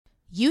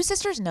You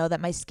sisters know that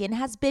my skin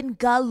has been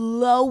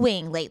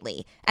glowing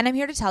lately, and I'm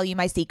here to tell you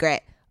my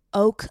secret.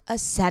 Oak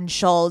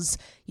Essentials.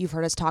 You've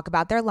heard us talk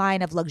about their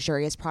line of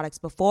luxurious products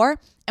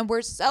before, and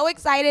we're so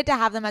excited to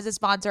have them as a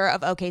sponsor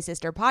of OK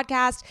Sister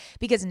Podcast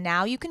because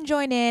now you can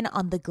join in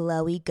on the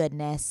glowy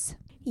goodness.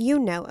 You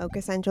know Oak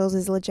Essentials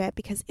is legit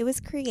because it was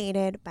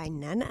created by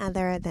none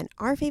other than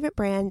our favorite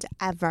brand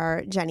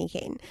ever, Jenny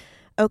Kane.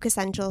 Oak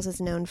Essentials is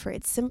known for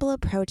its simple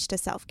approach to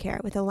self-care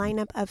with a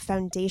lineup of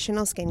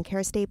foundational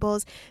skincare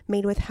staples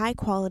made with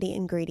high-quality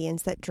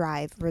ingredients that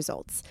drive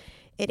results.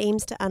 It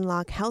aims to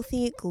unlock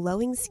healthy,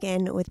 glowing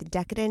skin with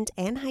decadent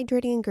and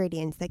hydrating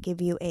ingredients that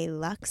give you a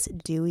luxe,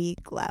 dewy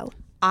glow.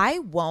 I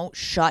won't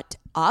shut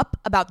up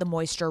about the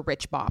Moisture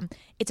Rich Balm.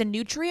 It's a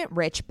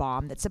nutrient-rich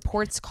balm that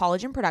supports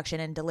collagen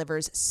production and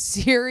delivers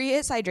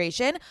serious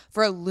hydration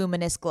for a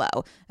luminous glow.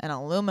 And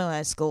a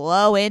luminous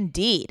glow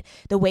indeed.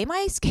 The way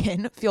my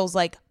skin feels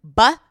like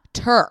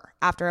butter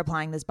after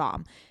applying this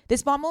balm.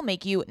 This balm will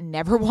make you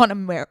never want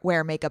to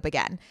wear makeup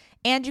again.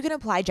 And you can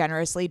apply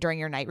generously during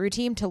your night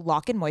routine to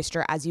lock in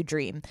moisture as you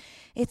dream.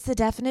 It's the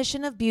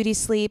definition of beauty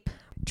sleep.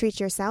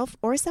 Treat yourself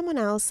or someone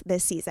else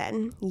this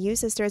season. You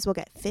sisters will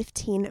get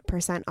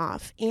 15%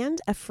 off and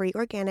a free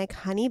organic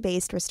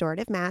honey-based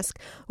restorative mask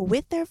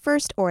with their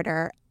first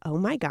order. Oh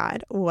my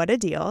God, what a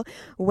deal.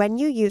 When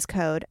you use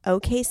code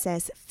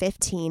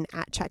OKSIS15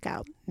 at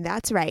checkout.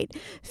 That's right,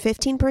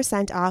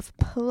 15% off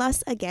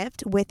plus a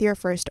gift with your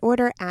first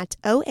order at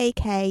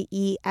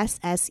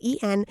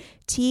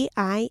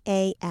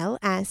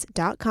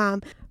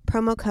OAKESSENTIALS.com.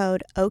 Promo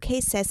code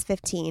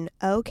OKSIS15,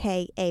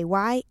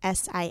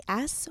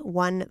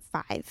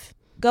 OKAYSIS15.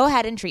 Go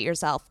ahead and treat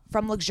yourself.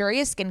 From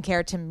luxurious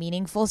skincare to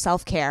meaningful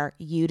self-care,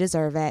 you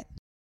deserve it.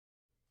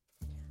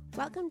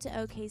 Welcome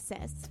to OK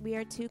Sis. We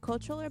are two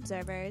cultural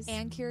observers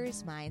And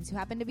curious minds who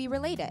happen to be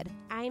related.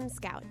 I'm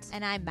Scout.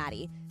 And I'm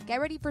Maddie.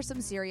 Get ready for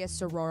some serious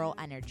sororal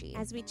energy.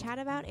 As we chat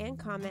about and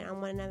comment on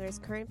one another's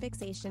current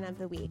fixation of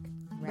the week.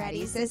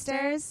 Ready,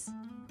 sisters?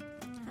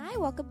 Hi,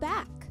 welcome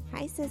back.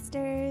 Hi,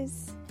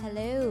 sisters.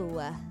 Hello.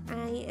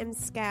 I am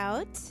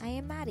Scout. I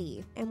am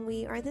Maddie. And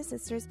we are the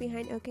sisters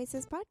behind OK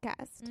Sis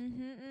Podcast.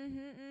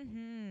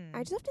 I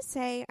just have to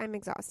say, I'm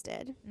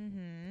exhausted.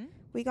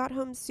 We got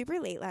home super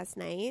late last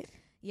night.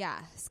 Yeah,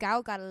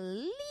 Scout got a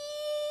little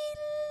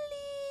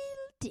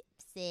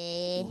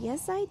tipsy.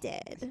 Yes, I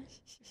did.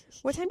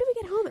 What time did we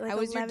get home? At like I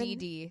was 11? your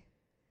DD.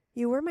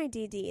 You were my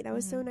DD. That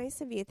was so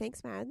nice of you.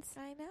 Thanks, Mads.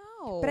 I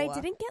know. But I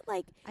didn't get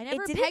like... I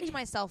never pegged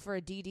myself for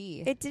a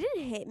DD. It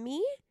didn't hit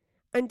me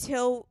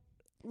until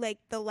like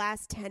the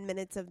last 10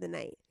 minutes of the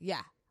night.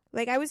 Yeah.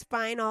 Like I was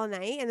fine all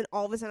night and then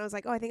all of a sudden I was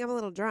like, oh, I think I'm a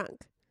little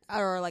drunk.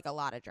 Or like a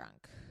lot of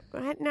drunk.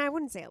 No, I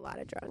wouldn't say a lot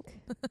of drunk.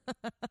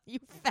 You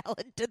fell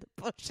into the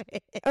bushes.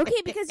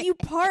 Okay, because you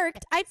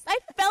parked. I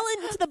fell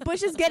into the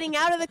bushes getting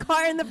out of the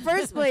car in the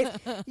first place.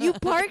 You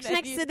parked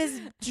next to this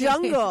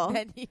jungle.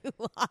 Then you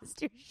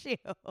lost your shoe.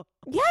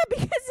 Yeah,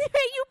 because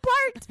you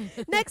parked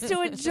next to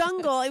a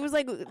jungle. It was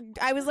like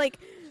I was like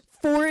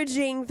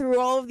foraging through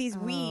all of these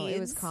weeds.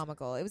 It was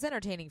comical. It was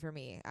entertaining for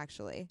me,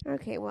 actually.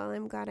 Okay, well,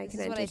 I'm glad I can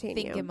entertain you. This is what I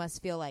think it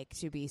must feel like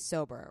to be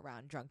sober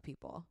around drunk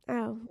people.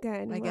 Oh,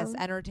 good. I guess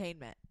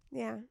entertainment.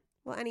 Yeah.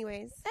 Well,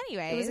 anyways.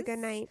 It was a good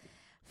night.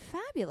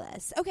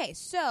 Fabulous. Okay,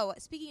 so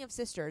speaking of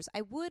sisters,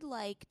 I would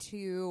like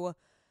to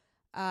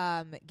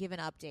give an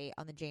update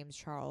on the James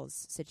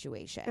Charles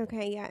situation.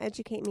 Okay, yeah,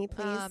 educate me,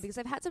 please. Because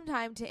I've had some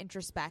time to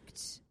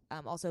introspect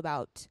also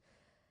about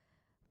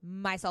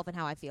myself and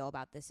how I feel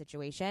about this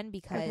situation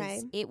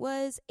because it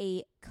was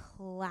a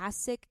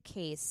classic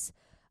case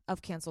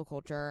of cancel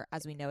culture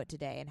as we know it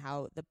today and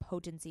how the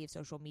potency of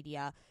social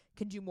media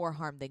can do more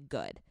harm than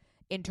good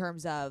in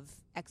terms of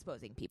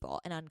exposing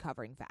people and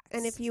uncovering facts.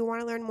 And if you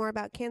want to learn more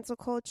about cancel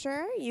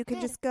culture, you can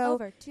just go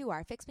over to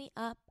our Fix Me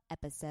Up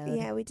episode.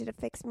 Yeah, we did a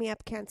Fix Me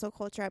Up cancel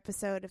culture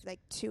episode of like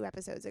 2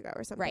 episodes ago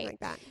or something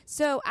like that.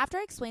 So after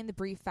I explained the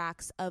brief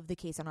facts of the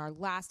case on our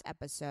last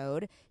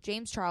episode,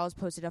 James Charles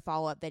posted a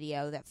follow-up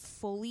video that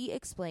fully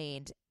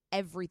explained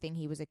everything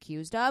he was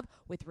accused of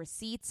with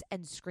receipts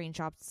and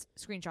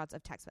screenshots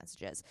of text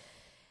messages.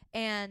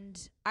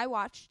 And I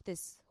watched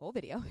this whole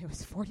video. It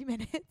was 40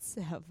 minutes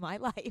of my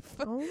life.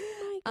 Oh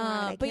my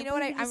God. But you know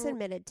what?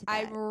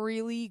 I'm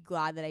really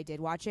glad that I did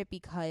watch it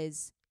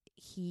because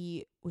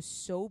he was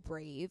so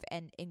brave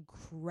and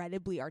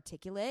incredibly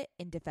articulate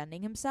in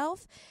defending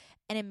himself.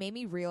 And it made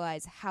me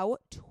realize how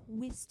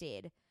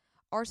twisted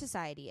our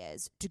society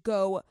is to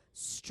go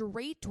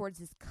straight towards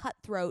this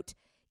cutthroat,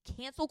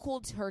 cancel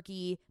cold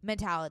turkey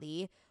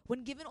mentality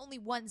when given only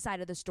one side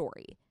of the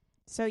story.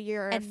 So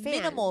you're a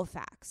fan. Minimal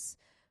facts.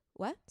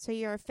 What? So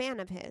you're a fan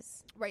of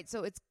his. Right.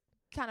 So it's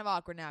kind of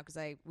awkward now because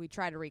we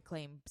try to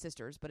reclaim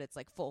sisters, but it's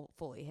like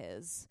fully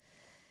his.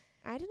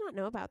 I did not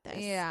know about this.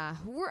 Yeah.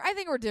 I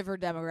think we're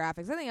different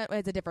demographics. I think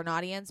it's a different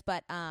audience,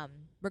 but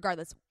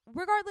regardless,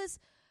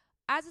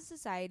 as a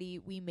society,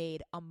 we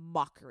made a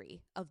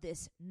mockery of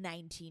this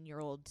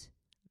 19-year-old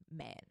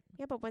man.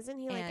 Yeah, but wasn't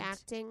he like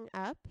acting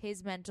up?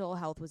 His mental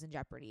health was in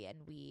jeopardy, and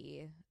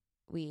we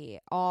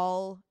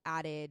all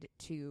added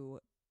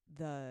to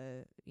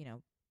the,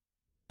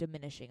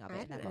 diminishing of it.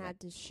 I in that haven't moment. had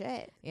to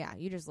shit. Yeah,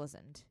 you just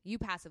listened. You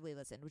passively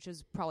listened, which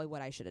is probably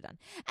what I should have done.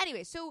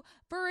 Anyway, so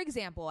for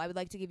example, I would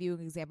like to give you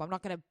an example. I'm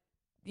not going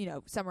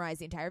to, summarize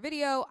the entire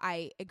video.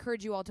 I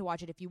encourage you all to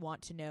watch it if you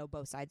want to know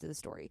both sides of the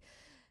story.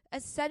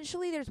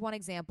 Essentially, there's one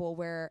example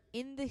where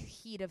in the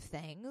heat of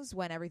things,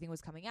 when everything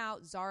was coming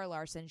out, Zara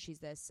Larsson, she's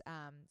this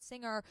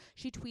singer,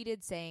 she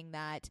tweeted saying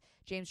that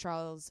James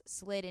Charles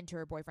slid into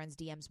her boyfriend's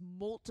DMs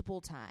multiple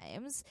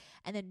times,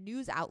 and then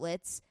news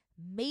outlets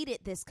made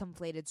it this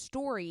conflated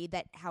story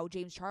that how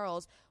James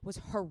Charles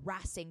was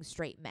harassing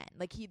straight men.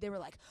 Like they were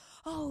like,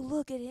 oh,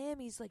 look at him.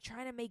 He's like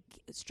trying to make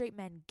straight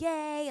men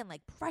gay and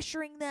like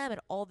pressuring them and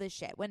all this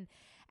shit.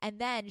 And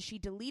then she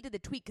deleted the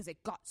tweet because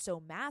it got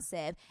so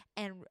massive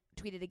and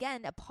tweeted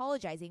again,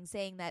 apologizing,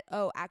 saying that,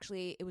 oh,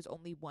 actually it was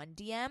only one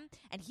DM.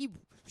 And he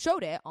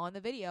showed it on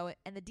the video,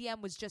 and the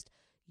DM was just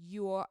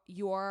you're ...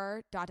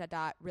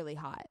 really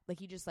hot. Like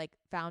he just like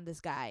found this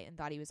guy and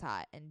thought he was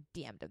hot and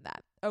DM'd him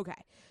that. Okay.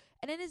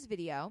 And in his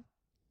video,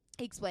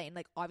 he explained,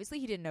 like, obviously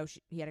he didn't know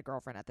he had a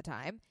girlfriend at the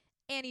time,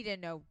 and he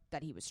didn't know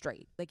that he was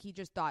straight. Like, he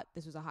just thought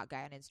this was a hot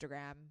guy on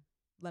Instagram.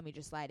 Let me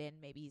just slide in.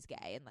 Maybe he's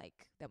gay, and,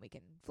 like, then we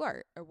can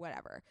flirt or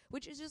whatever.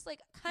 Which is just,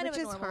 like, kind of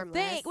a normal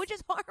thing. Which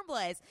is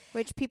harmless.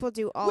 Which people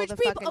do all the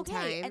fucking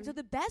time. And so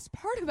the best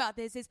part about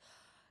this is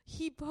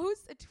he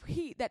posts a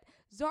tweet that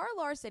Zara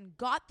Larsson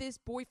got this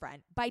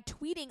boyfriend by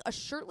tweeting a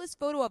shirtless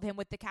photo of him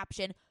with the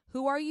caption,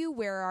 "Who are you?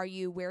 Where are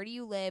you? Where do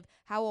you live?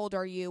 How old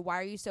are you? Why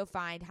are you so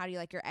fine? How do you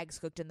like your eggs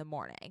cooked in the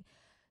morning?"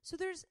 So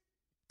there's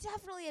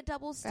definitely a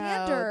double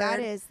standard. Oh, that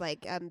is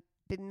like a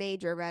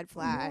major red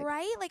flag.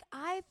 Right? Like,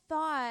 I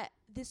thought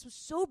this was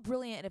so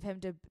brilliant of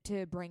him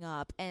to bring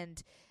up,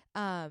 and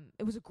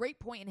it was a great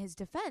point in his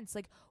defense.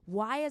 Like,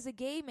 why as a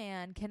gay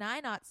man can I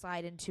not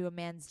slide into a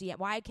man's DM?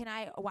 Why do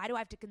I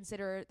have to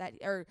consider that,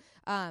 or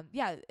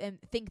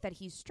and think that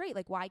he's straight?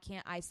 Like, why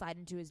can't I slide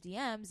into his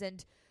DMs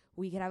and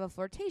we could have a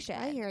flirtation?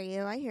 I hear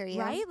you.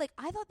 Right? Like,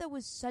 I thought that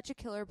was such a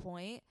killer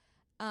point.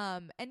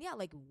 And yeah,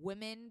 like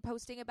women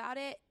posting about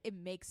it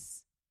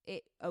makes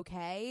it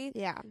okay.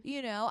 Yeah.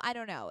 I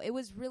don't know. It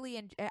was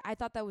really, I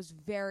thought that was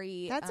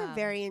very... That's a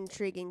very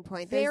intriguing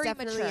point. Very There's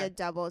definitely mature. a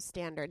double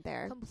standard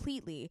there.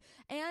 Completely.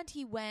 And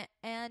he went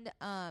and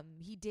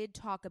he did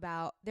talk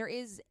about, there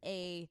is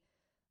a,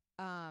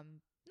 not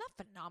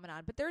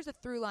phenomenon, but there's a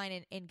through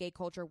line in gay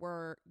culture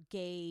where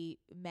gay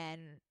men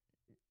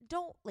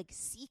don't like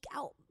seek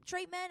out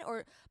straight men,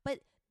 but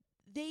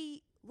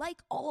they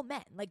like all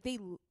men. Like they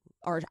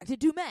are attracted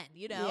to men,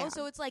 Yeah.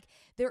 So it's like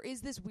there is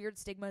this weird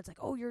stigma. It's like,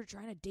 oh, you're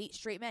trying to date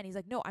straight men. He's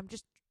like, no, I'm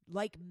just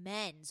like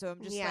men, so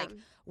I'm just like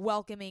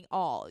welcoming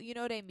all. You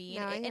know what I mean?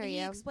 No, I hear and he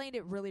you. explained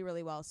it really,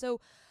 really well.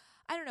 So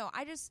I don't know.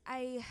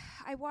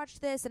 I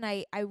watched this and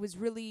I was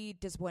really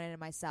disappointed in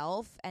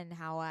myself and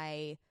how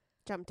I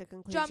Jump to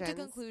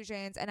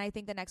conclusions. And I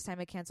think the next time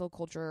a cancel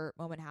culture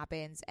moment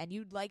happens and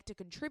you'd like to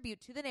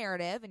contribute to the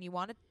narrative and you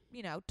want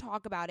to,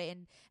 talk about it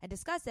and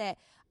discuss it,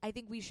 I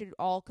think we should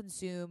all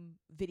consume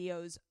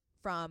videos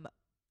from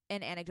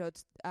and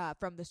anecdotes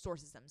from the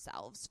sources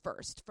themselves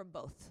first, from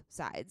both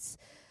sides,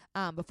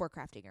 before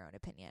crafting your own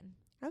opinion.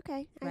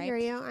 Okay. I Right? hear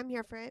you. I'm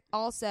here for it.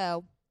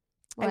 Also,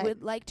 What? I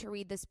would like to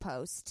read this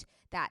post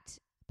that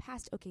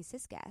past OK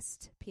Sis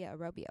guest, Pia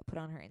Arobio, put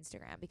on her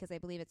Instagram because I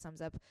believe it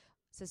sums up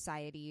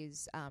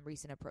society's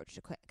recent approach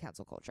to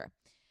cancel culture.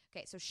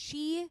 Okay, so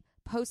she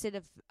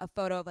posted a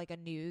photo of like a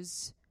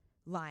news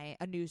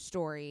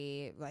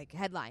story, like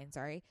headline,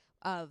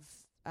 of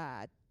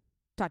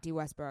Tati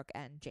Westbrook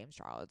and James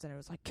Charles, and it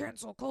was like,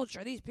 cancel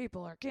culture, these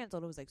people are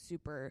canceled. It was like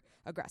super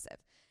aggressive.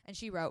 And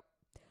she wrote,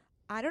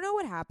 I don't know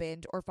what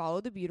happened or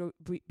follow the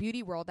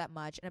beauty world that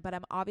much, but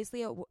I'm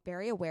obviously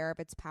very aware of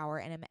its power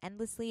and am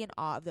endlessly in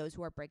awe of those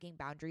who are breaking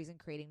boundaries and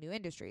creating new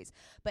industries.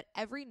 But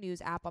every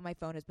news app on my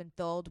phone has been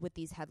filled with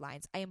these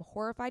headlines. I am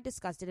horrified,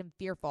 disgusted, and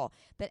fearful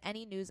that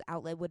any news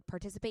outlet would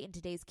participate in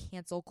today's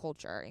cancel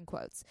culture, in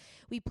quotes.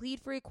 We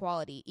plead for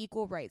equality,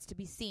 equal rights, to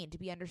be seen, to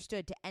be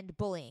understood, to end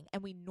bullying,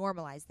 and we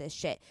normalize this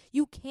shit.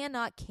 You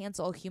cannot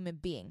cancel a human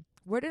being.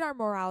 Where did our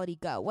morality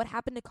go? What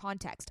happened to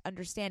context,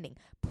 understanding,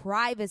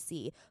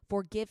 privacy,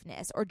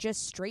 forgiveness, or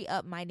just straight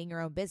up minding your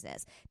own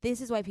business?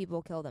 This is why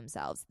people kill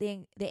themselves.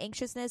 The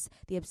anxiousness,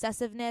 the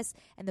obsessiveness,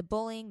 and the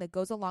bullying that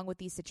goes along with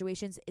these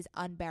situations is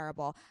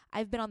unbearable.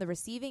 I've been on the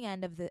receiving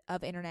end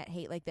of internet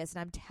hate like this, and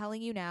I'm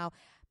telling you now,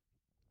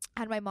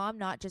 had my mom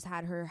not just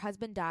had her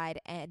husband die,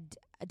 and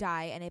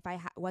if I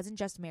wasn't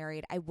just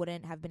married, I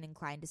wouldn't have been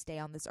inclined to stay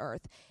on this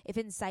earth. If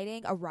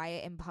inciting a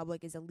riot in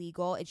public is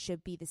illegal, it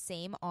should be the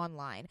same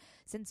online.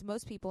 Since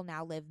most people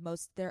now live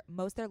most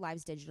their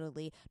lives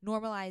digitally,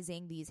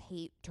 normalizing these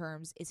hate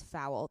terms is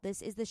foul.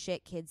 This is the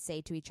shit kids say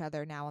to each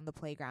other now on the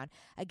playground.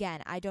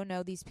 Again, I don't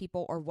know these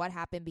people or what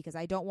happened because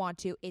I don't want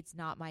to. It's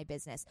not my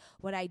business.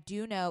 What I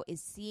do know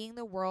is seeing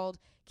the world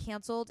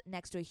canceled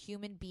next to a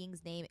human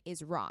being's name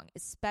is wrong,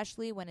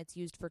 especially when it's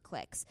used for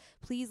clicks.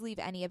 Please leave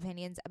any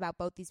opinions about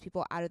both these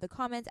people out of the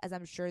comments, as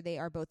I'm sure they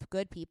are both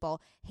good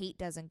people. Hate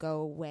doesn't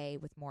go away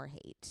with more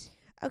hate.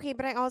 Okay,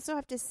 but I also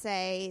have to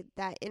say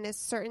that in a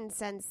certain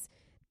sense,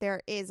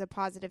 there is a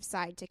positive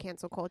side to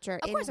cancel culture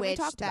Of course, we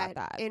talked about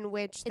that. in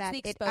which It's that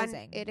the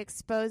exposing. it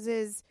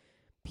exposes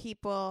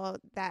people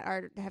that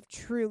have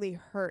truly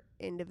hurt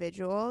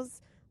individuals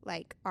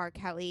like R.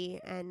 Kelly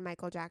and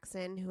Michael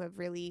Jackson, who have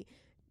really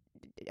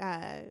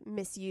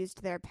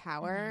misused their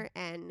power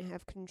and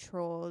have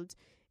controlled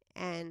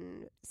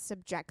and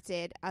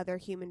subjected other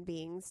human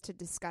beings to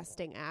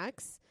disgusting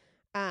acts.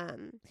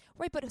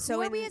 Right, but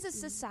who are we as a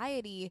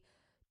society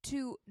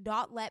to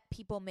not let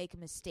people make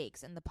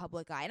mistakes in the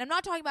public eye? And I'm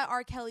not talking about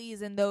R.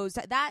 Kelly's and those.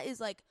 That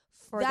is like,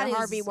 or that the is,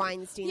 Harvey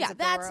Weinsteins. Yeah, of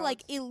the that's world.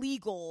 like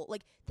illegal.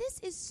 Like, this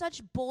is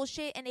such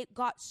bullshit, and it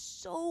got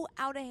so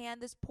out of hand.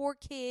 This poor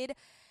kid,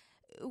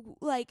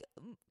 like,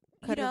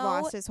 could have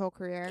lost his whole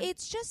career.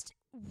 It's just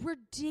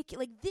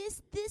ridiculous. Like,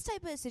 this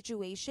type of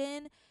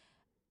situation,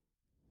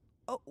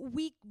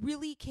 we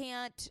really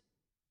can't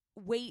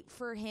wait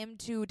for him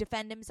to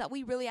defend himself.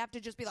 We really have to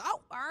just be like,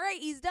 oh, all right,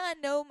 he's done.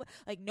 No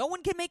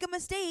one can make a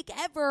mistake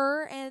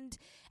ever, and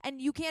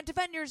you can't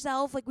defend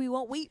yourself. Like, we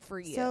won't wait for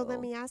you. So let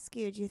me ask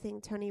you, do you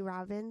think Tony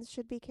Robbins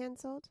should be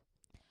canceled?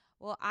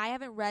 Well, I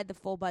haven't read the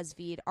full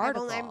BuzzFeed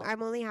article.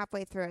 I'm only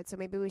halfway through it, so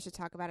maybe we should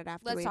talk about it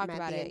after Let's we've talk met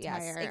about the it.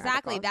 Yes, entire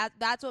exactly. article.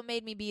 That's what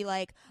made me be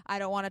like, I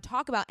don't want to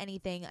talk about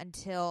anything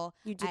until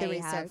You do the I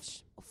have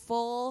research.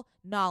 full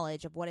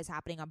knowledge of what is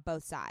happening on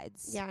both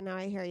sides. Yeah, no,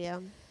 I hear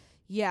you.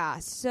 Yeah.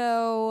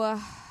 So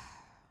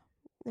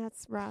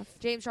That's rough.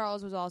 James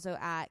Charles was also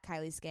at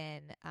Kylie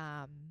Skin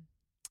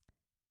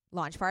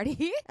launch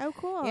party. Oh,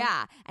 cool.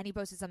 Yeah, and he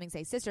posted something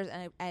saying sisters,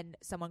 and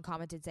someone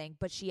commented saying,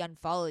 but she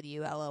unfollowed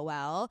you,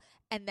 LOL.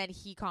 And then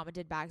he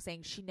commented back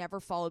saying, she never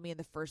followed me in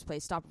the first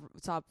place. Stop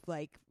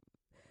like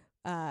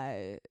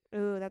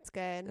Ooh, that's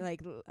good.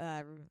 like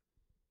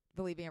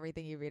believing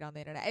everything you read on the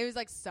internet. It was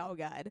like so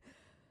good.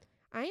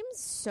 I am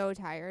so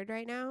tired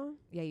right now.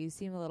 Yeah, you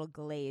seem a little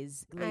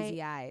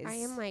glazy eyes. I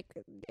am like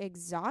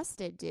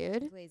exhausted,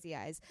 dude. Glazy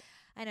eyes.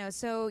 I know.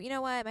 So you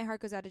know what? My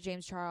heart goes out to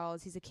James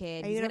Charles. He's a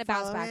kid. Are He's you gonna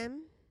follow bounce back.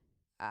 him?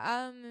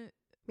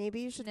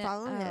 Maybe you should No,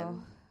 follow oh.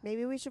 him.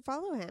 Maybe we should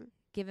follow him.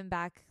 Give him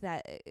back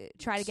that.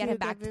 Try to get To him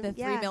back give to the him-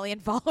 3 yeah. million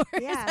followers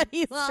Yeah, that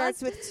he lost.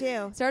 starts with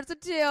 2. Starts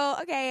with 2.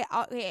 Okay.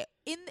 Okay.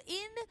 In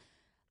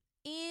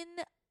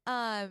the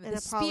apology.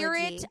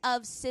 spirit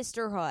of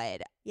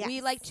sisterhood, Yes.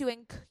 we like to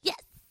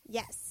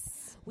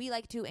Yes. we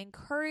like to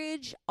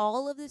encourage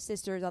all of the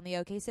sisters on the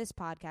OK Sis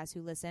podcast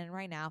who listen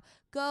right now,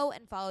 go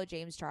and follow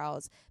James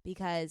Charles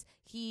because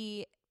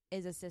he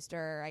is a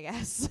sister, I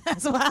guess,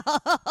 as well.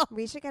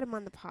 We should get him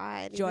on the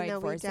pod. Join even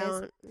though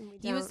forces. we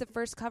He was don't.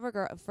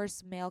 the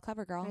first male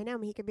cover girl. I know.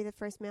 He could be the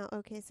first male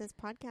OK Sis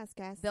podcast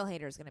guest. Bill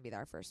Hader is going to be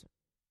our first.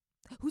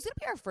 Who's going to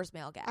be our first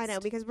male guest? I know,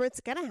 because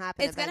it's going to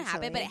happen. It's going to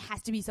happen, but it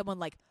has to be someone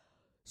like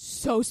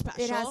so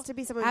special. It has to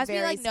be someone It has to be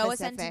very like Noah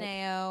specific.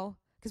 Centineo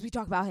because we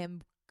talk about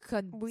him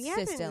We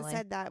consistently. haven't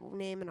said that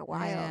name in a I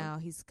while. know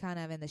he's kind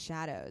of in the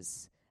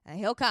shadows, and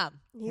he'll come.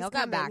 He'll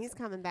come back. He's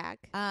coming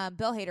back.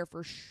 Bill Hader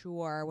for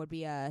sure would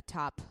be a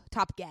top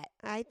get.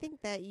 I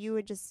think that you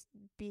would just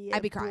be I'd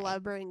a be crying.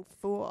 blubbering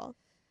fool.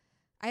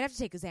 I'd have to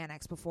take a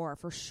Xanax before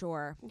for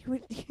sure.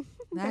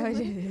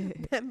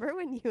 Remember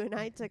when you and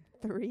I took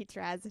 3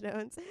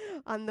 Trazodones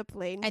on the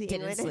plane And to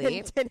didn't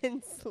England and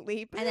didn't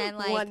sleep And then,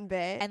 like- one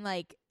bit? And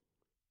like,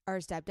 our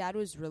stepdad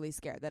was really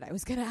scared that I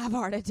was gonna have a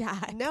heart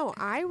attack. No,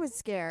 I was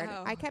scared.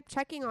 Oh. I kept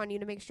checking on you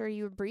to make sure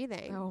you were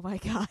breathing. Oh my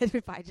god!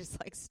 If I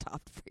just like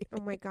stopped breathing.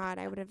 Oh my god,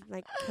 I would have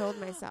like killed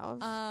myself.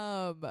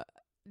 No,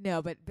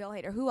 but Bill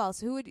Hader. Who else?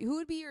 Who would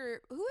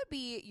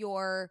be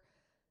your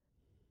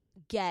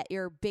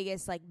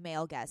biggest like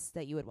male guest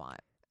that you would want?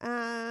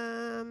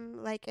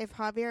 Like if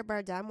Javier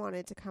Bardem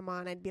wanted to come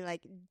on, I'd be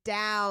like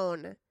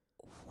down.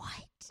 What?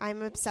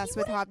 I'm obsessed He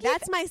with would've Javier.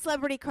 That's my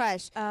celebrity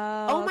crush.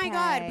 Oh my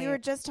god, we were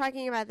just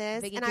talking about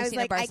this, Vicky and I was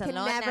Cristina like, I can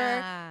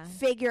Barcelona. never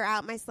figure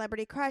out my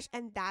celebrity crush,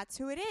 and that's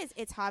who it is.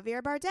 It's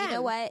Javier Bardem. You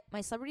know what?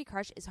 My celebrity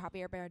crush is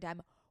Javier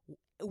Bardem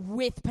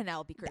with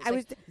Penelope Cruz. I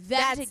was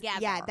them together.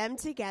 Yeah, them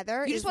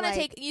together. You just want to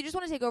like,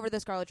 take over the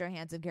Scarlett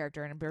Johansson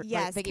character and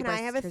Yes, Vicky can I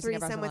have a Cristina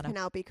threesome with Barcelona.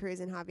 Penelope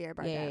Cruz and Javier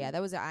Bardem? Yeah.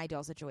 That was an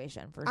ideal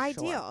situation for sure.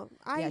 Ideal.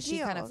 Yeah, she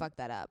kind of fucked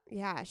that up.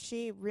 Yeah,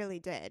 she really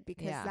did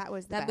because Yeah. that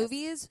was the that best.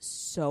 movie is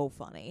so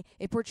funny.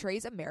 It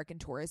portrays American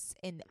tourists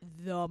in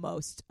the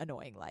most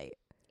annoying light.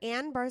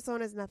 And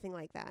Barcelona's nothing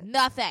like that.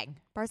 Nothing.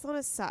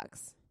 Barcelona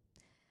sucks.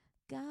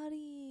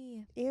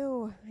 Gaudi.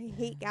 Ew, I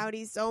hate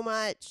Gaudi so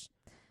much.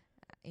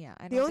 Yeah,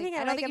 I The don't only think,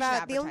 thing I don't think you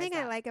should the only thing I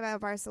advertise like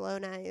about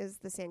Barcelona is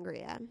the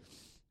sangria.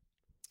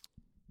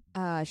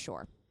 that.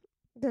 Sure,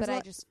 There's but a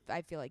lot-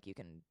 I feel like you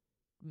can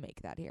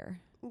make that here.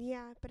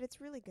 yeah, but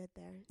it's really good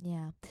there.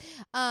 Yeah.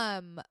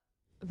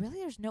 Really,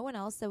 there's no one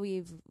else that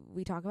we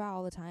talk about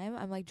all the time.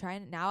 I'm like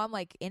I'm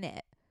like in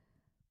it.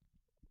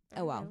 I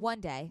Oh well, don't know.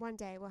 one day. One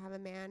day we'll have a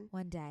man.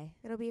 One day.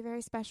 It'll be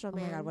very special, Oh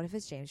man. my god, what if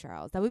it's James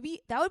Charles? That would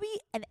be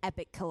an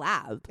epic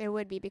collab. It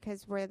would be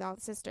because we're all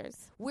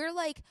sisters. We're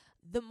like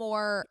the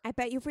more I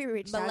bet you if we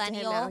reached out to him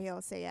Millennial. now,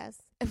 he'll say yes.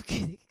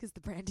 because the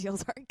brand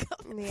deals aren't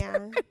coming.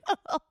 Yeah.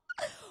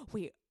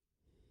 Wait,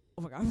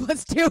 Oh my God,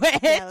 let's do it.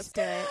 Yeah, let's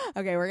do it.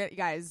 Okay, we're gonna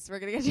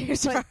get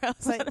James Charles.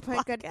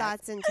 Put good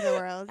thoughts into the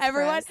world.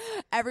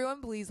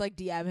 Everyone, please like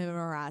DM him and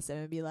harass him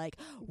and be like,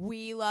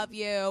 "We love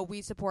you,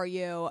 we support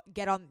you.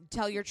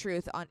 Tell your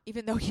truth on."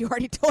 Even though he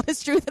already told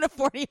his truth in a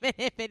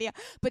 40-minute video,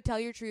 but tell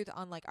your truth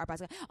on like our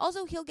podcast.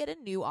 Also, he'll get a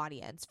new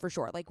audience for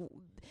sure. Like,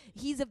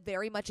 he's a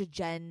very much a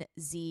Gen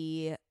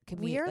Z.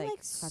 We are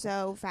like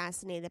so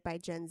fascinated by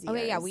Gen Z.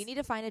 Okay, yeah, we need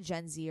to find a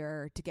Gen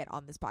Zer to get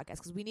on this podcast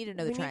because we need to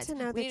know the trends.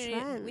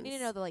 We need to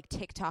know the like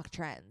TikTok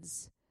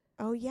trends.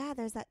 Oh yeah,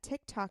 there's that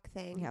TikTok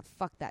thing. Yeah,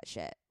 fuck that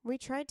shit. We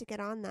tried to get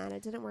on that.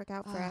 It didn't work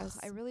out for us.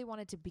 I really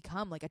wanted to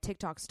become like a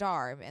TikTok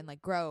star and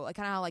like grow, like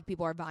kind of how like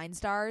people are Vine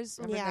stars.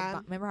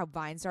 Remember how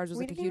Vine stars was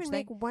like a huge thing? We didn't even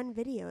make one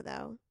video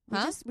though.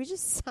 Huh? We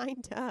just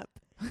signed up.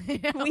 We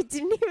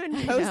didn't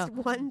even post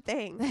one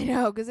thing. I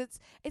know, because it's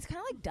kind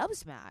of like Dub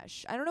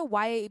Smash. I don't know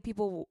why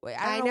people.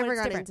 I never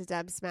got into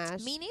Dub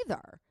Smash. Me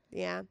neither.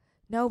 Yeah.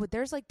 No, but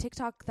there's like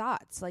TikTok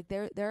thoughts. Like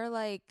they're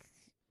like.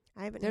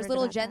 There's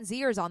little Gen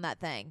Zers on that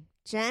thing.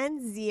 Gen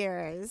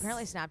Zers.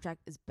 Apparently, Snapchat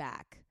is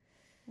back.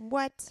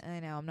 What? I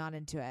know. I'm not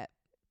into it.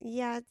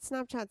 Yeah,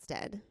 Snapchat's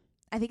dead.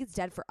 I think it's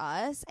dead for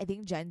us. I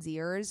think Gen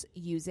Zers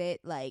use it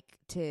like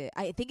to.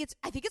 I think it's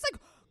like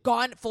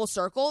gone full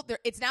circle.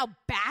 It's now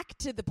back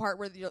to the part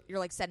where you're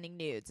like sending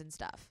nudes and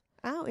stuff.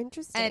 Oh,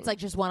 interesting. And it's like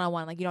just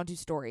one-on-one. Like you don't do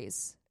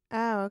stories.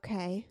 Oh,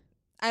 okay.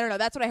 I don't know.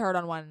 That's what I heard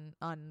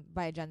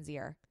by a Gen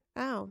Zer.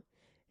 Oh,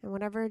 and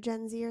whatever a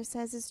Gen Zer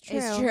says is true.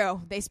 It's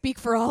true. They speak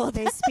for all of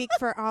them. They speak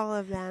for all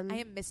of them. I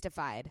am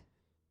mystified.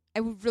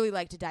 I would really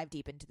like to dive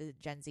deep into the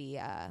Gen Z.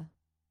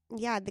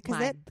 Yeah,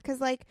 because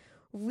like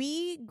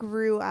we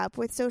grew up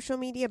with social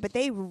media, but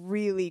they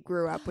really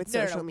grew up with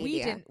social media.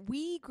 We didn't.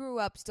 We grew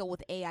up still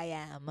with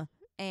AIM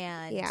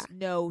and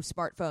no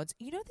smartphones.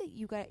 You know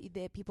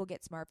that people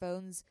get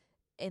smartphones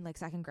in like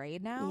second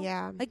grade now?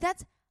 Yeah. Like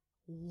that's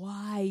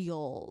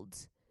wild.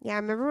 Yeah, I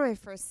remember my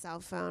first cell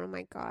phone. Oh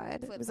my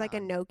God. It was like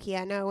a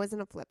Nokia. No, it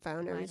wasn't a flip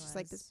phone. It was just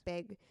like this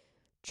big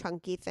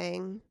chunky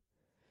thing.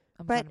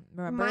 But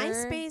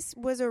MySpace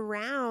was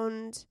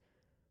around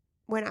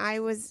when I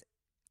was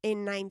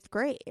in 9th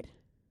grade.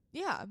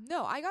 Yeah.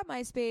 No, I got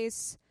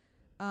MySpace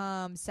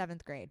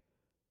 7th grade.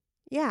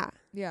 Yeah.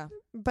 Yeah.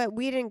 But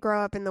we didn't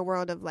grow up in the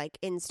world of like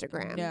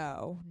Instagram.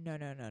 No.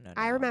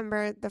 I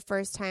remember the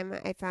first time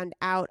I found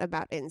out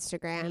about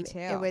Instagram. Me too.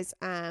 It was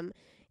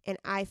an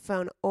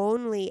iPhone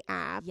only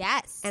app.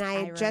 Yes. And I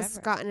had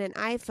just gotten an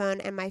iPhone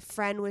and my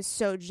friend was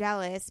so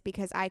jealous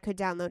because I could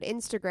download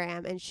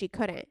Instagram and she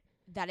couldn't.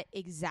 That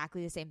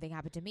exactly the same thing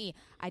happened to me.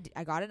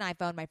 I got an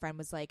iPhone. My friend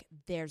was like,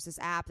 there's this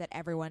app that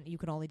you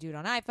can only do it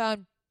on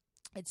iPhone.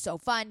 It's so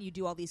fun. You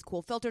do all these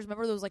cool filters.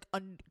 Remember those like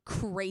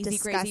crazy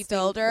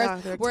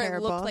filters where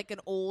terrible. It looked like an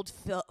old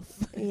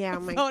yeah,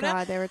 oh my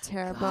God, they were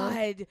terrible.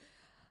 God.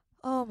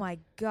 Oh my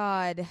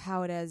God,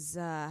 how it has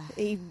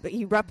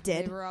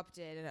erupted.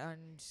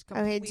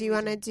 Okay, do you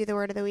want to do the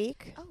word of the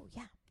week? Oh,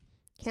 yeah.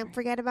 Can't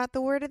forget about the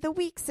word of the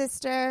week,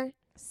 sister.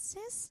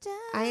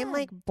 I am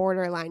like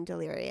borderline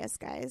delirious,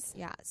 guys.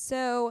 Yeah.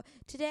 So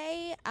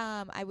today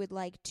I would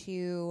like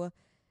to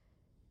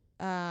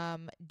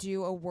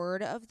do a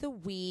word of the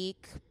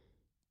week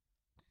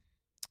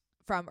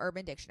from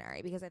Urban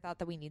Dictionary because I thought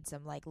that we need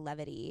some like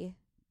levity.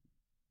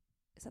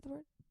 Is that the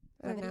word?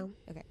 Levity? I don't know.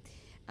 Okay.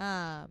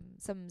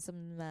 Some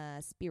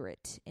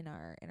spirit in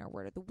our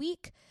word of the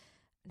week.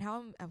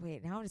 Now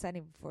I'm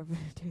deciding before.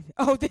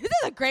 Oh, this is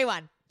a great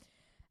one.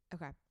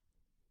 Okay.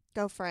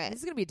 Go for it. This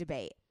is going to be a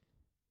debate.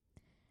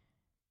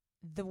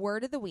 The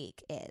word of the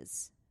week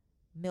is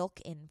milk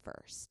in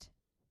first.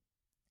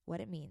 What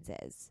it means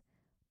is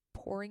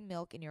pouring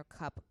milk in your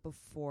cup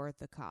before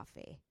the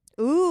coffee.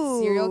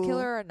 Ooh. Serial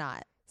killer or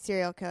not?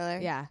 Serial killer.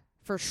 Yeah.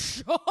 For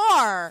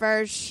sure.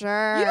 For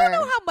sure. You don't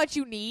know how much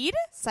you need?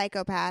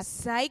 Psychopath.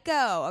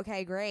 Psycho.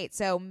 Okay, great.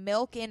 So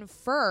milk in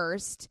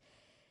first.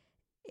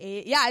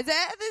 Yeah.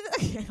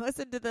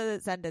 Listen to the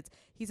sentence.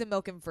 He's a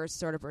milk in first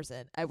sort of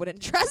person. I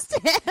wouldn't trust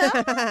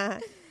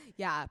him.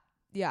 Yeah.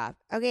 Yeah.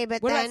 Okay,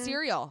 but what about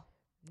cereal?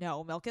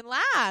 No, milk in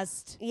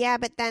last. Yeah,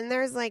 but then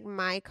there's like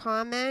my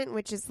comment,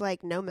 which is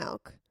like no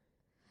milk.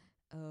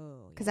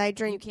 Oh, because I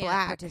drink you can't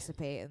black.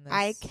 Participate in this.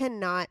 I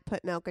cannot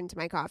put milk into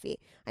my coffee.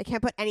 I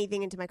can't put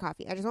anything into my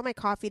coffee. I just want my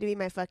coffee to be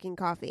my fucking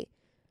coffee.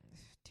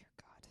 Dear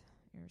God,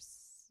 you're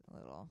a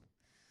little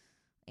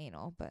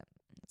anal, but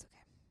it's okay.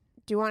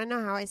 Do you want to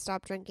know how I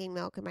stopped drinking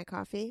milk in my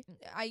coffee?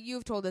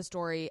 You've told this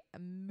story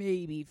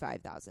maybe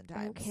 5,000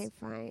 times. Okay,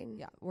 fine.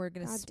 Yeah, we're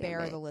gonna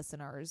spare the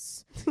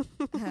listeners of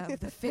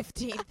the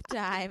 15th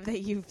time that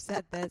you've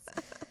said this.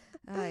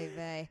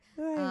 Okay.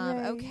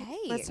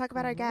 Let's talk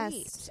about our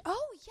guest.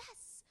 Oh,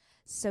 yes.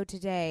 So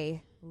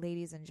today,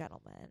 ladies and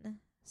gentlemen,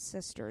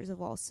 sisters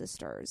of all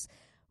sisters,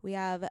 we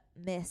have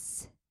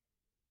Miss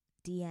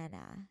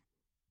Deanna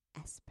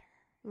Esper.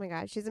 Oh my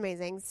God, she's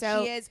amazing.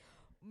 So she is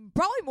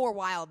probably more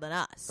wild than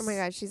us. Oh my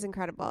God, she's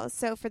incredible.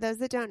 So for those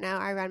that don't know,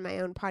 I run my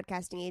own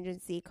podcasting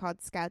agency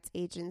called Scouts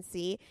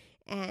Agency,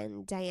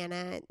 and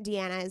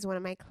Deanna is one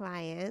of my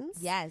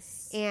clients.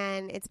 Yes.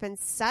 And it's been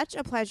such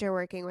a pleasure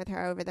working with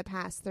her over the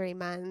past 3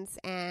 months,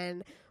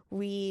 and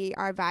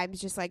our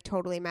vibes just like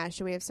totally mesh,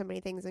 and we have so many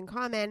things in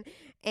common,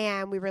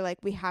 and we were like,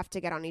 we have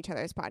to get on each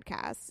other's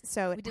podcasts.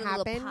 So we did a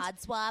little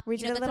pod swap. We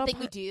did a little thing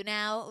we do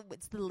now.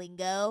 It's the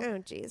lingo. Oh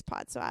geez,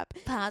 pod swap.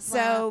 Pod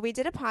swap. So we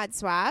did a pod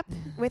swap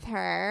with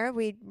her.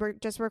 We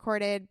just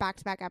recorded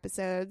back-to-back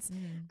episodes.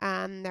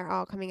 They're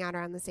all coming out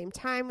around the same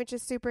time, which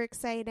is super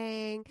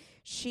exciting.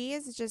 She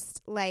is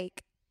just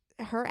like,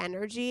 her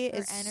energy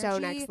is so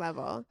next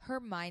level. Her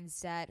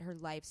mindset, her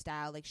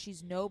lifestyle, like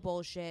she's no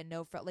bullshit,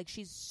 like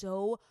she's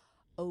so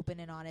open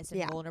and honest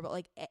and vulnerable.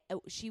 Like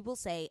she will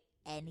say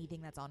anything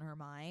that's on her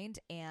mind,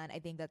 and I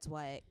think that's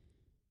what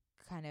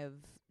kind of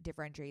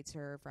differentiates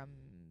her from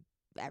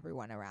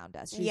everyone around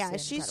us.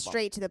 She's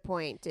straight to the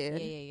point, dude.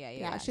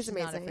 Yeah. She's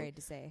amazing. Not afraid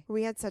to say.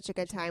 We had such a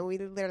good time. We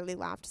literally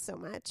laughed so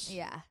much.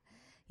 Yeah,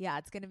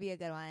 it's gonna be a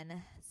good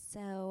one.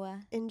 So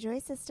enjoy,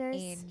 sisters.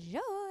 Enjoy.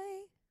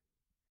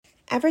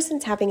 Ever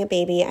since having a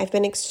baby, I've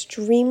been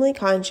extremely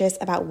conscious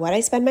about what I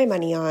spend my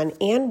money on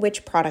and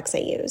which products I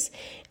use.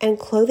 And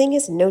clothing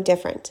is no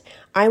different.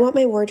 I want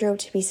my wardrobe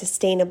to be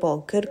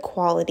sustainable, good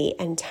quality,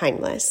 and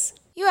timeless.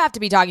 You have to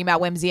be talking about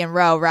Whimsy and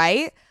Row,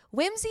 right?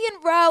 Whimsy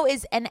and Row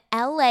is an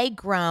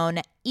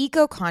LA-grown,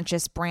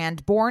 eco-conscious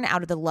brand born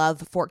out of the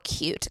love for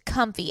cute,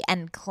 comfy,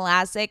 and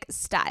classic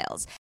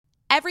styles.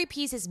 Every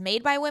piece is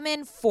made by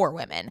women for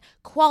women.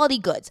 Quality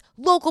goods,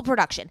 local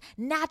production,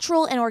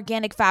 natural and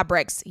organic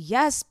fabrics.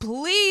 Yes,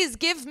 please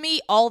give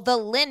me all the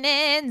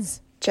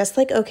linens. Just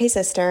like OK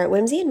Sister,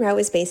 Whimsy and Row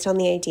is based on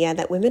the idea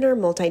that women are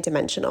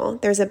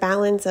multidimensional. There's a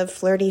balance of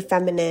flirty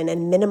feminine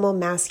and minimal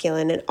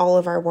masculine in all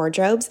of our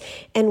wardrobes,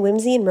 and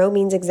Whimsy and Row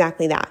means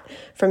exactly that.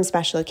 From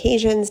special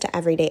occasions to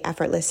everyday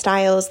effortless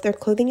styles, their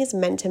clothing is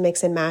meant to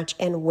mix and match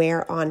and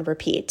wear on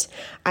repeat.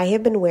 I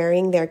have been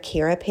wearing their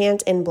Kira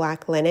pant in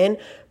black linen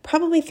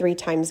probably 3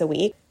 times a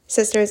week.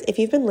 Sisters, if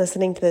you've been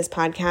listening to this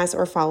podcast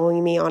or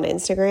following me on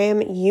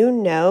Instagram, you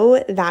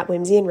know that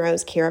Whimsy and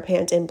Row's Kira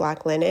pant in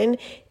black linen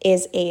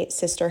is a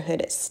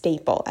sisterhood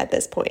staple at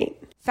this point.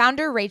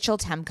 Founder Rachel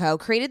Temko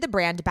created the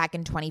brand back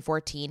in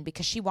 2014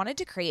 because she wanted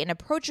to create an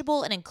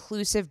approachable and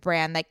inclusive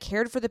brand that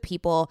cared for the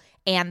people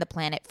and the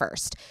planet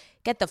first.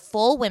 Get the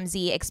full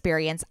Whimsy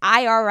experience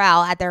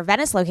IRL at their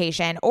Venice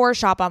location or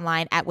shop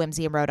online at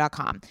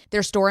whimsyandrow.com.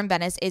 Their store in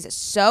Venice is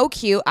so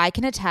cute, I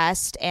can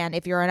attest, and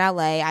if you're in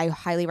LA, I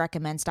highly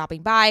recommend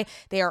stopping by.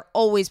 They are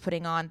always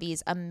putting on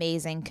these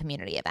amazing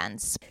community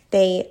events.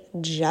 They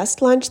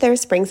just launched their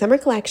spring-summer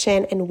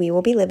collection, and we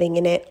will be living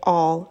in it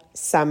all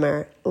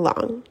summer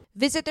long.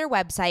 Visit their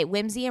website,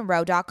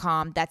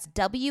 whimsyandrow.com. That's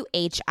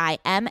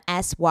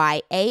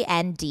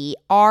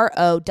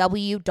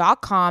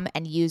WHIMSYANDROW.com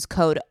and use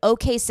code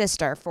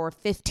OKSister for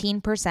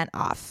 15%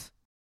 off.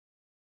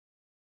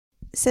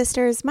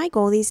 Sisters, my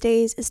goal these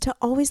days is to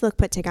always look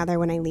put together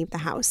when I leave the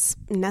house.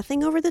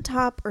 Nothing over the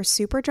top or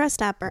super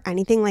dressed up or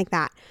anything like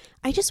that.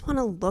 I just want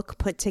to look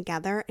put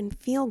together and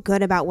feel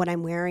good about what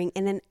I'm wearing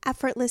in an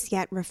effortless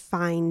yet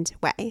refined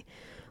way.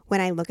 When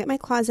I look at my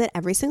closet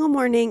every single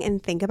morning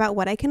and think about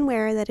what I can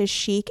wear that is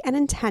chic and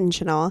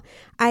intentional,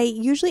 I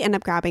usually end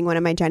up grabbing one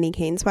of my Jenni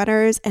Kayne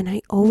sweaters, and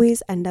I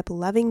always end up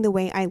loving the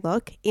way I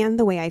look and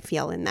the way I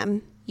feel in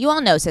them. You all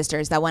know,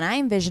 sisters, that when I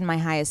envision my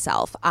highest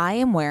self, I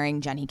am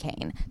wearing Jenni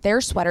Kayne. Their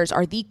sweaters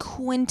are the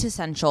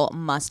quintessential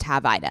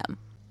must-have item.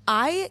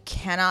 I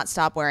cannot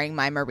stop wearing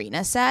my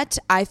Marina set.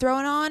 I throw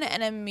it on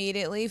and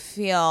immediately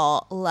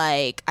feel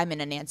like I'm in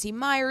a Nancy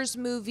Meyers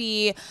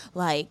movie,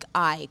 like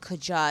I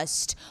could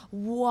just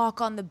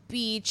walk on the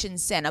beach in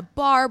Santa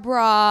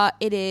Barbara.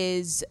 It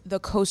is the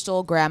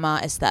coastal grandma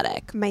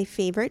aesthetic. My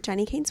favorite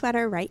Jenni Kayne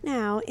sweater right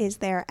now is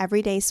their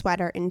everyday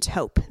sweater in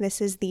taupe. This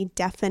is the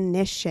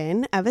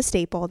definition of a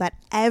staple that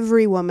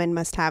every woman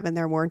must have in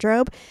their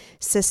wardrobe.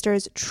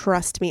 Sisters,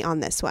 trust me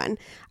on this one.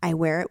 I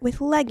wear it with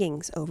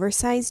leggings,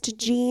 oversized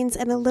jeans,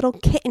 and a little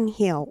kitten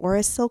heel or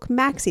a silk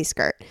maxi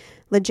skirt.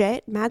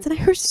 Legit, Mads and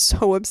I are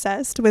so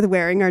obsessed with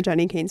wearing our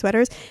Jenni Kayne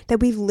sweaters that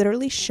we've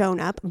literally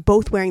shown up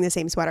both wearing the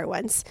same sweater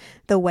once.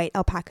 The white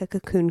alpaca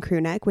cocoon crew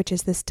neck, which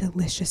is this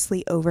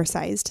deliciously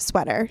oversized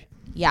sweater.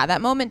 Yeah,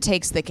 that moment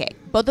takes the cake.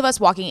 Both of us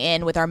walking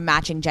in with our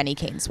matching Jenni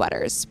Kayne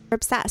sweaters. We're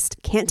obsessed.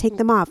 Can't take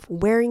them off.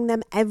 Wearing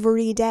them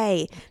every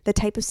day. The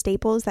type of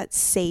staples that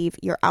save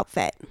your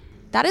outfit.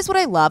 That is what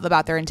I love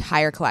about their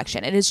entire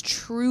collection. It is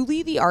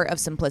truly the art of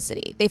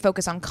simplicity. They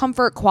focus on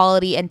comfort,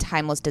 quality, and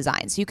timeless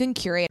designs. You can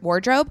curate a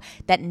wardrobe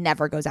that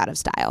never goes out of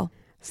style.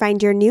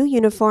 Find your new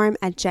uniform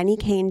at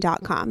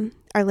jennikayne.com.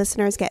 Our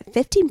listeners get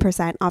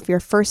 15% off your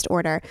first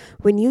order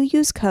when you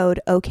use code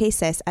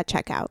OKSIS at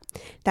checkout.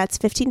 That's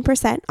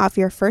 15% off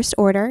your first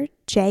order,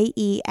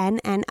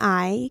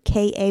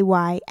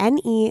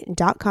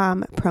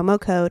 JENNIKAYNE.com, promo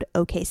code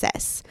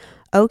OKSIS.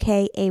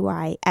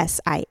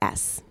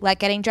 OKAYSIS. Let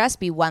getting dressed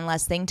be one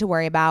less thing to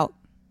worry about.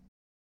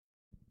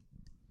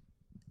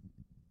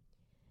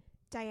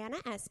 Diana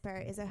Esper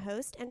is a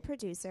host and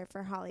producer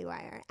for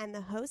Hollywire and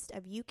the host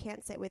of You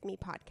Can't Sit With Me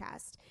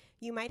podcast.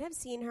 You might have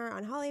seen her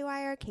on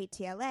Hollywire,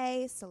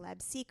 KTLA,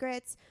 Celeb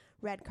Secrets,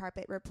 Red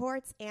Carpet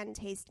Reports, and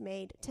Taste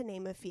Made, to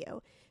name a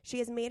few. She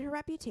has made her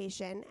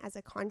reputation as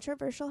a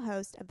controversial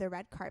host of the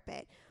red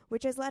carpet,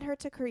 which has led her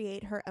to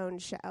create her own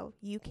show,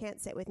 You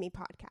Can't Sit With Me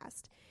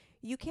podcast.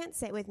 You Can't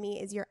Sit With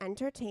Me is your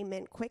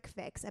entertainment quick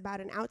fix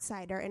about an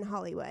outsider in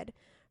Hollywood.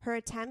 Her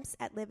attempts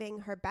at living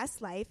her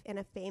best life in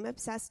a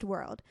fame-obsessed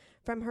world,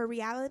 from her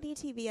reality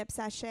TV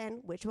obsession,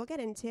 which we'll get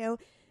into,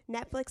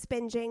 Netflix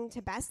binging, to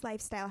best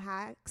lifestyle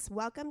hacks.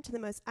 Welcome to the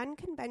most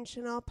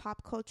unconventional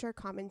pop culture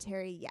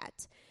commentary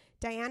yet.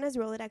 Diana's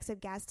Rolodex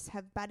of guests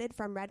have budded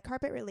from red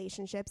carpet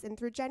relationships and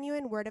through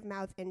genuine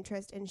word-of-mouth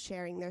interest in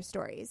sharing their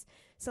stories.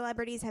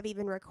 Celebrities have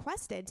even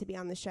requested to be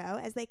on the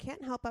show, as they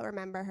can't help but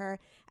remember her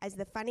as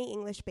the funny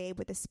English babe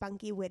with a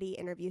spunky, witty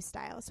interview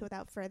style. So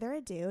without further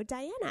ado,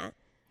 Diana.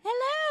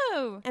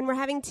 Hello. And we're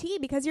having tea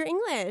because you're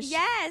English.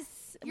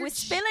 Yes. We're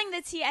spilling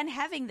the tea and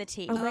having the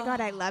tea. Oh my God,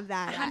 I love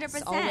that.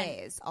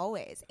 100%.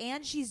 Always.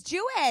 And she's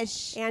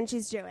Jewish. And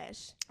she's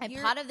Jewish. I'm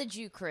part of the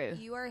Jew crew.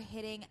 You are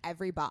hitting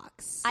every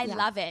box. I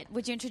love it.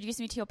 Would you introduce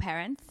me to your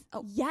parents?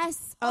 Oh,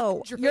 yes.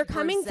 Oh, you're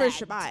coming for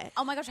 100%. Shabbat.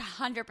 Oh my gosh,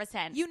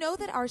 100%. You know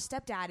that our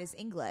stepdad is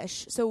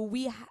English, so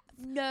we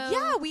No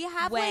yeah, we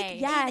have way.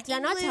 Yeah, an did I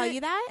not tell you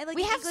that? and, like,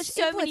 we have English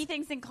so influence. many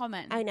things in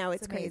common. I know,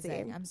 it's amazing.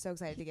 crazy. I'm so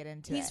excited to get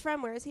into He's it.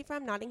 from, where is he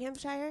from?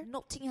 Nottinghamshire?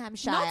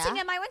 Nottinghamshire.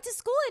 Nottingham. I went to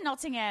school in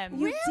Nottingham.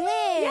 You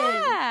did?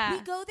 Yeah.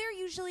 We go there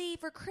usually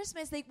for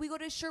Christmas. We go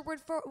to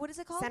Sherwood for what is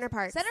it called? Center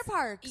Parcs. Center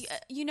Parcs.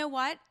 You know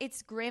what?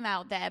 It's grim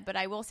out there, but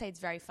I will say it's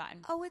very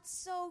fun. Oh, it's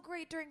so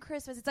great during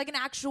Christmas. It's like an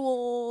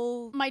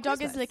actual. My dog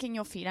Christmas. is licking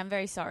your feet. I'm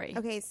very sorry.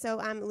 Okay, so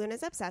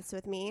Luna's obsessed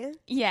with me.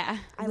 Yeah.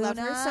 I love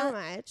her Luna so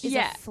much. Is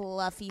Yeah. a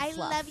fluffy I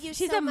fluff. love you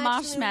She's so a much,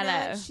 marshmallow.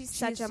 Luna. She's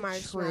such She's a a true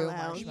marshmallow.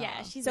 marshmallow.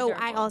 Yeah, she's So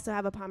adorable. I also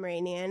have a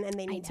Pomeranian, and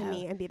they need to know.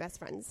 meet and be best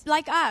friends.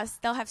 Like us,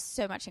 they'll have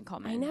so much in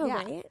common. I know, Yeah.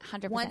 right?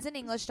 100%. One's an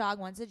English dog,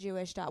 one's a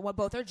Jewish dog. Well,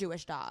 both are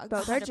Jewish dogs.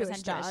 Both are 100% Jewish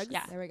Jewish, dogs.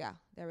 yeah. There we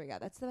go.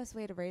 That's the best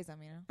way to raise them,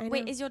 you know. I know.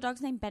 Wait, is your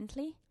dog's name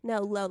Bentley? No,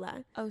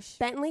 Lola. Oh,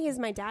 Bentley is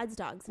my dad's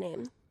dog's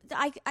name.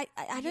 I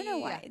don't know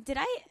why. Yeah. Did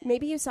I?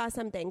 Maybe you saw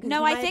something. 'Cause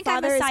No, I my think I'm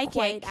a father is psychic.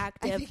 quite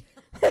active.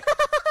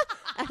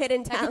 A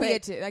hidden That could be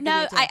it talent. too. That could No,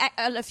 be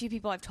it too. a few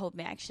people have told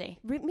me actually.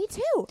 Me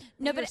too. No,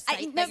 You're but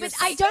psych- no, you're but I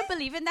psychic? don't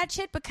believe in that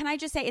shit. But can I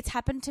just say it's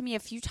happened to me a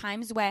few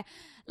times where,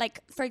 like,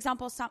 for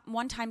example,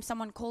 one time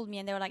someone called me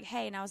and they were like,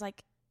 "Hey," and I was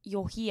like,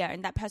 "You're here,"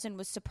 and that person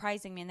was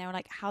surprising me and they were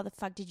like, "How the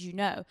fuck did you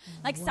know?"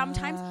 Like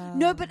sometimes,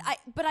 no, but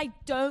I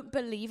don't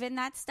believe in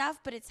that stuff.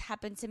 But it's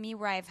happened to me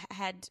where I've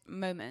had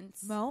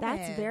moments.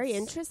 That's very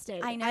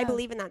interesting. I know. I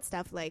believe in that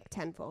stuff like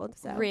tenfold.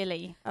 So.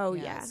 Really? Oh,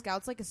 yeah.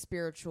 Scout's like a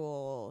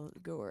spiritual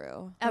guru.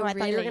 Oh, I thought you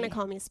were really? going to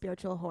call me a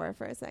spiritual whore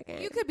for a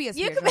second. You could be a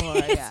You spiritual could be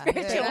whore. a Yeah.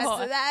 spiritual That's-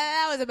 whore.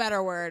 That was a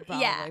better word,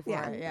 probably. Yeah. For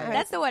Yeah. it. Yeah. Alright.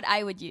 That's the word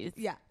I would use.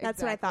 Yeah.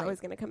 That's what I thought exactly. was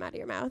going to come out of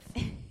your mouth.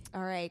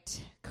 All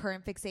right.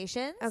 Current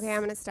fixations. Okay, I'm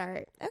going to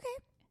start. Okay.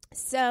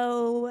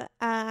 So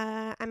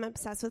I'm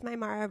obsessed with my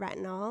Mara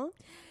retinol.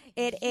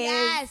 It is.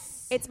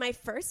 Yes. It's my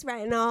first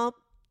retinol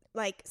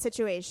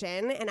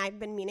situation, and I've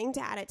been meaning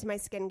to add it to my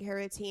skincare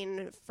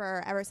routine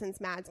for ever since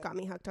Mads got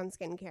me hooked on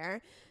skincare.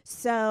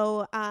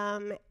 So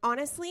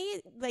honestly,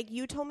 like,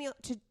 you told me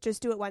to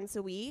just do it once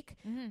a week,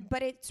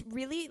 but it's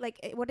really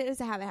what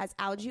does it have? It has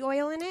algae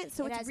oil in it,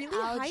 so It it's has really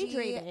algae,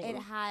 hydrating. It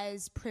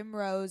has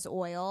primrose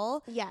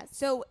oil. Yes.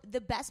 So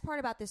the best part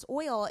about this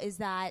oil is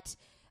that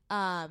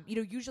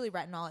usually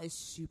retinol is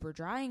super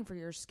drying for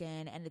your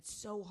skin, and it's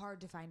so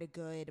hard to find a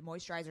good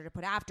moisturizer to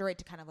put after it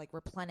to kind of like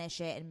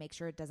replenish it and make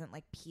sure it doesn't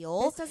like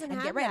peel. This doesn't and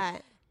have get rid of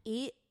that.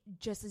 it.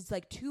 Just is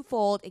like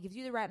twofold. It gives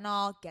you the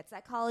retinol, gets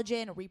that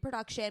collagen,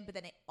 reproduction, but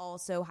then it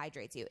also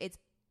hydrates you. It's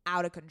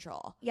out of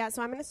control. Yeah,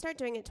 so I'm going to start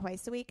doing it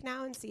twice a week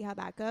now and see how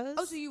that goes.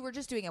 Oh, so you were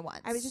just doing it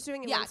once? I was just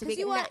doing it yeah, once a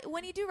because week.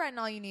 when you do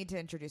retinol, you need to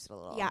introduce it a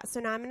little. Yeah, so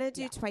now I'm going to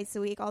do twice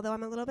a week, although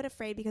I'm a little bit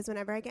afraid because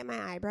whenever I get my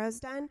eyebrows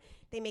done,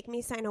 they make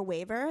me sign a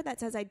waiver that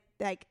says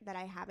that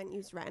I haven't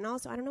used retinol,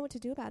 so I don't know what to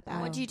do about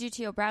that. What do you do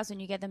to your brows when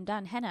you get them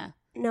done? Henna.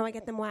 No, I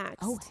get them waxed.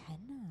 Oh,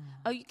 henna.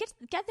 Oh, you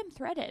get them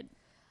threaded.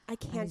 I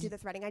can't do the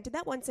threading. I did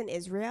that once in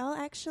Israel,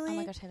 actually. Oh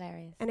my gosh,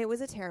 hilarious. And it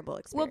was a terrible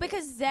experience. Well,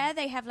 because there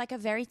they have like a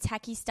very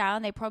tacky style,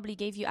 and they probably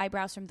gave you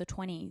eyebrows from the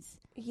 20s.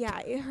 Yeah,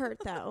 it hurt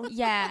though.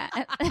 Yeah.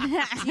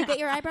 Do you get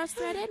your eyebrows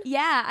threaded?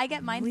 Yeah, I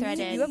get mine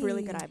threaded. You have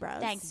really good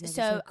eyebrows. Thanks. Yeah,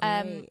 So,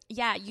 they're so great.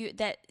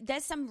 yeah,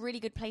 there's some really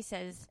good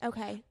places.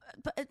 Okay.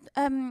 But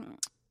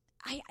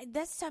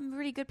there's some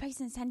really good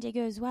places in San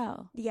Diego as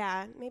well.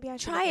 Yeah, maybe I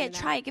should Try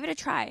it, give it a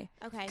try.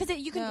 Okay. Because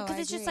No, I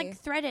it's just agree. like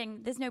threading.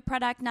 There's no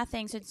product,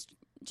 nothing, so it's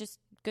just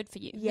good for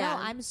you. Yeah. No,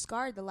 I'm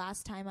scarred. The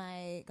last time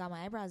I got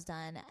my eyebrows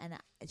done, and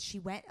she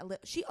went a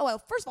little. Well,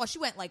 first of all, she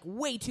went like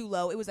way too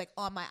low. It was like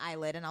on my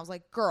eyelid, and I was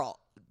like, "Girl,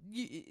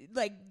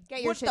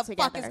 Get your what shit the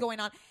fuck together." is going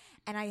on?"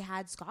 and I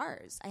had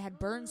scars. I had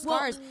burn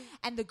scars.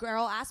 And the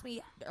girl asked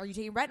me, "Are you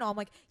taking retinol?" I'm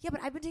like, "Yeah,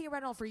 but I've been taking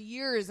retinol for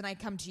years." And I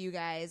come to you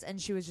guys,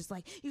 and she was just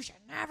like, "You should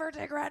never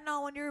take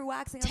retinol when you're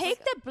waxing." Take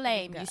the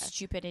blame, you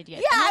stupid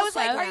idiot. Yeah, And I was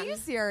like, also, "Are you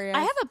serious?"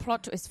 I have a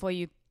plot twist for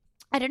you.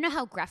 I don't know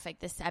how graphic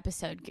this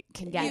episode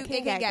can get. It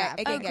can get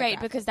Great, graphic.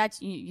 because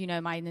that's you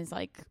know, mine is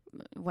like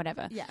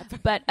whatever. Yeah.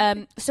 But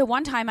so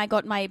one time I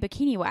got my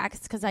bikini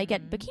waxed because I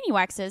get bikini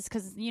waxes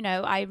because you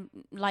know I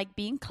like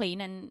being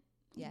clean and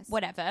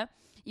whatever,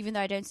 even though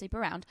I don't sleep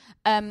around.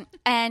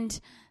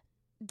 And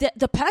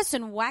the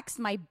person waxed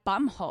my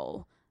bum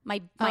hole,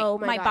 my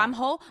bum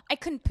hole. I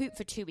couldn't poop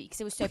for 2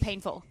 weeks. It was so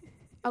painful.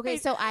 Okay,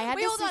 so I had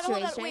this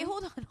situation.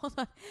 Hold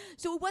on.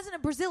 So it wasn't a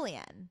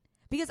Brazilian.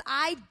 Because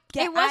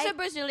it was a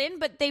Brazilian,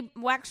 but they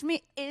waxed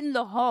me in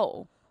the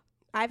hole.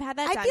 I've had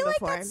that done I feel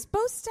before. like that's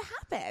supposed to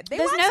happen. They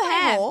There's waxed no my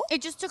hair. hole.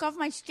 It just took off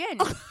my skin.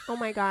 Oh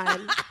my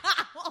God.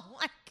 Oh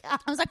my God.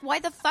 I was like, why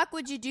the fuck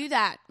would you do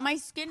that? My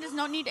skin does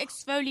not need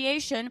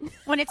exfoliation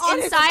when it's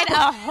inside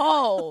a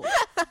hole.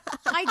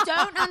 I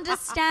don't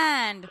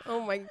understand.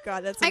 Oh my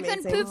God, that's I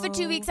amazing. couldn't poop for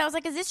 2 weeks. I was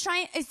like, is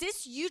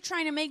this you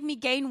trying to make me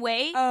gain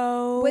weight?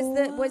 Oh.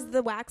 Was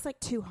the wax like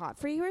too hot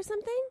for you or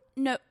something?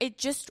 No, it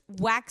just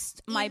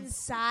waxed my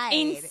inside.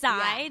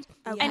 Yeah.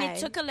 and Okay. it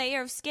took a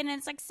layer of skin, and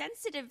it's like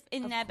sensitive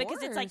in there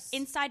because it's like course.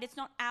 inside. It's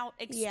not out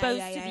exposed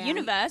Yeah, to the yeah.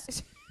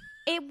 universe.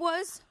 It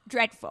was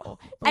dreadful,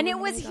 and it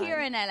was here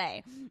in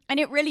LA, and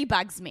it really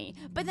bugs me.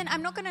 But then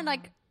I'm not gonna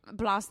like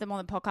blast them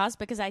on the podcast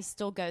because I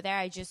still go there.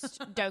 I just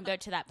don't go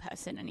to that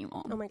person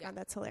anymore. Oh my God,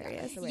 that's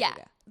hilarious. Yeah,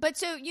 but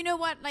so you know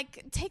what?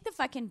 Like, take the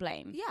fucking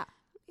blame. Yeah.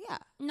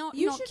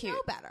 You should cute.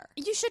 know better.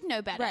 You should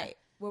know better. Right.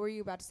 What were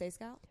you about to say,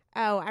 Scout?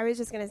 Oh, I was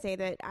just going to say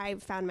that I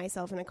found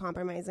myself in a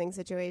compromising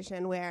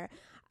situation where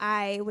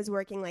I was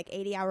working like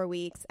 80-hour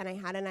weeks and I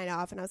had a night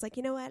off and I was like,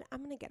 you know what? I'm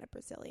going to get a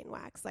Brazilian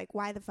wax. Like,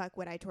 why the fuck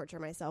would I torture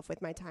myself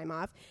with my time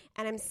off?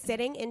 And I'm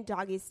sitting in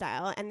doggy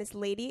style and this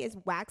lady is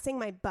waxing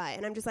my butt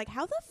and I'm just like,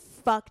 how the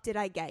fuck did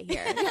I get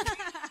here?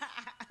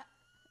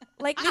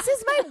 Like, this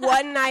is my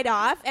one night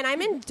off and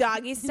I'm in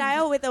doggy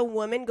style with a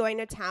woman going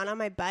to town on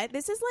my butt.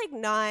 This is like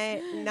not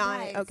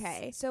Guys,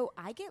 okay. So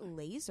I get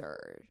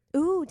lasered.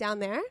 Ooh, down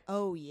there?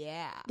 Oh,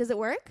 yeah. Does it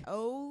work?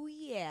 Oh,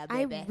 yeah,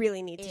 I baby.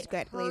 really need to It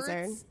get hurts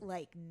lasered.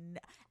 like,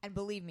 and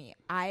believe me,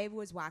 I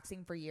was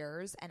waxing for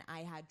years, and I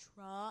had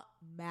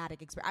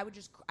traumatic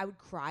experience. I would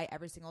cry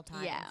every single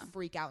time, and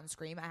freak out and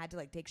scream. I had to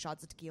like take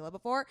shots of tequila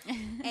before,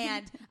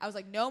 and I was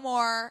like, no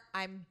more.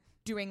 I'm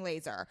doing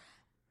laser.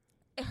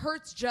 It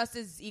hurts just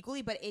as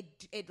equally, but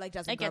it like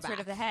doesn't. It gets grow rid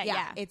of back. the hair.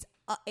 Yeah.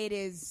 It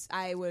is.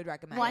 I would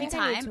recommend One it.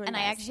 time, and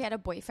I actually had a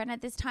boyfriend at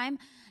this time.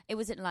 It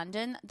was in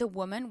London. The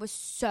woman was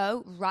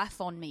so rough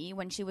on me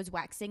when she was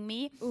waxing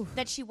me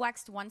that she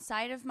waxed one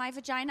side of my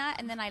vagina,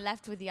 and then I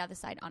left with the other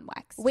side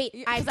unwaxed. Wait,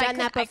 I've done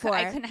that before.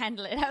 I couldn't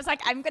handle it. I was like,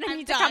 I'm going to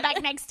need to come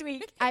back next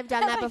week. I've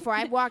done that before.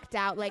 I've walked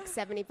out like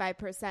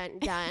 75%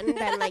 done.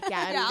 Then like,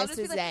 I'll this just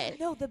be is like, it.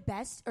 No, the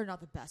best, or not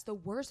the best, the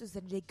worst is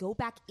that they go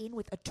back in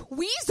with a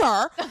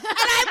tweezer, and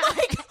I'm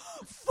like,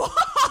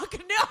 fuck,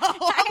 no.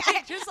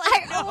 I'm just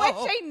like, no. I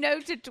always say no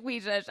to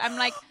tweezers. I'm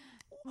like,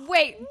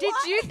 wait, did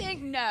you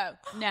think no?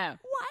 Why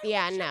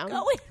Yeah, would you no. go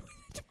in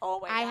with- oh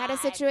my I had a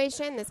God.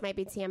 situation. This might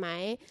be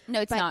TMI.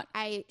 No, it's but not.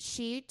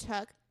 She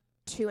took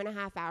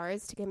 2.5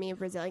 hours to give me a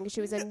Brazilian because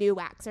she was a new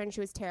waxer and she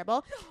was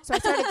terrible. So I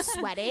started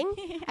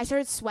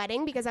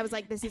sweating. Because I was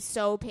like, this is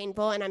so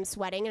painful and I'm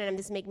sweating and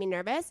this making me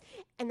nervous.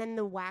 And then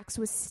the wax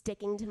was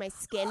sticking to my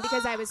skin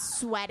because I was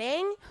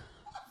sweating.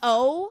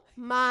 Oh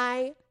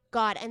my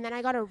God. And then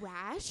I got a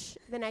rash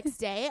the next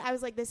day. I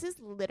was like, this is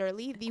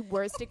literally the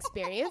worst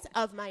experience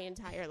of my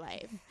entire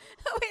life.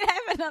 Wait, I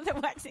have another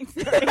waxing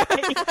story.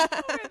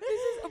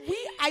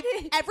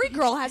 Every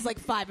girl has like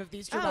 5 of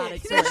these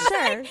dramatic stories.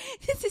 Sure.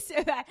 This is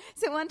so bad.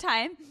 So one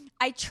time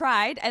I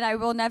tried, and I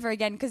will never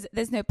again because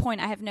there's no point.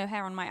 I have no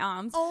hair on my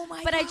arms. Oh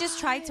my But I just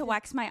tried to God.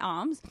 wax my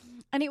arms.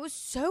 And it was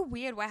so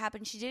weird what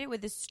happened. She did it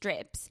with the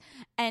strips,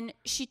 and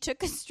she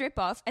took a strip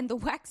off, and the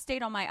wax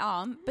stayed on my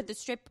arm, but the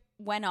strip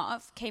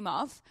came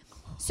off.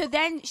 So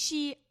then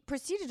she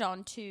proceeded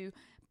on to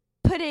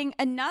putting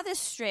another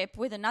strip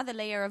with another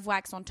layer of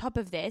wax on top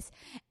of this,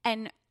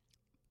 and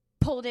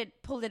pulled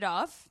it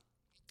off,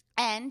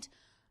 and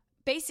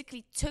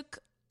basically took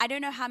I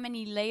don't know how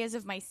many layers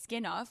of my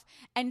skin off,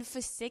 and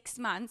for 6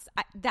 months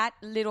that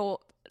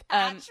little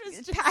patch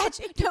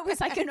no, it was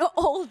like an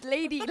old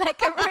lady,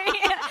 like a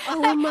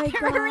Oh my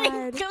God.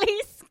 wrinkly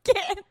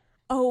skin.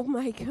 Oh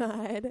my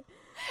God.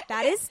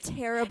 That is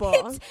terrible.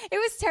 It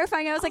was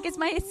terrifying. I was like, is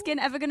my skin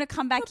ever going to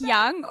come back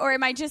young, or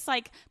am I just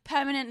like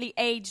permanently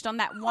aged on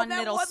that one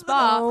little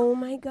spot? Oh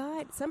my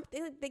God. Some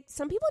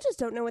people just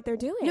don't know what they're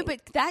doing. No, but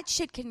that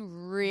shit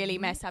can really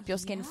mess up your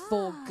skin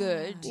for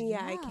good.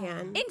 yeah, I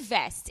can.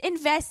 Invest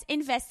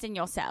in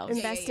yourselves.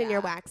 Invest in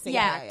your waxing.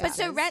 Yeah, but practice.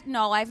 so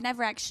retinol, I've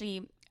never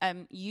actually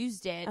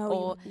used it.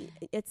 Oh,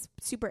 it's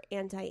super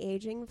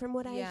anti-aging from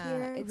what I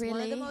hear. It's one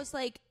of the most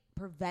like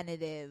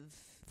preventative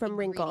from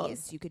wrinkles.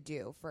 ingredients you could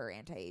do for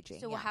anti-aging.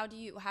 So yeah. how do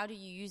you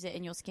use it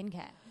in your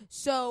skincare?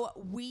 So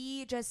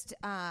we just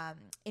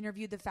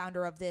interviewed the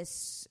founder of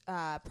this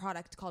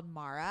product called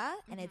Mara,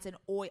 and it's an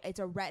oil. It's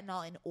a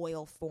retinol in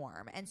oil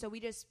form, and so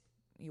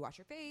you wash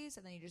your face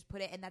and then you just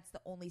put it, and that's the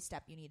only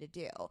step you need to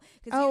do.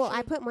 Oh,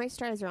 I put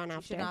moisturizer on you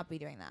after. should not be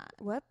doing that.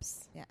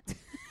 Whoops. Yeah.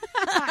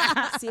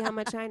 See how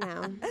much I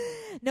know.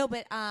 No,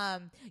 but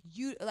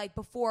you like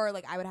before,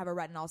 like I would have a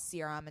retinol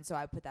serum, and so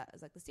I would put that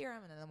as like the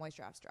serum, and then the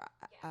moisture after.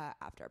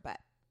 But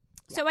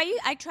So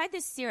I tried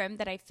this serum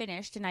that I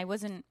finished, and I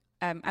wasn't.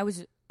 I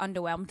was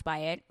underwhelmed by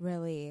it.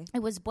 really, It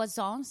was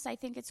Boisance, I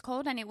think it's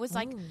called, and it was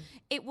like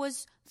it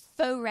was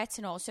faux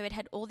retinol, so it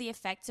had all the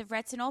effects of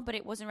retinol, but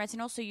it wasn't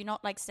retinol, so you're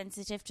not like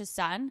sensitive to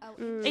sun.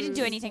 It didn't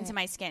do anything to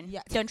my skin.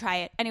 Yeah. Don't try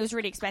it. And it was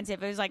really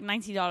expensive. It was like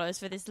 $90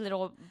 for this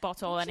little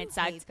bottle, and it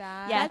sucked.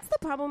 that? Yeah. That's the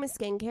problem with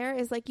skincare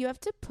is like you have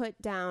to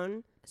put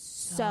down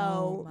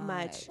so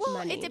much Well,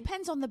 money. it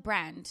depends on the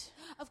brand.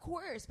 Of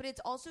course, but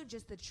it's also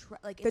just the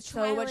The it's so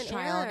trial much and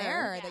trial and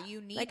error. error that you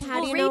need. Like, to how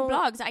do Well, you read know-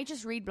 blogs. I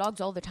just read blogs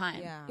all the time.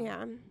 Yeah.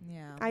 yeah.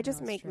 I just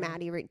no, it's make true.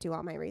 Maddie do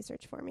all my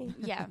research for me.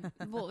 Yeah.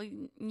 Well,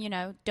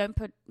 don't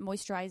put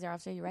moisturizer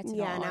after your retinol.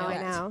 Yeah, now on I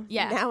it. know.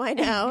 Yeah. Now I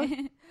know.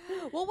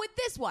 Well, with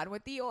this one,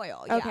 with the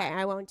oil. Okay, Yeah.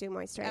 I won't do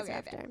moisturizer Okay,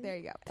 after. there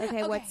you go.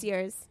 Okay, what's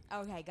yours?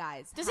 Okay,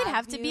 guys. Does it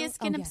have to be you- a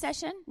skin Oh, yeah.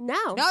 obsession? No.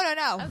 No.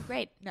 Oh,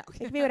 great. No. It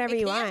can be whatever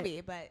you can want.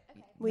 be, but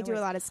We no do a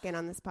worries. lot of skin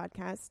on this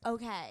podcast.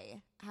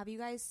 Okay. Have you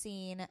guys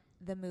seen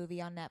the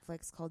movie on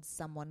Netflix called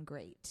Someone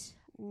Great?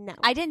 No.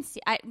 I didn't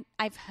see.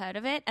 I've heard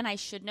of it, and I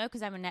should know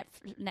because I'm a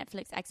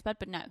Netflix expert.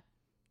 But no.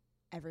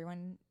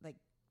 Everyone, like,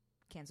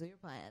 cancel your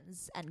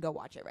plans and go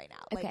watch it right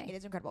now. Like, Okay. it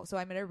is incredible. So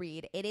I'm going to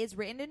read. It is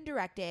written and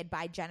directed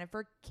by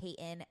Jennifer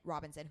Caton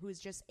Robinson, who is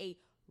just a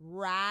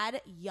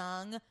rad,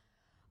 young,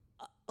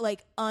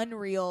 like,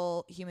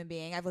 unreal human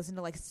being. I've listened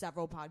to, like,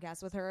 several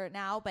podcasts with her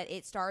now, but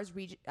it stars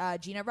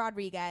Gina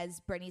Rodriguez,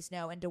 Brittany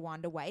Snow, and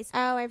DeWanda Weiss.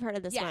 Oh, I've heard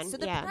of this Yeah, one. so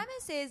the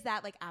premise is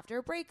that, like, after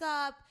a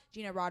breakup,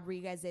 Gina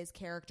Rodriguez's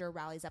character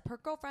rallies up her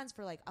girlfriends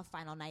for, like, a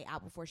final night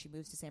out before she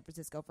moves to San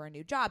Francisco for a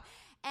new job.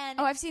 And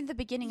Oh, I've seen the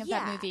beginning of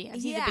that movie.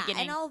 I've seen the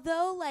beginning. and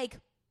although, like,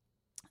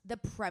 the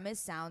premise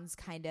sounds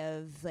kind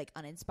of, like,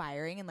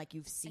 uninspiring and, like,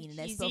 you've seen And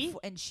this cheesy? before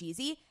and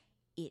cheesy,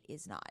 it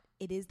is not.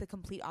 It is the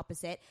complete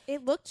opposite.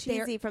 It looked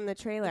There- cheesy from the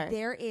trailer.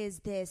 There is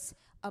this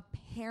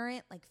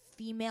apparent, like,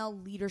 female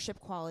leadership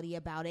quality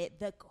about it.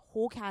 The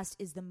whole cast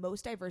is the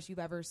most diverse you've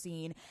ever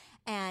seen,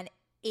 and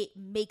it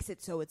makes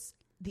it so it's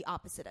the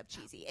opposite of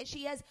cheesy. And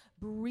she has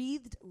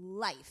breathed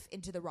life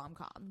into the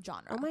rom-com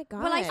genre. Oh my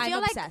god. Well, I I'm feel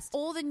like obsessed.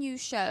 all the new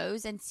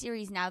shows and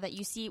series now that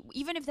you see,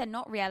 even if they're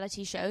not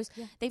reality shows,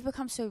 they've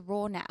become so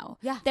raw now.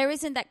 Yeah. There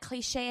isn't that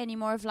cliche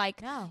anymore of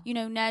like, No.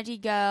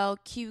 nerdy girl,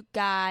 cute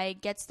guy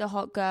gets the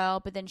hot girl,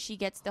 but then she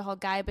gets the hot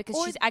guy because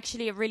Or- she's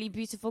actually a really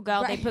beautiful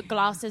girl. Right. They put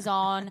glasses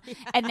on,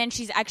 and then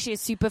she's actually a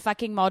super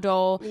fucking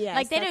model. Yes,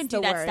 like, they that's don't do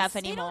the that worst. stuff They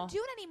anymore. don't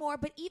do it anymore,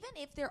 but even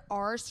if there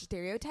are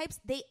stereotypes,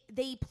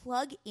 they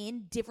plug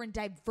in different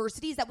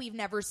diversities that we've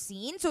never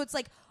seen. So it's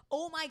like,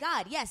 oh my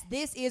god, yes,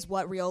 this is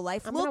what real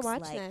life I'm gonna looks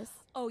watch like. this.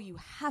 Oh, you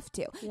have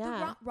to.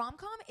 Yeah. The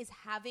rom-com is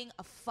having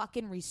a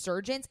fucking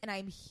resurgence, and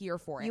I'm here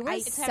for it. You were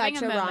It's such having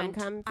a a rom moment.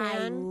 com I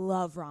fan.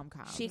 love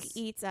rom-coms. She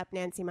eats up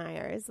Nancy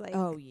Myers. Like,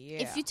 oh yeah.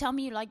 If you tell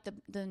me you like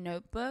the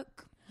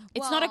Notebook,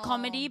 it's not a Well-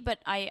 comedy, but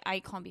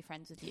I can't be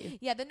friends with you.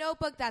 yeah, The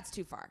Notebook, that's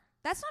too far.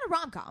 That's not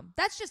a rom-com.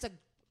 That's just a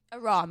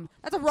rom.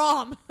 That's a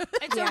rom.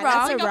 It's Yeah, a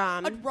that's rom. a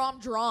rom. A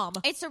rom-drum.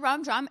 It's a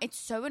rom-drum. It's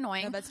so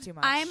annoying. No, that's too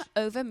much. I'm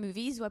over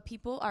movies where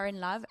people are in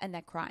love and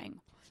they're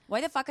crying.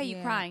 Why the fuck are you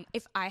Yeah. crying?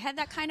 If I had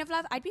that kind of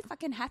love, I'd be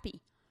fucking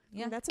happy.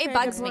 Yeah, that's a It very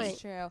good bugs me. point.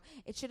 That's true.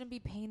 It shouldn't be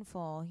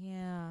painful.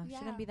 Yeah.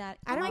 Shouldn't be that.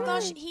 I Oh don't my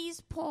gosh, really-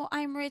 he's poor,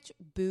 I'm rich.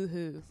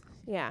 Boo-hoo.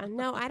 Yeah,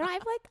 no, I don't.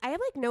 I have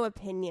like no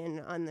opinion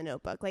on The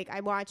Notebook. Like,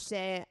 I watched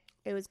it,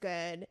 it was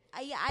good,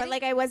 but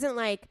like I wasn't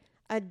like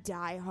a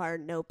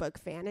diehard Notebook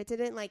fan. It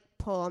didn't like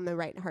pull on the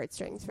right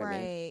heartstrings for me.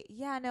 right.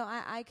 Yeah. No.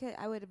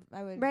 I would.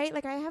 Right?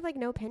 Like, I have like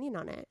no opinion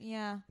on it.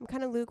 Yeah. I'm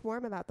kind of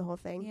lukewarm about the whole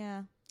thing.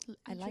 Yeah.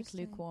 I like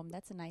Interesting. lukewarm.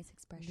 That's a nice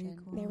expression.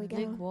 There we go.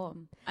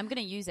 Lukewarm. I'm going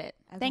to use it.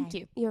 Thank Okay.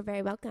 you. You're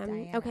very welcome.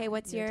 Diana, okay,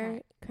 what's your your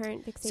turn.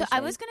 current fixation? So I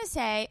was going to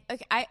say,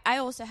 okay, I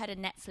also had a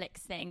Netflix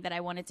thing that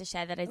I wanted to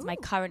share that is my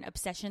current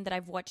obsession that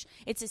I've watched.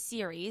 It's a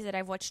series that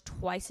I've watched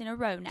twice in a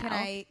row now. Can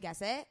I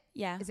guess it?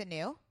 Yeah. Is it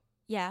new?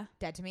 Yeah.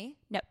 Dead to Me?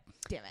 No.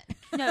 Damn it.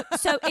 No,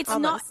 so it's not.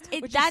 Almost.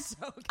 It, Which is that's.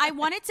 so good. I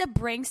wanted to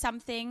bring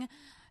something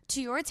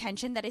to your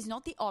attention that is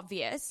not the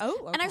obvious.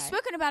 Oh, And I've okay.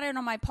 spoken about it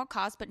on my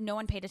podcast, but no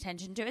one paid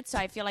attention to it. So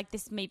I feel like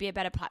this may be a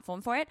better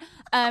platform for it.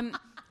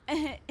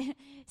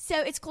 So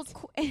it's called.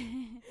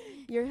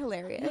 You're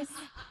hilarious.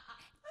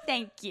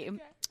 Thank you.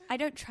 I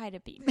don't try to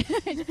be.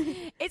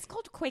 It's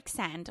called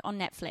Quicksand on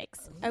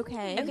Netflix.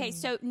 Okay. Okay,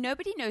 so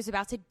nobody knows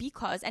about it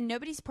because, and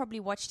nobody's probably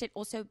watched it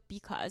also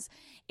because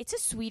it's a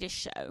Swedish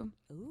show.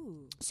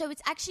 Ooh. So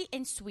it's actually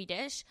in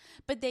Swedish,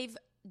 but they've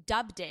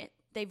dubbed it,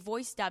 they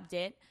voice dubbed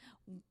it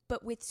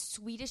but with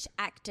Swedish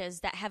actors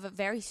that have a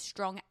very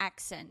strong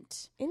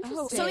accent.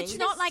 Interesting. So it's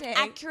not like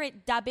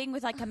accurate dubbing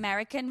with like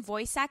American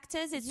voice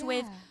actors. It's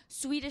with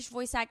Swedish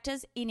voice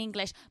actors in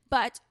English.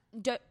 But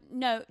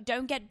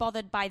don't get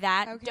bothered by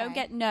that.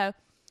 Okay.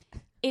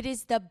 It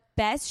is the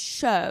best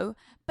show,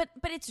 but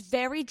it's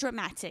very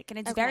dramatic and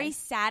it's very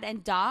sad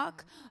and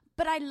dark.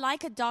 But I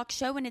like a dark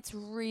show and it's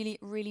really,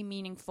 really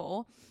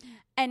meaningful.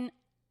 And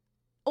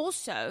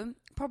also,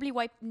 probably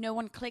why no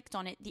one clicked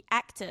on it, the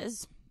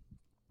actors,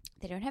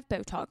 they don't have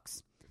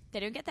Botox. They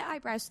don't get their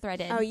eyebrows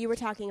threaded. Oh, you were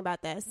talking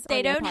about this.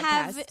 They don't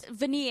have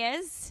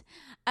veneers.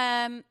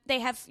 They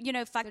have,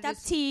 fucked up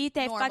teeth.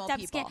 They have fucked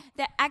up skin.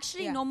 They're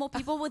actually normal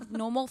people with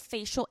normal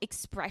facial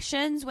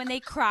expressions when they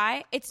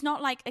cry. It's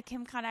not like a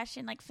Kim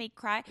Kardashian, like fake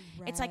cry.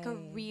 Right. It's like a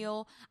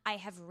real, I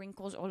have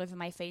wrinkles all over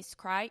my face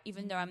cry,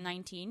 even though I'm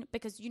 19.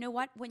 Because you know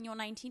what? When you're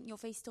 19, your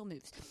face still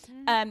moves.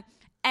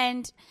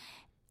 And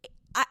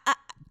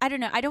I don't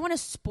know. I don't want to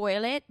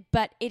spoil it,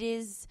 but it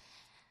is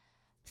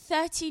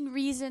 13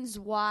 Reasons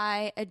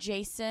Why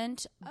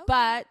adjacent,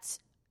 but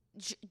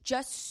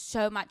just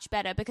so much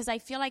better, because I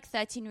feel like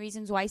 13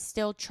 Reasons Why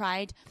still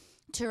tried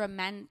to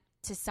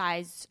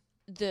romanticize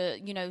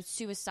the,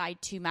 suicide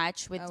too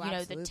much with,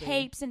 the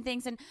tapes and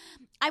things. And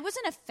I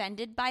wasn't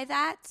offended by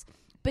that,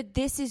 but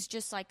this is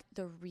just like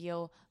the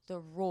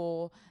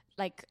raw,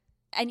 like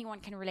anyone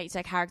can relate to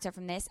a character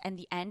from this. And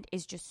the end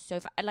is just so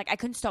like I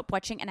couldn't stop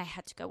watching and I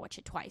had to go watch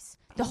it twice.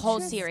 The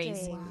whole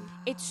series. Wow.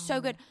 It's so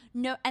good.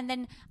 No, and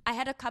then I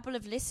had a couple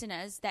of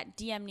listeners that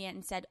DM'd me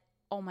and said,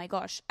 oh my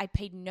gosh, I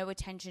paid no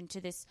attention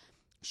to this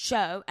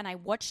show and I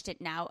watched it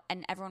now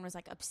and everyone was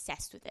like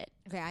obsessed with it.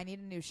 Okay, I need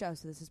a new show,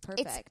 so this is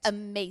perfect. It's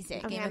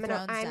amazing. Okay, I'm in the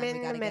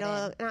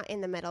middle, not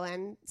in the middle,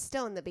 I'm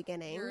still in the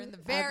beginning. You're in the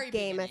very of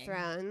Game of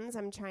Thrones.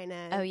 I'm trying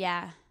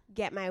to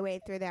get my way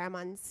through there. I'm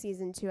on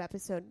season 2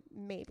 episode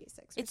maybe 6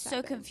 or It's 7.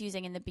 so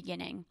confusing in the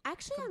beginning.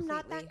 Actually, I'm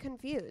not that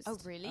confused. Oh,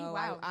 really? Oh,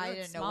 wow. I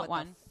didn't know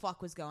what the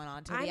fuck was going on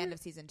until the end of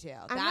season 2.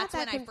 That's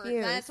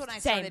when I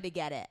started to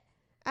get it.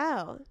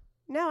 Oh.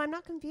 No, I'm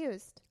not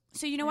confused.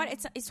 So you know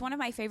what? It's one of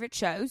my favorite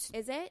shows.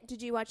 Is it?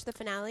 Did you watch the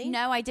finale?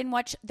 No, I didn't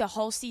watch the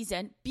whole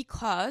season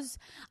because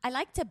I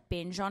like to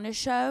binge on a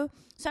show.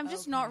 So I'm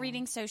just not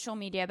reading social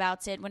media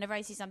about it. Whenever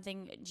I see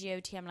something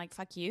GOT, I'm like,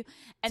 fuck you.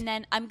 And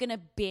then I'm going to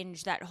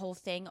binge that whole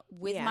thing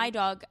with my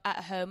dog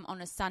at home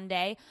on a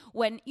Sunday.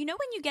 When you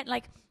get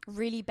like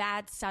really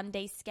bad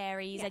Sunday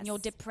scaries and you're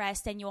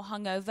depressed and you're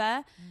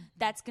hungover,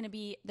 that's going to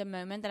be the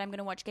moment that I'm going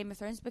to watch Game of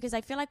Thrones, because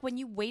I feel like when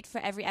you wait for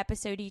every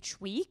episode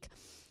each week,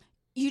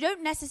 you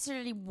don't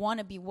necessarily want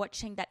to be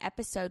watching that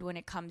episode when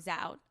it comes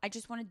out. I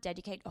just want to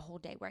dedicate a whole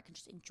day where I can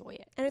just enjoy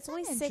it. And it's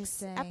only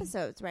 6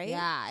 episodes, right?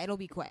 Yeah, it'll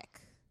be quick.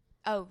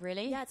 Oh,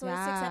 really? Yeah, it's only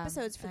 6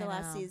 episodes for the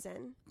last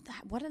season.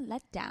 What a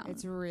letdown.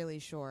 It's really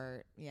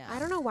short. Yeah. I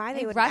don't know why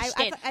they would rushed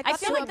it. I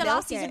feel like the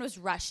last season season was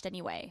rushed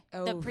anyway.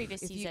 The previous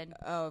season.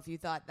 If you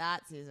thought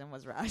that season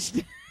was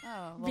rushed.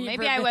 Oh, well,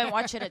 maybe I won't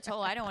watch it at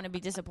all. I don't want to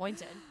be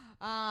disappointed.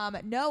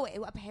 No,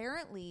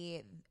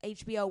 apparently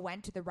HBO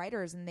went to the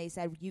writers and they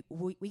said,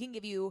 we can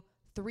give you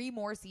 3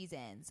 more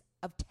seasons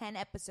of 10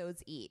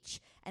 episodes each.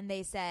 And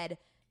they said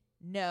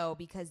no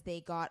because they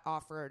got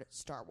offered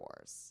Star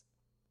Wars.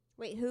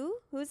 Wait, who?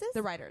 Who's this?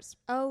 The writers.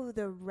 Oh,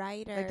 the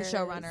writers. Like the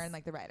showrunner and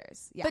like the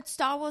writers. Yeah. But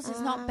Star Wars is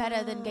not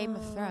better than Game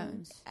of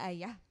Thrones.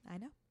 Yeah, I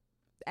know.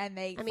 And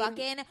they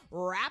fucking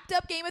wrapped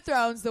up Game of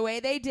Thrones the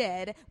way they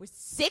did with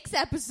 6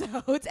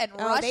 episodes and rushed it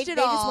all. They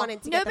just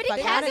wanted to Nobody get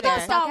the fuck cares out of about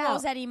there. Star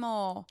Wars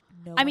anymore.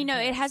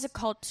 It has a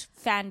cult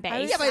fan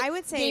base. Yeah, but I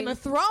would say Game of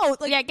Thrones.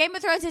 Like, Game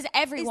of Thrones is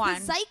everyone.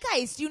 It's the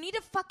zeitgeist. You need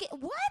to fucking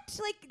what?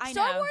 Like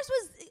Star Wars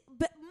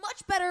was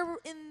much better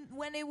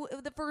when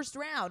the first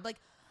round. Like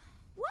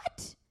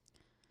what?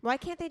 Why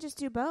can't they just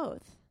do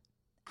both?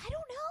 I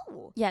don't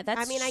know. Yeah,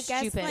 that's I guess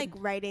stupid. like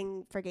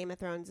writing for Game of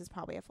Thrones is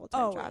probably a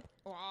full-time job.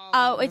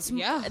 Oh, it's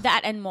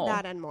that and more.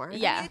 That and more.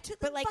 Yeah. It took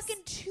them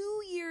fucking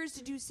 2 years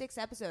to do 6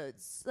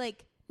 episodes.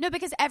 Like no,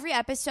 because every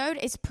episode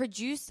is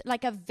produced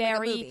like a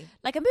movie.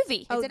 It's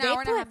an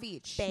hour and a half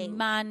each.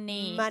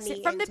 Money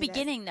from the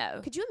beginning,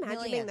 though. Could you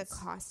imagine being the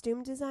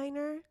costume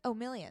designer? Oh,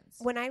 millions.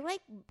 When I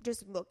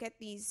just look at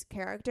these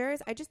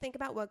characters, I just think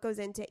about what goes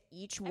into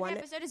each one.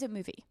 Every episode is a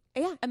movie.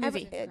 Yeah, a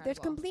movie. There's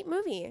a complete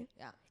movie.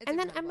 Yeah, and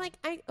then I'm like,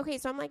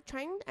 so I'm like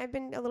I've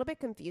been a little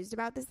bit confused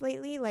about this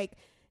lately. Like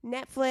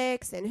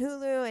Netflix and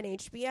Hulu and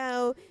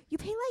HBO, you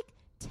pay like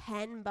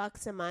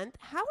 $10 a month.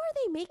 How are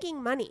they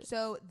making money?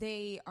 So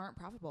they aren't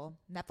profitable.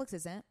 Netflix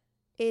isn't.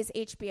 Is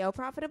HBO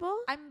profitable?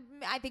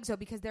 I think so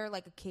because they're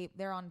like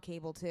they're on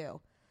cable too.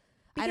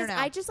 Because I don't know.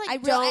 I just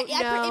don't know it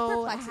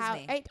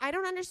perplexes me. I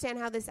don't understand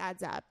how this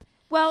adds up.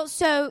 Well,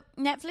 so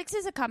Netflix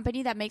is a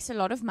company that makes a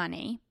lot of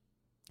money.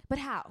 But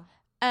how?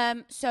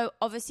 So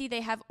obviously they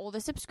have all the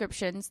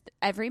subscriptions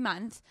every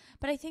month,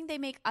 but I think they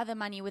make other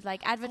money with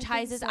like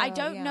advertisers. I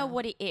don't know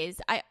what it is.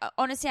 I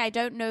honestly, I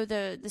don't know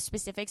the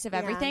specifics of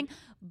everything,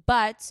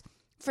 but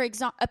for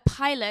example, a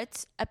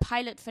pilot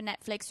for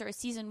Netflix or a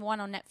season 1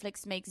 on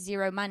Netflix makes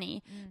zero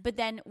money. But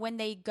then when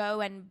they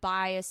go and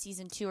buy a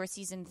season 2 or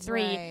season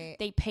 3,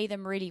 they pay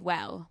them really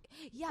well.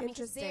 Yeah,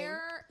 because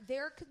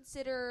they're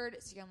considered.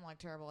 See, I'm like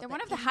terrible. They're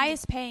one of the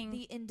highest paying.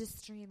 The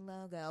industry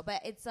logo,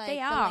 but it's like they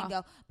the are.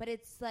 lingo. But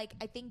it's like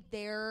I think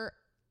they're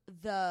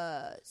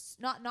the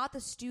not the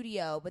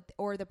studio, but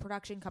or the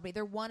production company.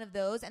 They're one of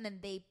those, and then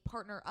they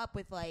partner up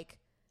with like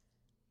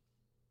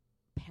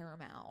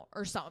Paramount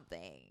or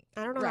something.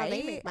 I don't know how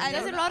they make money.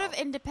 There's a lot of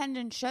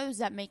independent shows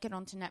that make it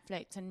onto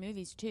Netflix and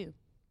movies too.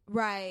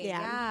 Right.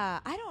 Yeah.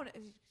 I don't.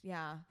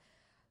 Yeah.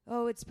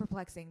 Oh, it's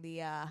perplexing,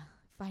 the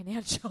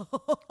financial.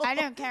 I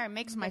don't care. It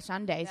makes my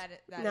Sundays.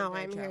 No,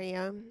 I'm here.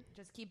 You.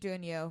 Just keep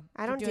doing you.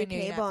 I don't do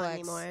cable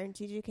anymore.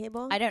 Do you do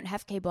cable? I don't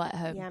have cable at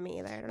home. Yeah, me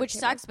either. Which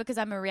sucks because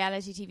I'm a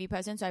reality TV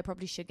person, so I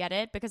probably should get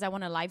it because I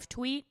want to live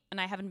tweet and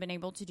I haven't been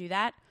able to do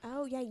that.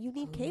 Oh, yeah, you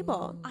need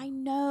cable. I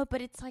know,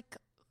 but it's like...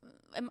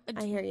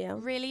 I hear you.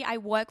 Really, I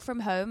work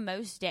from home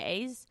most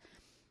days.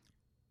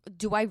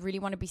 Do I really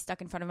want to be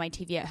stuck in front of my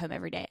TV at home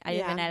every day? I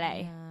live in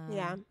LA.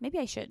 Yeah. Maybe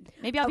I should.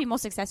 Maybe I'll be more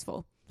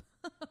successful.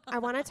 I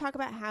want to talk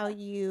about how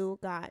you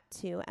got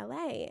to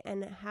LA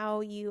and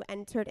how you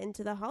entered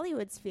into the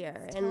Hollywood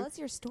sphere. Tell us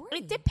your story.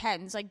 It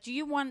depends. Like, do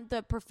you want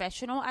the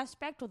professional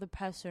aspect or the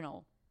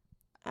personal?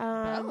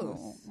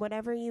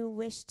 Whatever you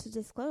wish to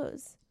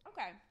disclose.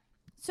 Okay.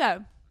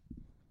 So,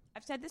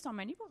 I've said this on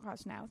many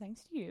podcasts now,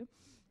 thanks to you.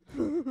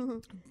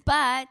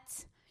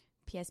 But,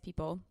 P.S.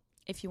 people,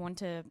 if you want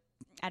to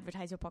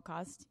advertise your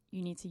podcast,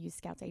 you need to use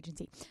Scout's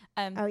agency.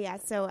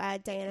 So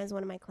Diana is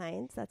one of my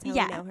clients. That's how we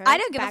know her. I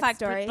don't give a fuck.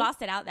 Backstory.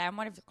 Blast it out there. I'm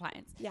one of your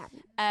clients. Yeah.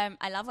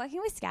 I love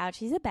working with Scout.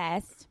 She's the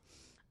best.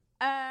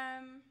 How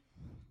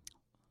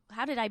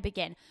did I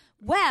begin?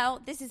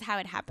 Well, this is how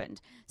it happened.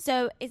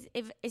 So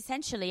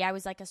essentially, I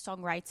was like a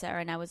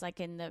songwriter, and I was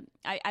like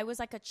I was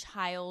like a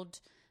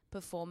child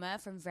performer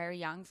from very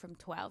young, from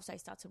 12. So I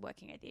started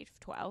working at the age of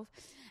 12,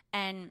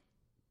 and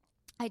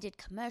I did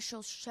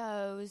commercial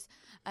shows.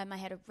 I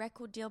had a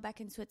record deal back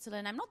in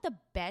Switzerland. I'm not the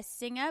best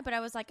singer, but I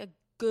was like a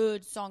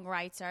good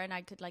songwriter, and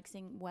I could like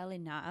sing well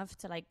enough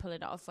to like pull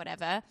it off,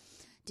 whatever.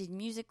 Did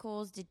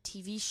musicals, did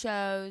TV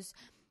shows.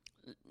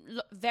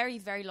 Very,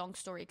 very long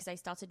story because I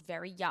started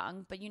very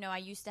young. But, I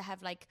used to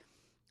have like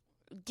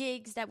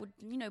gigs that would,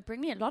 bring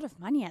me a lot of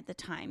money at the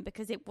time,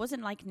 because it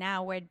wasn't like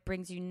now where it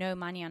brings you no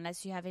money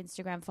unless you have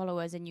Instagram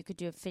followers and you could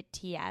do a fit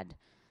tea ad.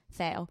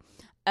 Fail.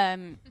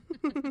 So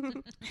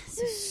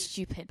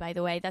stupid, by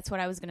the way. That's what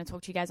I was going to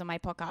talk to you guys on my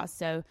podcast.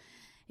 So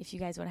if you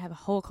guys want to have a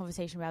whole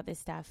conversation about this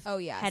stuff,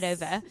 head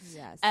over.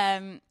 Yes.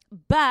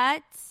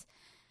 But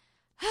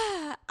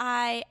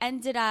I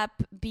ended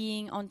up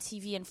being on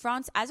TV in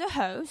France as a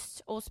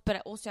host,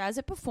 but also as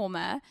a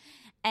performer.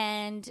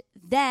 And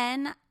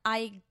then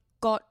I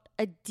got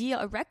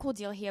a record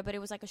deal here, but it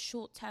was like a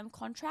short-term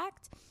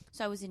contract.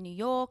 So I was in New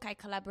York. I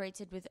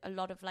collaborated with a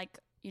lot of like,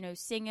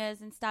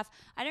 singers and stuff.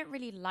 I don't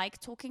really like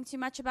talking too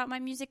much about my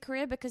music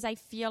career because I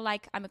feel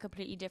like I'm a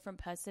completely different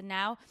person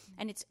now.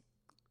 And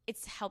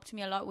it's helped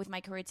me a lot with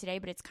my career today,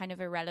 but it's kind of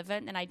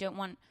irrelevant. And I don't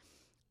want...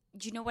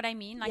 Do you know what I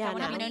mean? Like, I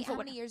want to be known for how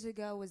many years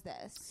ago was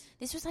this?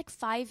 This was like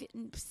 5,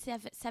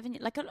 7,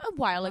 like a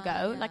while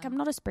ago. Yeah. Like, I'm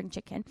not a spring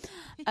chicken.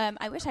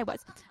 I wish I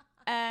was.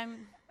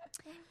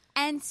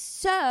 And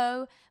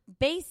so,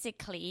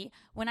 basically,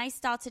 when I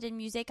started in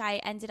music, I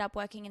ended up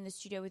working in the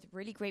studio with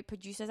really great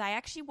producers. I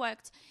actually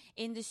worked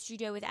in the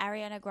studio with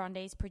Ariana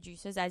Grande's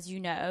producers, as you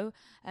know,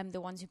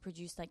 the ones who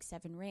produced like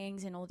Seven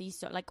Rings and all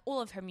these, like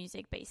all of her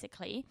music,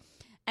 basically.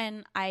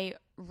 And I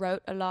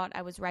wrote a lot.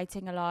 I was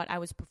writing a lot. I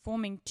was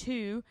performing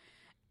too.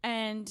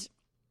 And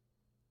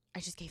I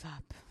just gave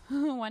up.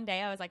 One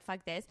day I was like,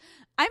 fuck this.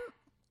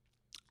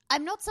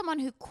 I'm not someone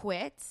who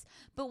quits,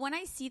 but when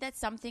I see that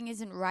something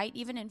isn't right,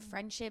 even in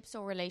friendships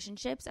or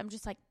relationships, I'm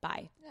just like,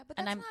 bye. Yeah, but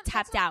and I'm that's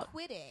tapped not out.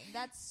 Quitting.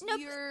 That's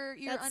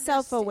that's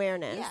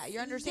self-awareness. Yeah,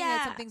 you're understanding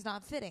that something's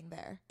not fitting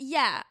there.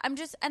 Yeah, I'm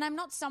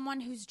not someone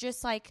who's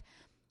just like,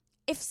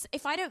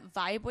 if I don't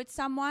vibe with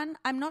someone,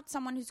 I'm not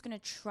someone who's gonna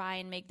try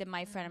and make them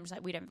my friend. I'm just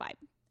like, we don't vibe,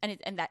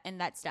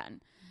 and that's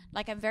done.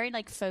 Like, I'm very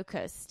like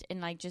focused in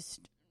like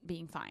just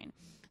being fine.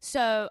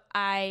 So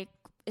I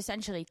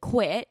essentially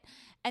quit.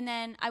 And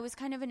then I was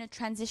kind of in a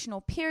transitional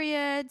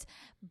period,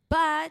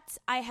 but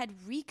I had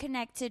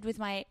reconnected with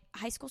my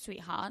high school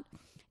sweetheart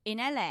in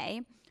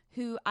LA,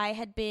 who I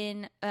had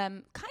been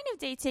kind of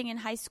dating in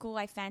high school.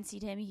 I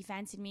fancied him. He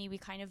fancied me. We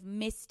kind of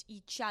missed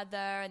each other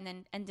and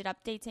then ended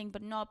up dating,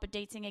 but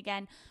dating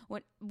again.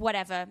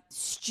 Whatever.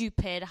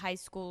 Stupid high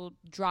school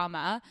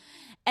drama.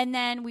 And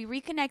then we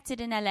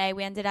reconnected in LA.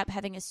 We ended up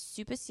having a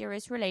super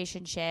serious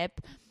relationship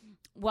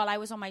while I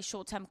was on my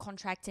short-term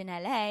contract in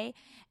LA,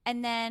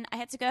 and then I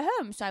had to go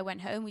home. So I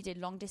went home. We did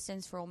long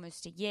distance for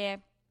almost a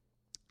year.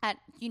 And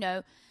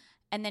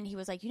then he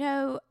was like,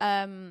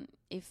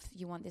 if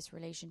you want this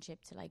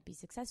relationship to like be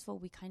successful,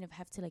 we kind of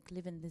have to like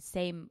live in the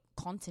same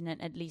continent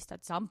at least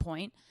at some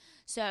point.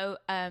 So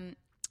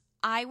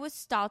I was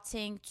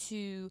starting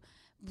to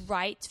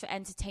write for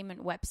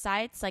entertainment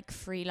websites, like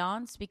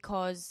freelance,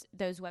 because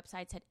those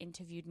websites had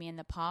interviewed me in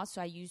the past.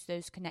 So I used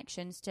those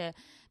connections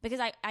because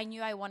I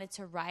knew I wanted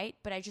to write,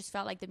 but I just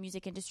felt like the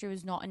music industry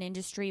was not an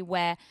industry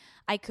where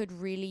I could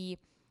really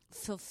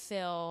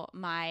fulfill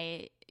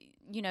my,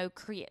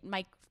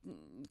 my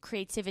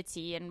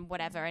creativity and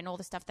whatever, and all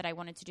the stuff that I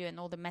wanted to do and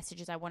all the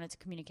messages I wanted to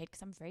communicate,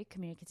 because I'm a very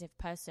communicative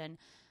person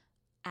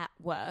at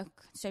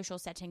work. Social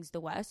settings, the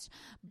worst.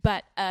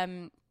 But,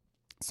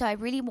 so I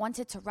really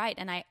wanted to write,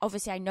 and I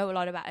know a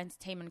lot about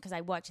entertainment because I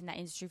worked in that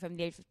industry from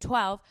the age of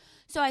 12.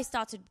 So I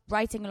started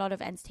writing a lot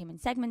of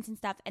entertainment segments and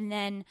stuff, and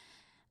then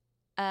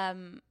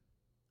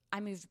I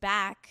moved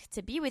back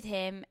to be with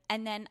him,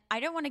 and then I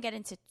don't want to get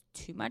into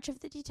too much of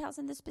the details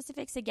and the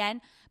specifics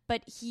again,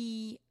 but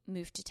he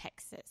moved to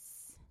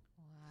Texas.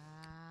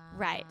 Wow.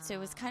 Right. So it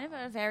was kind of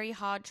a very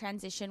hard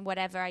transition,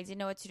 whatever. I didn't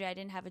know what to do. I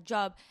didn't have a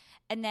job.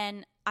 And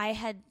then I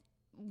had,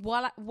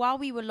 while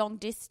we were long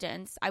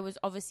distance, I was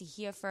obviously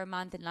here for a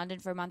month, in London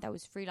for a month. I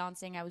was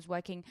freelancing. I was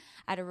working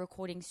at a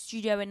recording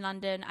studio in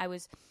London. I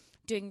was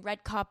doing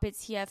red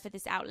carpets here for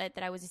this outlet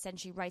that I was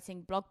essentially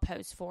writing blog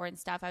posts for and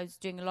stuff. I was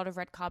doing a lot of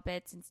red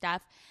carpets and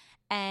stuff.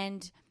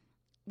 And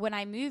when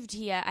I moved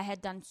here, I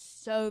had done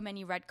so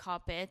many red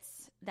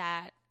carpets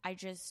that I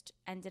just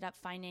ended up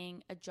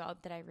finding a job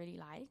that I really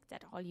liked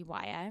at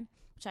Hollywire,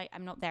 which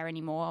I'm not there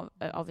anymore.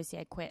 Obviously,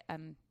 I quit.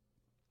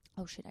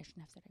 Oh shit, I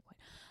shouldn't have said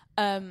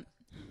I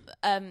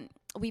quit.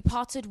 We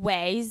parted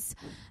ways.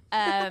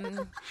 Ha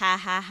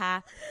ha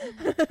ha.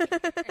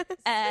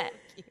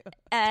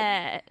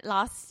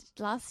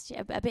 Last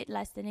year, a bit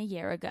less than a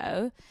year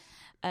ago,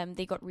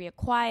 they got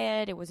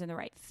reacquired. It wasn't the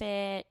right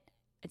fit,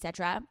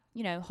 etc.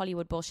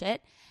 Hollywood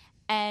bullshit.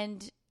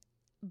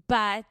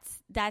 But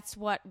that's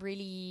what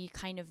really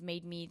kind of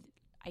made me,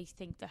 I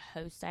think, the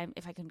host.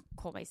 If I can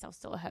call myself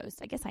still a host,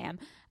 I guess I am.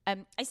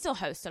 I still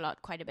host a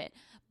lot, quite a bit.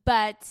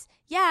 But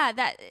yeah,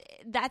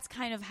 that's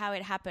kind of how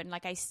it happened.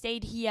 Like, I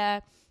stayed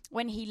here.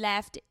 When he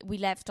left, we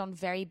left on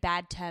very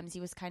bad terms.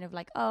 He was kind of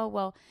like, oh,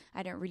 well,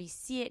 I don't really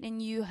see it in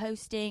you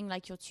hosting.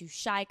 Like, you're too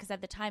shy. Because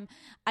at the time,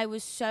 I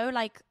was so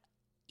like,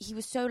 he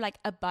was so like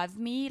above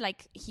me.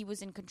 Like, he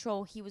was in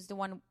control. He was the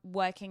one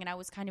working, and I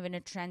was kind of in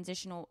a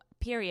transitional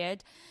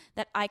period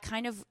that I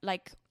kind of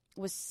like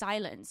was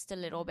silenced a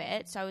little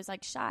bit. So I was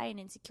like shy and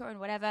insecure and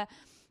whatever.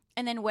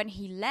 And then when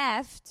he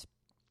left,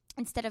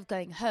 instead of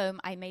going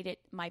home, I made it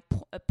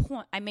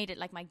I made it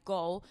like my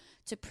goal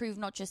to prove,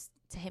 not just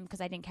to him,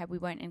 because I didn't care, we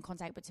weren't in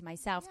contact, but to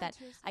myself, that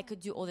I could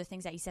do all the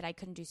things that he said I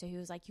couldn't do. So he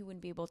was like, you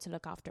wouldn't be able to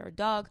look after a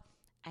dog.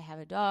 I have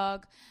a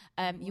dog.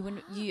 I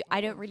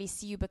don't really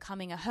see you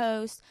becoming a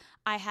host.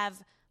 I have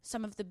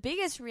some of the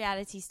biggest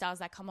reality stars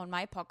that come on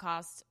my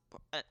podcast.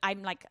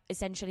 I'm like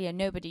essentially a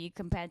nobody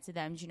compared to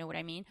them. Do you know what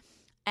I mean?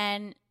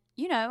 And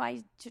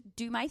I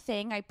do my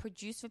thing. I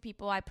produce for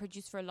people. I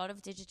produce for a lot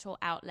of digital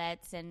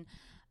outlets, and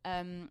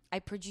I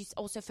produce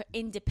also for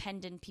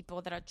independent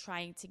people that are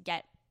trying to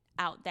get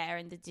out there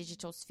in the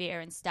digital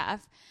sphere and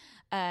stuff.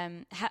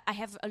 I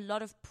have a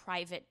lot of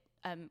private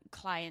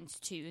clients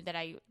too that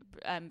I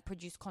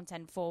produce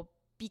content for,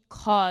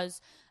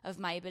 because of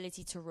my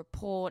ability to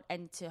report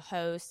and to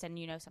host, and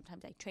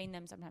sometimes I train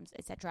them, sometimes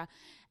etc.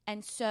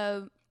 And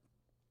so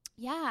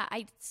yeah,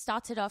 I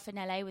started off in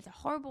LA with a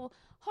horrible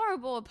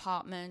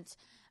apartment.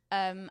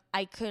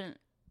 I couldn't,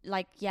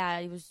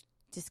 it was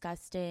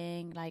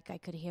disgusting. Like, I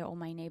could hear all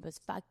my neighbors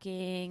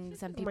fucking.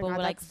 Some people were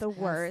like, the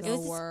worst. It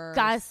was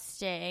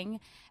disgusting.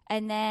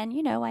 And then,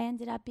 I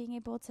ended up being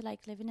able to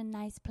like live in a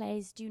nice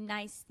place, do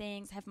nice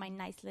things, have my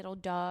nice little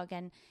dog.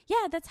 And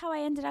yeah, that's how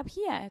I ended up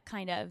here,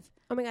 kind of.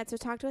 Oh my God. So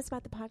talk to us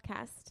about the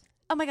podcast.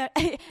 Oh my God.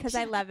 Because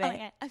I love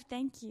it. Oh,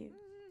 thank you.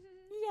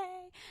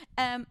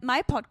 Yay.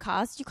 My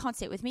podcast, You Can't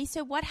Sit With Me.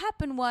 So what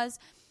happened was,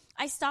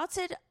 I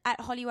started at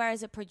Hollywire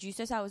as a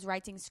producer, so I was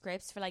writing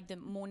scripts for like the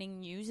morning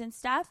news and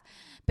stuff,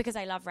 because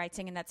I love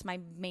writing and that's my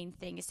main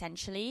thing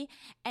essentially.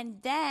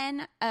 And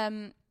then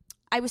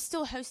I was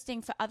still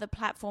hosting for other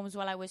platforms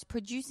while I was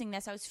producing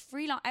this. I was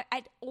freelance.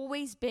 I'd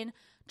always been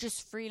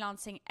just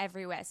freelancing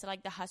everywhere. So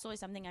like the hustle is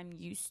something I'm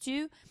used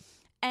to.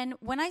 And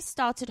when I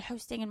started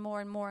hosting and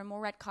more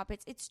red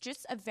carpets, it's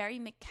just a very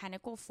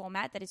mechanical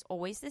format that is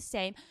always the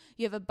same.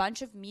 You have a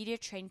bunch of media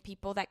trained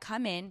people that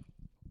come in.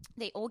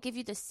 They all give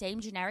you the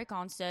same generic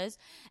answers.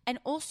 And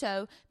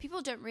also,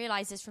 people don't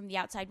realize this from the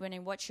outside when they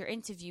watch your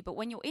interview, but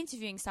when you're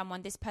interviewing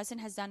someone, this person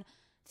has done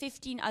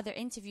 15 other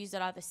interviews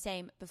that are the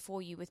same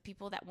before you, with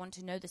people that want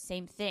to know the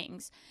same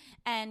things.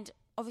 And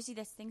obviously,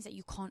 there's things that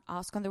you can't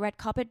ask on the red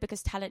carpet,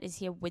 because talent is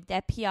here with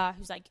their PR,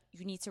 who's like,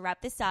 you need to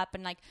wrap this up.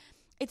 And like,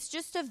 it's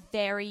just a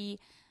very...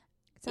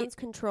 Sounds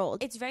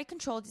controlled. It's very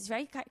controlled. It's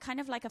very kind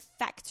of like a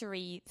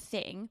factory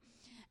thing.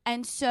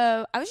 And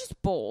so I was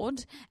just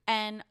bored,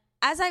 and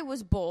as I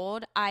was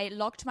bored, I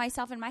locked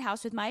myself in my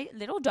house with my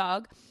little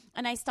dog,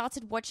 and I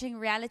started watching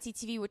reality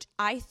TV, which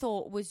I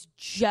thought was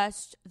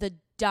just the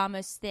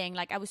dumbest thing.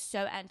 Like, I was so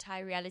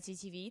anti-reality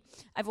TV.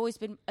 I've always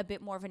been a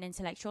bit more of an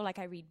intellectual. Like,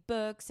 I read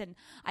books and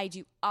I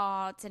do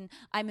art and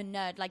I'm a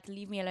nerd. Like,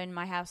 leave me alone in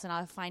my house and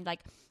I'll find,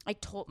 like, I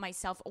taught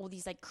myself all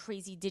these, like,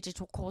 crazy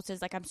digital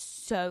courses. Like, I'm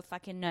so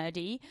fucking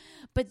nerdy.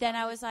 But then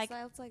I was like...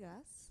 Sounds like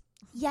us.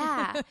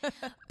 Yeah.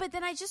 But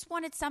then I just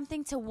wanted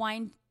something to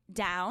wind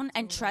down,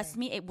 and trust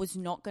me, it was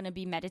not going to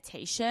be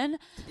meditation.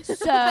 So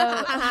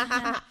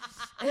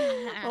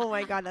Oh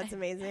my God, that's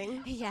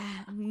amazing. yeah,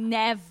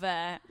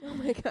 never. Oh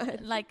my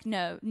God. Like,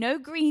 no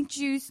green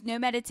juice, no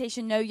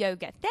meditation, no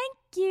yoga. Thank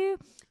you.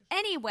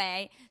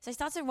 Anyway, so I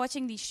started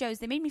watching these shows.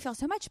 They made me feel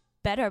so much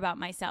better about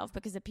myself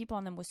because the people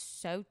on them were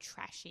so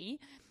trashy.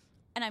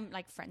 And I'm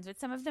like friends with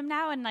some of them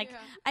now, and like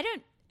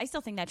I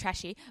still think they're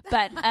trashy,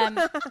 but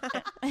No,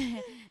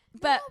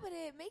 but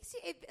it makes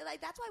you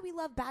like that's why we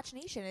love Batch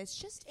Nation. It's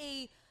just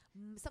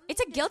something.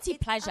 It's a guilty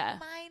pleasure.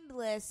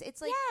 Mindless.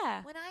 It's like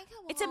when I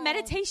come it's home, a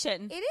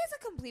meditation. It is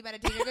a complete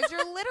meditation because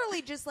you're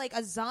literally just like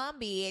a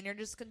zombie and you're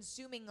just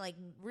consuming like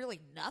really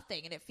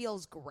nothing, and it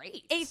feels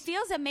great. It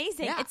feels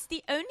amazing. Yeah. It's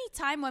the only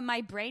time when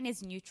my brain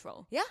is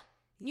neutral. Yeah.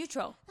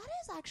 Neutral. That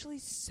is actually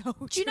so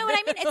true. Do you know what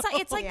I mean?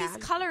 It's like Yeah. these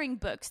coloring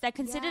books. They're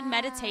considered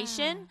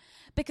meditation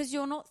because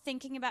you're not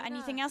thinking about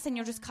anything else and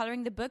you're just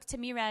coloring the book. To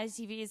me,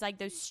 reality TV is like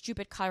those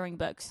stupid coloring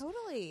books.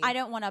 Totally. I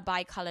don't want to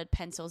buy colored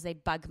pencils. They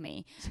bug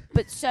me.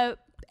 But so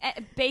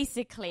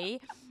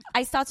basically,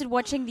 I started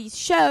watching these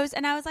shows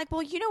and I was like,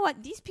 well, you know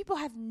what? These people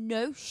have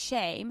no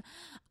shame.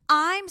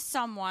 I'm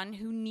someone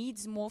who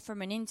needs more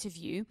from an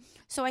interview.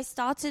 So I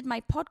started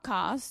my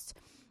podcast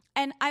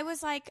and I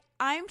was like,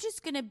 I'm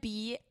just going to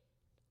be...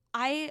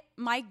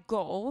 my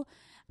goal,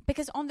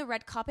 because on the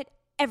red carpet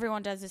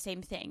everyone does the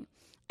same thing,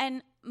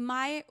 and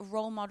my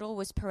role model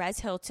was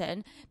Perez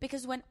Hilton,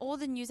 because when all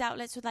the news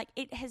outlets were like,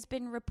 it has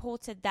been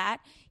reported that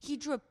he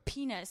drew a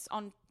penis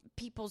on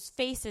people's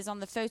faces on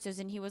the photos,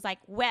 and he was like,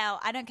 well,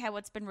 I don't care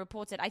what's been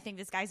reported, I think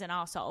this guy's an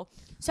arsehole.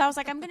 So I was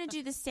like, I'm going to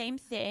do the same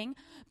thing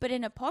but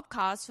in a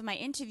podcast for my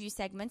interview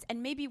segments,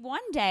 and maybe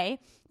one day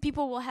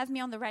people will have me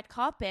on the red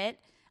carpet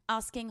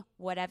asking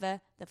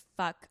whatever the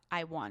fuck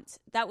I want.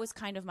 That was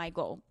kind of my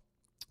goal.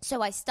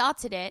 So I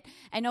started it,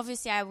 and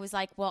obviously I was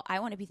like, well,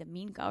 I want to be the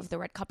mean girl of the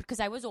red carpet, because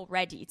I was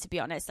already, to be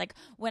honest. Like,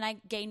 when I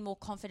gained more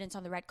confidence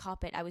on the red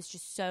carpet, I was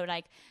just so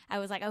like, I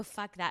was like, oh,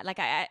 fuck that. Like,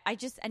 I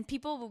just, and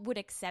people would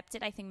accept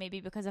it, I think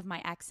maybe because of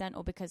my accent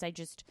or because I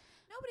just...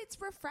 No, but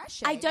it's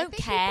refreshing. I don't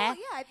care.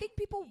 I think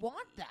people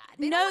want that.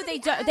 No, they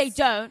don't. They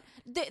don't.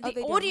 The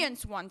they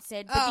audience wants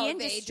it, but the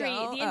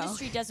don't?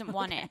 industry doesn't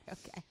want it.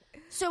 Okay.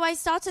 So I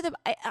started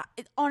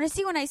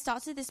honestly, when I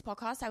started this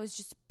podcast, I was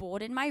just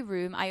bored in my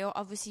room. I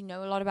obviously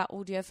know a lot about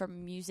audio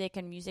from music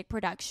and music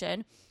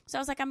production. So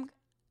I was like, I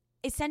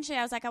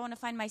want to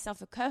find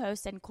myself a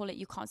co-host and call it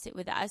You Can't Sit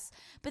With Us.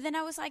 But then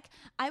I was like,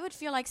 I would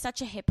feel like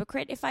such a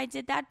hypocrite if I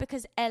did that,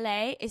 because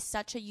LA is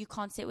such a You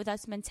Can't Sit With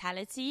Us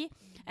mentality.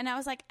 And I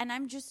was like, and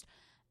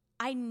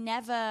I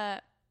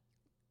never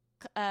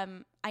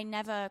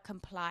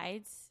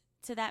complied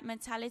to that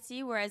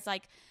mentality. Whereas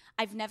like,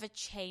 I've never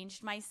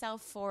changed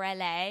myself for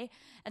LA.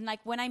 And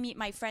like, when I meet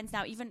my friends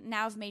now, even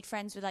now I've made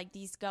friends with like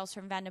these girls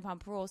from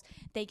Vanderpump Rules.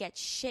 They get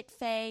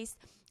shit-faced.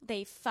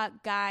 They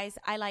fuck guys.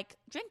 I like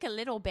drink a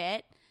little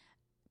bit,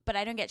 but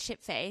I don't get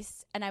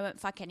shit-faced, and I won't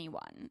fuck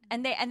anyone.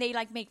 And they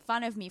like make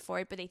fun of me for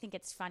it, but they think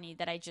it's funny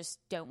that I just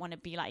don't want to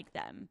be like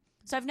them.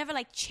 So I've never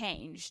like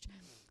changed.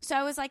 So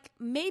I was like,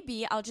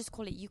 maybe I'll just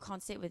call it You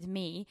Can't Sit With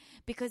Me,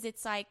 because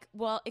it's like,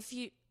 well, if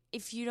you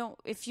don't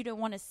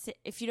want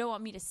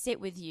me to sit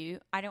with you,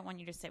 I don't want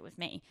you to sit with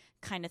me,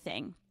 kind of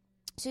thing.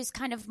 So it's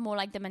kind of more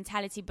like the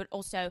mentality, but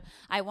also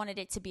I wanted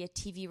it to be a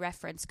TV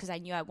reference because I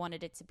knew I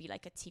wanted it to be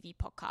like a TV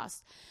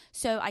podcast.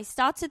 So I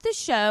started the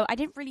show. I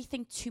didn't really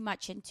think too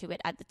much into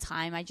it at the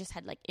time. I just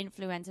had like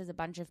influencers, a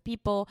bunch of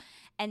people.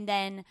 And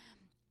then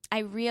I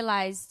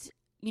realized,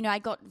 you know, I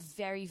got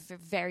very,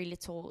 very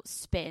little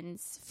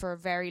spins for a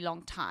very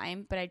long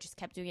time, but I just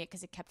kept doing it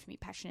because it kept me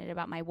passionate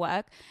about my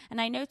work. And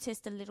I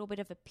noticed a little bit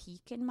of a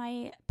peak in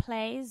my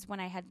plays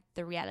when I had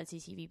the reality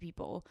TV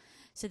people.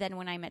 So then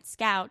when I met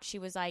Scout, she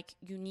was like,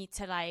 you need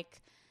to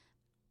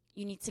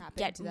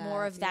get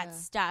more of that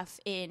stuff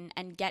in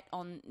and get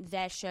on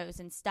their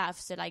shows and stuff.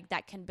 So like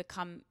that can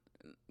become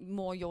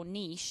more your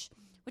niche,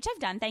 which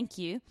I've done. Thank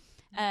you.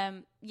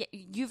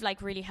 You've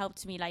like really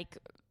helped me like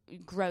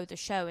grow the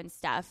show and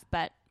stuff,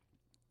 but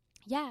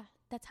yeah,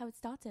 that's how it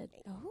started.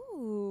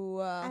 Ooh,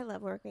 I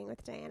love working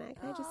with Diana.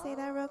 Can I just say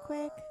that real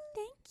quick?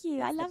 Thank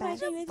you. I love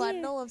working with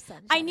bundle you. Of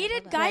sunshine. I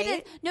needed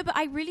guidance. Right? No, but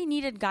I really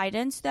needed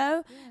guidance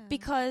though,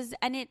 because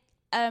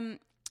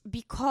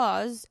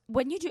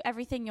when you do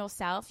everything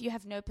yourself, you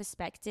have no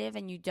perspective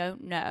and you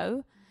don't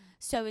know.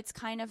 So it's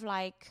kind of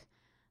like,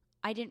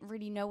 I didn't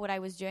really know what I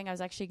was doing. I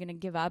was actually going to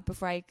give up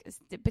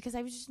because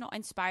I was just not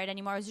inspired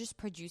anymore. I was just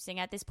producing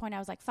at this point. I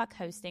was like, fuck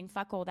hosting,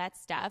 fuck all that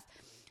stuff.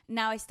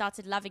 Now I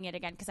started loving it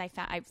again because I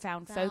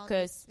found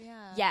focus.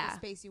 The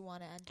space you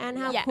want to enter. And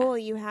how cool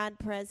you had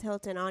Perez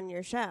Hilton on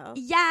your show.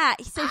 Yeah.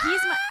 So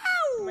he's my...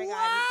 Oh my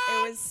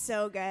God. It was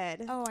so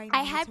good. Oh,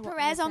 I had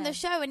Perez on the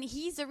show, and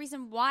he's the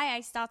reason why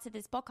I started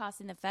this podcast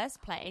in the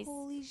first place.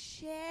 Holy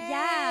shit.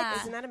 Yeah.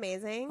 Isn't that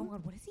amazing? Oh my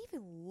God, what does he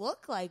even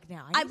look like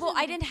now?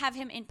 I didn't have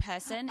him in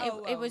person.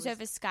 It was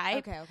over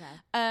Skype.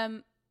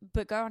 Okay.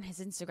 But go on his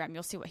Instagram,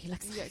 you'll see what he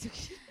looks like.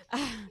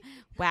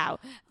 Wow.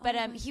 But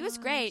he was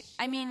great.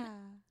 I mean,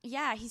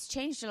 yeah, he's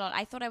changed a lot.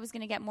 I thought I was going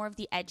to get more of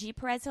the edgy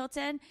Perez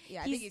Hilton.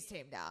 Yeah, I think he's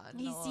tamed down.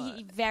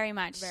 He very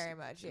much. Very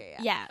much,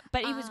 yeah. Yeah,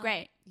 but he was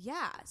great.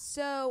 Yeah.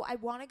 So I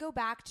want to go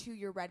back to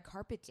your red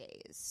carpet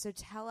days. So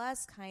tell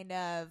us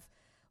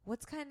what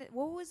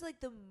was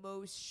like the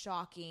most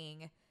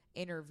shocking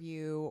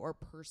interview or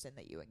person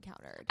that you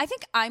encountered? I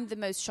think I'm the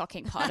most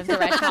shocking part of the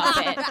red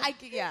carpet.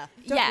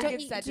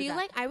 Do you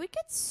like? I would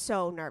get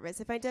so nervous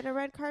if I did a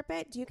red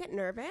carpet. Do you get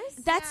nervous?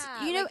 That's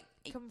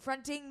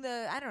confronting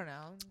the, I don't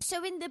know.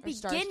 So in the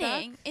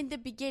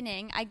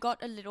beginning, I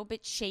got a little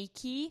bit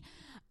shaky.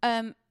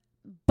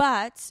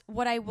 But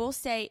what I will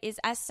say is,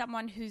 as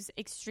someone who's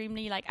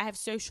extremely I have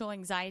social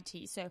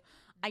anxiety, so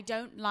I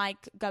don't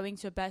like going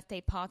to a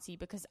birthday party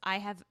because I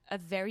have a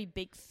very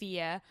big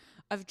fear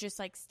of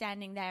just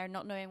standing there and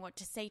not knowing what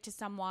to say to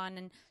someone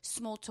and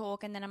small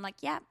talk. And then I'm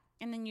yeah.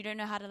 And then you don't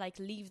know how to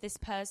leave this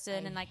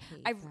person.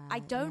 I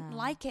don't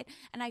like it.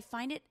 And I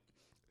find it,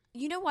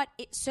 you know what?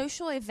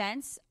 Social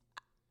events,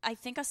 I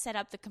think, are set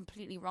up the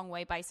completely wrong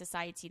way by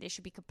society. They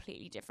should be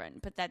completely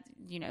different. But that,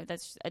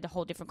 that's a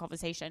whole different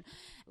conversation.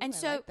 And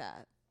I like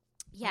that.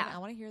 Yeah. I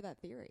want to hear that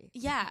theory.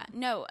 Yeah.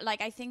 No,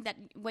 I think that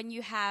when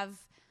you have,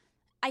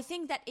 I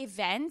think that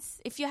events,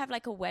 if you have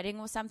a wedding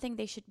or something,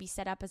 they should be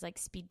set up as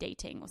speed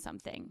dating or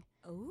something.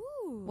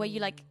 Ooh. Where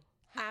you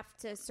have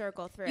to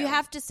circle through. You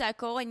have to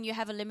circle, and you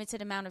have a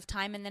limited amount of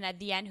time, and then at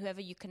the end,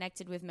 whoever you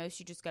connected with most,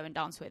 you just go and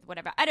dance with,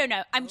 whatever. I don't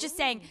know. I'm just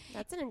saying.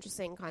 That's an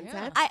interesting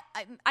concept.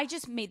 I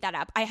just made that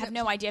up. I have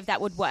no idea if that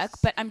would work,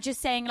 but I'm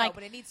just saying,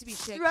 but it needs to be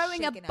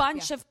throwing a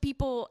bunch of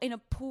people in a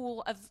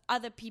pool of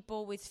other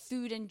people with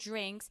food and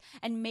drinks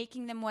and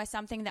making them wear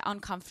something they're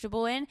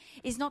uncomfortable in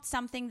is not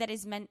something that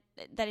is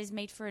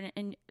made for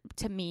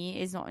to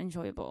me is not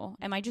enjoyable.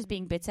 Am I just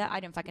being bitter? I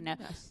don't fucking know.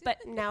 But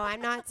no,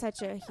 I'm not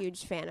such a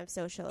huge fan of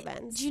social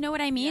events. Do you know what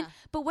I mean? Yeah.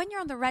 But when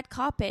you're on the red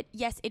carpet,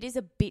 yes, it is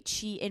a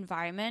bitchy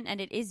environment and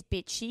it is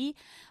bitchy,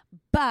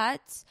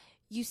 but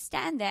you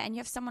stand there and you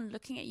have someone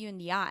looking at you in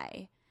the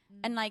eye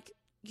and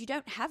you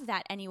don't have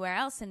that anywhere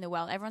else in the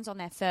world. Everyone's on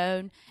their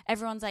phone.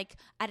 Everyone's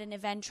at an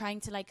event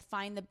trying to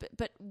find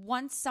but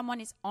once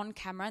someone is on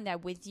camera and they're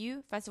with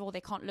you, first of all,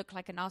 they can't look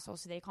like an asshole,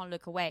 so they can't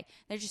look away.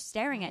 They're just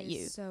staring at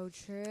you. So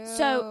true.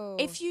 So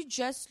if you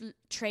just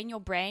train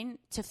your brain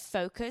to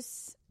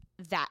focus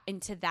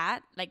into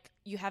that,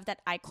 you have that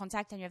eye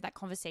contact and you have that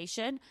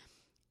conversation,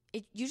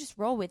 you just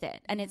roll with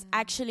it. And it's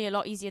actually a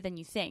lot easier than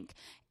you think.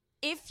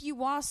 If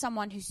you are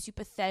someone who's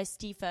super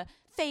thirsty for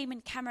fame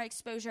and camera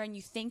exposure and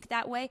you think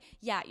that way,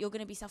 yeah, you're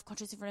going to be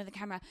self-conscious in front of the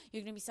camera.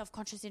 You're going to be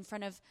self-conscious in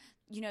front of,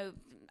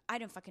 I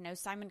don't fucking know,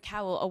 Simon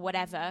Cowell or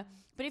whatever.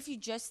 But if you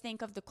just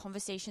think of the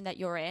conversation that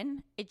you're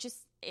in, it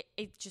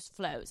just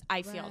flows,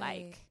 I feel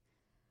like.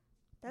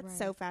 That's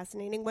so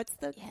fascinating. What's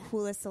the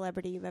coolest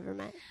celebrity you've ever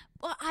met?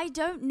 Well, I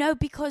don't know,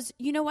 because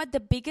you know what? The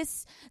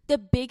biggest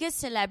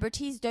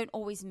celebrities don't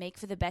always make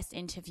for the best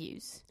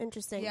interviews.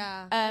 Interesting.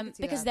 Yeah.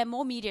 Because they're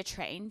more media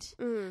trained.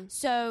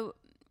 So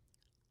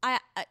I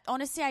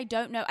honestly, I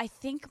don't know. I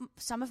think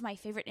some of my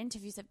favorite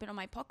interviews have been on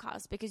my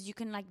podcast because you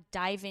can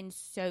dive in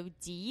so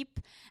deep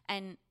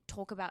and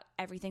talk about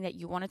everything that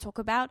you want to talk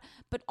about.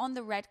 But on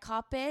the red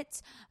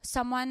carpet,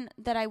 someone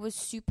that I was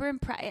super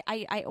impressed,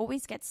 I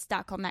always get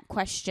stuck on that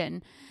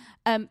question.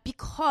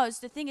 Because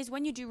the thing is,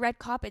 when you do red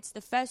carpets,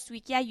 the first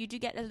week, you do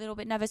get a little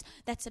bit nervous.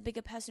 That's a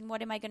bigger person.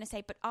 What am I going to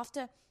say? But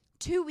after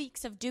 2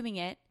 weeks of doing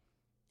it,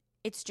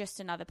 it's just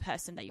another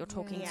person that you're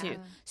talking to.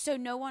 So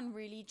no one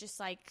really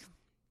just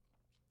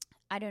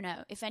I don't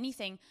know. If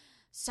anything,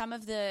 some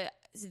of the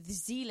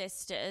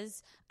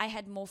Z-listers I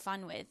had more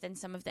fun with than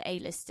some of the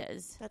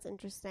A-listers. That's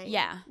interesting.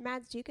 Yeah.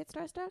 Mads, do you get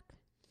starstruck?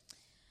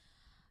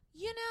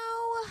 I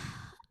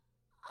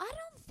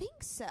don't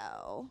think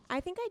so.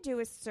 I think I do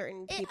with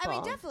certain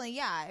people. Definitely,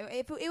 yeah.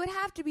 If it would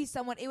have to be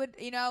someone, it would,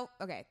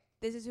 okay,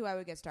 this is who I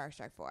would get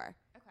starstruck for.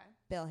 Okay.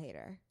 Bill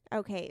Hader.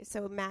 Okay,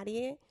 so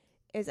Maddie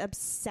is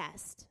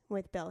obsessed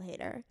with Bill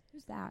Hader.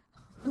 Who's that?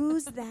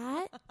 Who's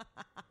that?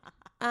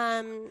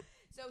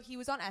 So he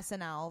was on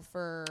SNL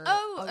for a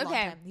long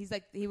time.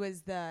 He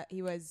was,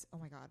 oh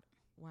my God,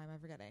 why am I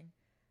forgetting?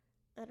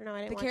 I don't know. I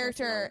didn't the watch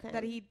character SNL with him.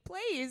 that he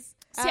plays.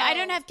 See, I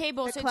don't have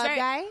cable, The so club it's very...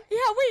 guy? Yeah,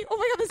 wait. Oh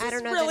my God, this I is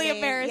don't know really the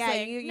name.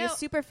 embarrassing. Yeah, you're a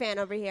super fan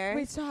over here.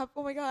 Wait, stop.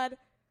 Oh my God.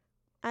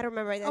 I don't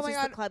remember. That's my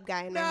just God. the club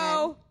guy in my head.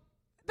 No.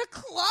 The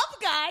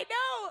club guy?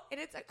 No.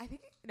 And it's, I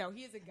think, no,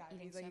 he is a guy.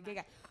 He's a gay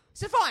guy.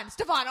 Stefan.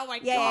 Oh my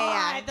God.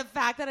 Yeah. The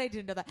fact that I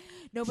didn't know that.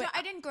 No, but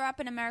I didn't grow up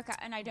in America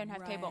and I don't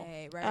have cable.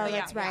 Oh,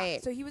 that's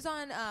right. So he was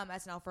on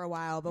SNL for a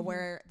while, but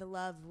where the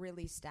love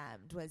really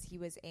stemmed was he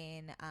was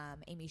in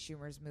Amy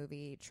Schumer's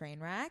movie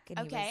Trainwreck. And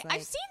Okay. he was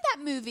I've seen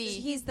that movie.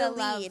 He's the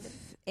lead.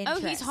 Oh,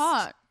 he's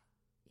hot.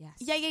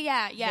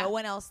 Yes. Yeah. No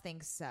one else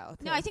thinks so.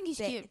 No, I think he's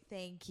cute.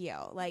 Thank you.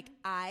 Like,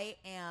 I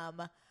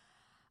am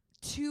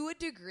to a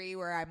degree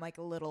where I'm like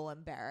a little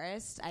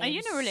embarrassed. Are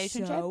you in a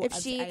relationship? If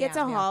she gets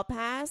a hall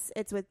pass,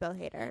 it's with Bill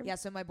Hader. Yeah,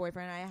 so my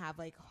boyfriend and I have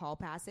like hall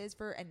passes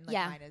for, and like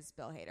mine is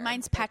Bill Hader.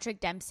 Mine's Patrick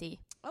Dempsey.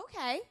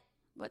 Okay.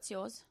 What's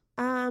yours?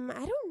 I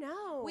don't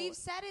know. We've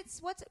said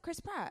what's Chris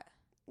Pratt?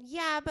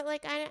 Yeah, but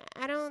like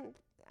I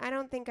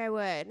don't think I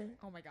would.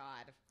 Oh my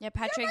God. Yeah,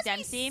 Patrick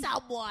Dempsey.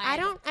 Someone.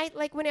 I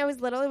like when I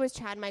was little, it was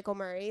Chad Michael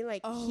Murray.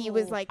 Like he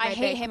was like my I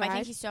hate big him. crush. I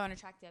think he's so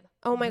unattractive.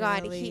 Oh my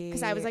God, Really?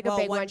 because I was like a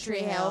big One Tree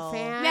Hill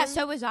fan. Yeah,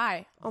 so was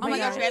I. Oh my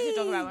gosh, we have to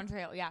talk about Really? One Tree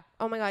Hill. Yeah.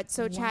 Oh my God,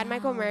 so Chad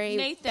Michael Murray.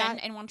 Nathan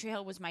in One Tree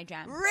Hill was my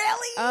jam.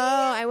 Really?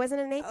 Oh, I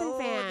wasn't a Nathan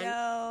fan.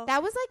 No.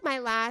 That was like my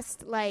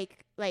last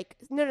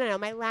no,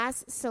 my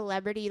last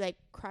celebrity like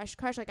crush.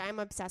 Like I'm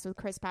obsessed with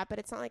Chris Pratt, but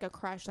it's not like a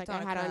crush like It's I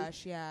not had a on.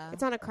 crush, yeah.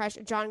 It's not a crush.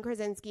 John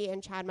Krasinski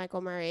and Chad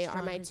Michael Murray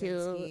are my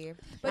two.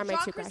 But are my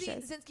John two crushes.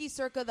 Krasinski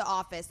circa The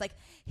Office, like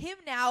him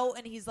now,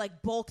 and he's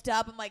like bulked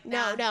up. I'm like,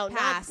 No,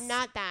 pass.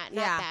 not that.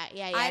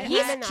 Yeah.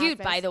 He's Him in The cute,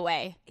 Office. by the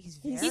way. He's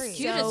He's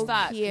cute so as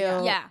fuck. Cute.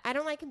 Yeah. I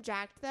don't like him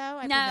jacked though.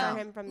 I No, prefer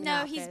him from The no,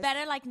 Office. he's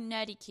better like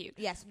nerdy cute.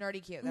 Yes,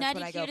 nerdy cute. That's Nerdy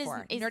what I go cute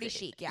for. is Nerdy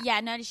chic. Yeah.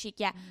 Yeah, nerdy chic.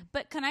 Yeah.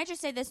 But can I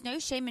just say, there's no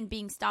shame in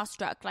being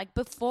starstruck. Like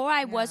before,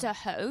 I was a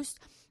host.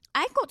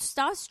 I got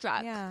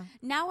starstruck. Yeah.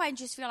 Now I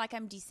just feel like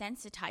I'm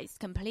desensitized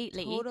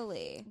completely.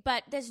 Totally.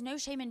 But there's no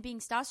shame in being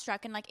starstruck.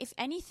 And like, if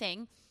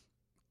anything,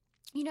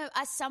 you know,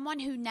 as someone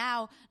who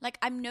now, like,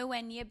 I'm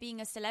nowhere near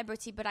being a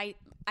celebrity, but I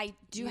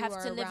do You have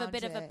are to live a around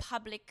bit of a it.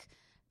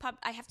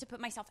 I have to put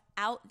myself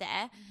out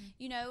there.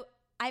 You know,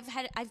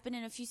 I've been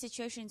in a few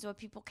situations where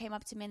people came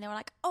up to me and they were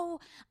like, "Oh,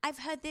 I've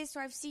heard this,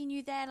 or I've seen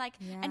you there," like,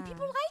 and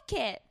people like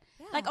it.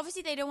 Yeah. Like,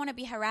 obviously they don't want to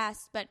be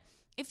harassed, but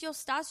if you're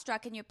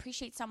starstruck and you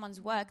appreciate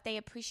someone's work, they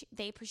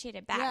appreciate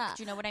it back. Yeah.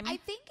 Do you know what I mean? I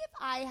think if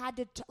I had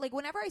to, like,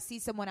 whenever I see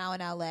someone out in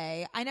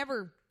LA, I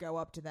never go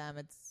up to them.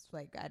 It's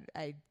like,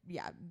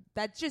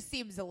 that just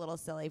seems a little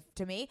silly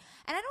to me.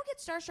 And I don't get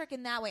starstruck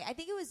in that way. I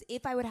think it was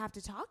if I would have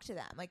to talk to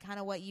them, like kind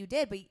of what you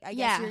did. But I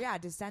guess you're,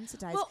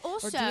 desensitized. Well,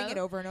 also, or doing it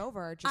over and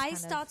over. Just I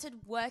started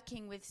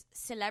working with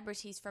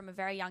celebrities from a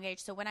very young age.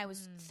 So when I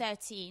was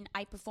 13,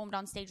 I performed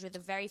on stage with a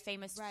very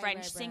famous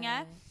French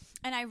singer.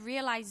 And I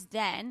realized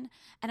then,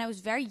 and I was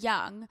very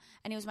young,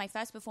 and it was my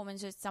first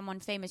performance with someone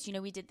famous. You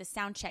know, we did the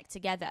sound check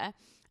together.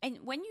 And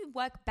when you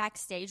work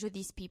backstage with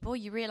these people,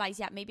 you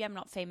realize, maybe I'm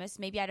not famous.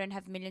 Maybe I don't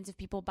have millions of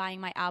people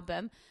buying my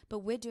album, but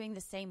we're doing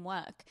the same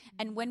work.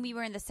 And when we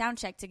were in the sound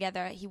check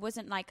together, he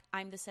wasn't like,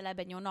 I'm the celeb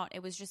and you're not.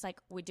 It was just like,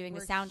 we're doing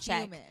the sound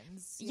check.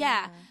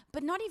 Yeah.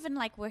 But not even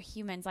like we're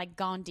humans, like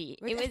Gandhi.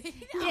 It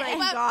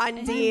was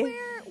Gandhi.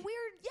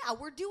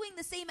 We're doing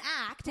the same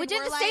act. We're and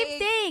doing the like, same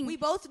thing. We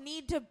both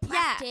need to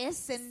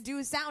practice and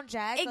do sound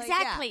check.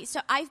 Exactly. So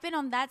I've been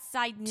on that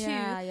side too.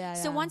 Yeah.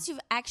 So once you've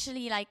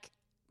actually like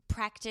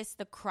practiced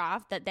the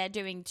craft that they're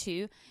doing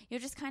too, you're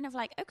just kind of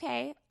like,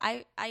 okay,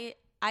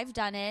 I've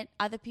done it.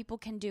 Other people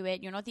can do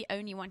it. You're not the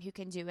only one who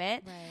can do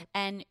it. Right.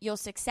 And you're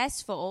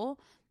successful.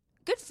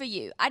 Good for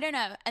you. I don't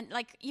know. And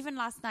like even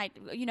last night,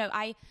 you know,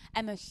 I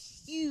am a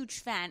huge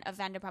fan of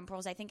Vanderpump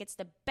Rules. I think it's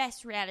the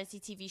best reality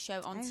TV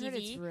show on TV. Heard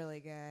it's really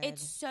good.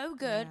 It's so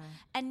good. Yeah.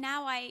 And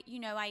now I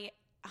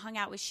hung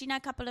out with Sheena a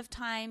couple of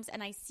times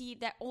and I see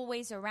they're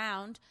always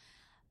around,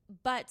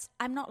 but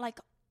I'm not like,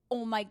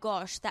 oh my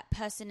gosh, that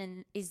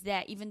person is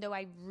there, even though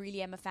I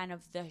really am a fan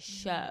of the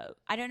show.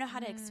 I don't know how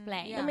to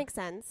explain. That makes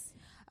sense.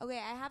 Okay,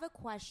 I have a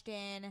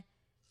question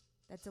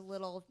that's a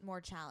little more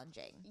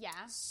challenging. Yeah.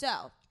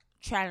 So,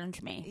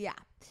 Challenge me. yeah.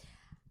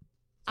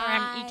 Sorry,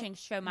 I'm eating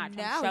so much.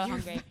 I'm so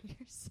hungry. You're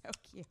so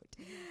cute.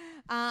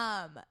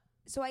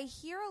 So I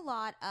hear a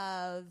lot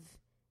of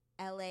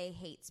LA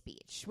hate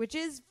speech, which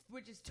is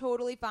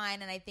totally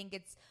fine, and I think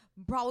it's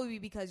probably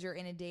because you're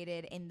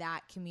inundated in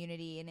that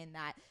community and in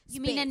that space.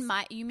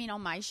 You mean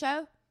on my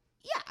show?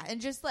 Yeah,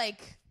 and just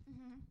like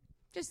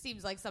just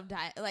seems like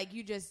sometimes like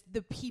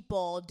the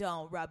people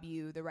don't rub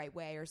you the right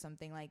way or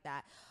something like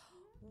that.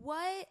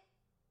 What?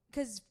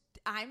 Because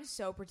I'm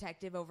so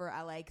protective over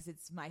LA because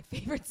it's my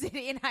favorite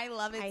city and I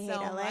love it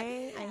so much.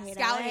 I hate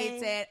Scout LA.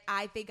 hates it.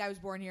 I think I was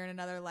born here in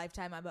another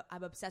lifetime.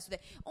 I'm obsessed with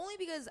it. Only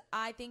because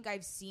I think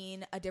I've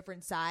seen a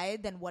different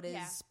side than what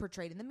is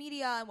portrayed in the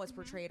media and what's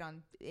portrayed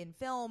in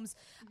films.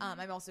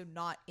 I'm also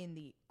not in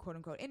the quote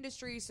unquote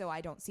industry, so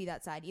I don't see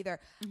that side either.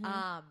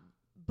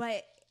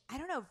 But I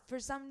don't know. For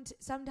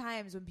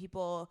sometimes when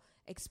people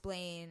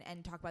explain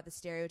and talk about the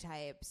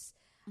stereotypes,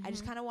 I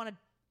just kind of want to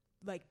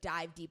like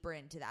dive deeper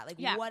into that. Like,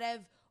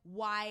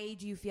 why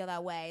do you feel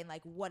that way? And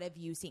like, what have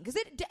you seen? Because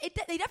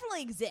they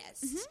definitely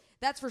exist.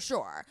 That's for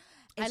sure.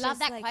 I love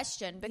that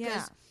question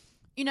because,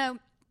 you know,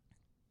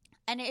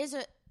 and it is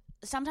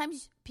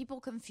sometimes people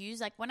confuse,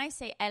 like when I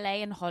say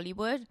LA and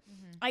Hollywood,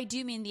 I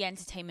do mean the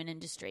entertainment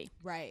industry.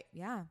 Right.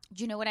 Yeah.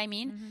 Do you know what I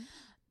mean?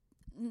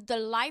 The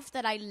life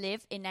that I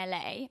live in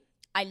LA,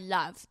 I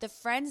love. The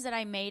friends that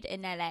I made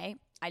in LA,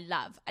 I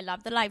love. I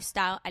love the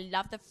lifestyle. I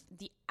love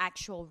the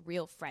actual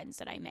real friends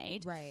that I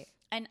made. Right.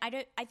 And I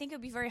think it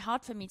would be very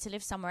hard for me to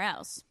live somewhere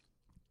else.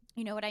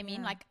 You know what I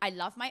mean? Like, I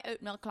love my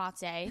oat milk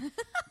latte.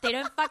 They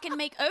don't fucking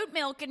make oat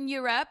milk in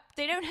Europe.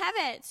 They don't have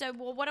it. So,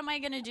 well, what am I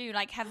going to do?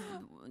 Like, have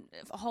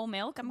whole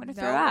milk? I'm going to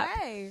throw up.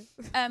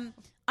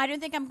 I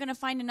don't think I'm going to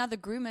find another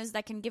groomers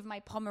that can give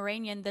my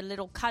Pomeranian the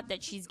little cut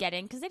that she's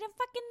getting, because they don't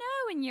fucking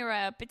know in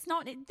Europe. It's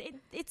not,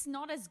 it's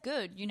not as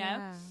good, you know?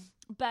 Yeah.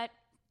 But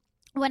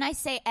when I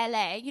say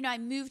LA, you know, I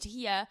moved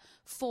here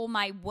for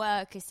my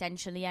work,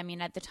 essentially. I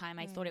mean, at the time,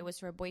 I thought it was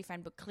for a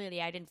boyfriend, but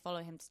clearly I didn't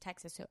follow him to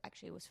Texas, so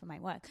actually it was for my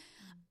work.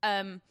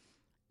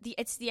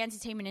 It's the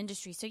entertainment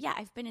industry. So, yeah,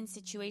 I've been in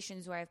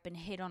situations where I've been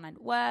hit on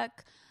at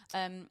work.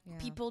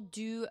 People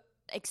do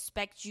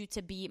expect you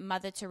to be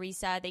Mother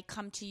Teresa. They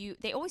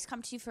always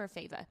come to you for a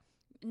favor.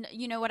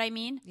 You know what I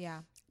mean? Yeah.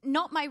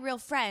 Not my real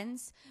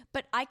friends,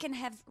 but I can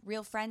have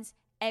real friends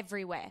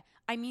everywhere.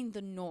 I mean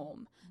the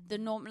norm. The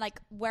norm,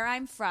 like where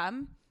I'm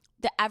from,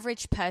 the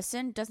average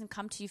person doesn't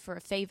come to you for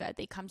a favor.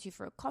 They come to you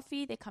for a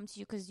coffee. They come to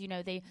you because, you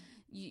know,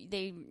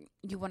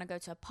 you want to go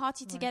to a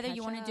party together.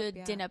 You want to do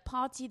a dinner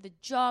party, the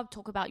job,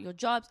 talk about your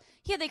jobs.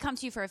 Here they come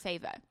to you for a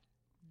favor.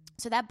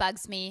 So that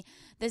bugs me.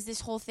 There's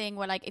this whole thing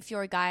where, like, if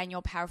you're a guy and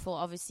you're powerful,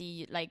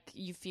 obviously, like,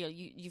 you feel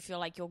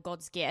like you're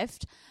God's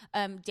gift.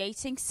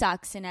 Dating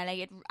sucks in LA.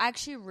 It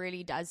actually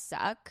really does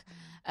suck,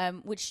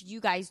 which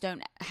you guys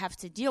don't have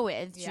to deal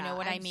with. Do you know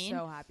what I mean? I'm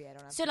so happy I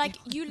don't have So, to like,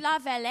 you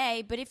love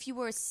LA, but if you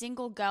were a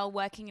single girl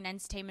working in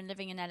entertainment,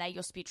 living in LA,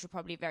 your speech would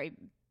probably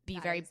be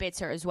very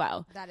bitter as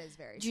well. That is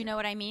very Do you true. know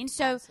what I mean?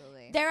 So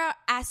Absolutely. there are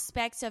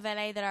aspects of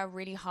LA that are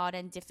really hard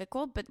and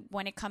difficult, but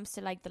when it comes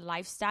to like the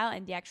lifestyle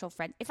and the actual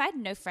friends, if I had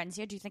no friends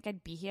here, do you think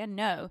I'd be here?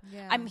 No.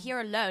 Yeah. I'm here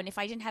alone. If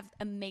I didn't have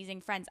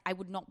amazing friends, I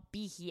would not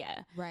be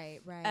here.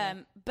 Right.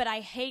 But I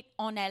hate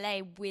on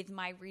LA with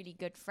my really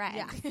good friends.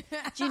 Yeah.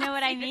 Do you know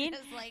what I mean?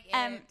 Just like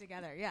it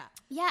together. Yeah.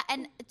 Yeah,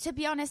 and to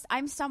be honest,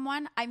 I'm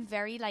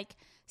very like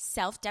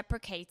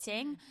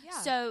self-deprecating. Yeah.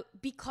 So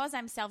because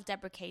I'm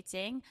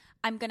self-deprecating,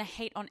 I'm going to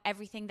hate on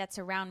everything that's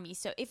around me.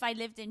 So if I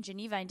lived in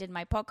Geneva and did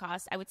my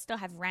podcast, I would still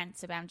have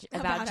rants about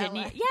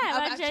Geneva.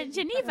 Yeah, about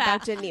Geneva.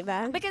 About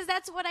Geneva. Because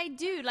that's what I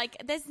do.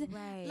 Like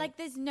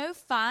there's no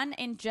fun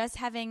in just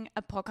having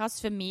a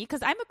podcast for me,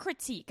 because I'm a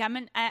critique. I'm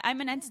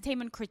an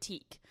entertainment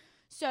critique.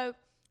 So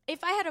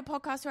if I had a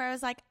podcast where I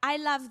was like, I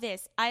love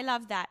this, I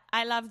love that,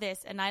 I love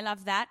this, and I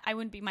love that, I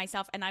wouldn't be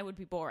myself and I would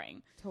be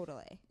boring.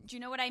 Totally. Do you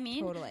know what I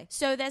mean? Totally.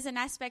 So there's an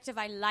aspect of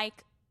I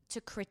like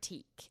to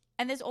critique.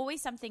 And there's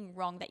always something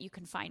wrong that you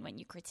can find when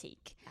you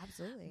critique.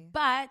 Absolutely.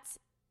 But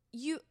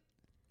you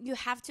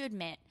have to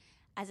admit,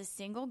 as a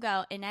single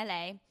girl in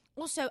LA,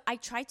 also I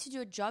try to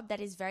do a job that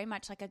is very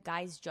much like a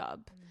guy's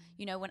job.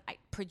 You know, when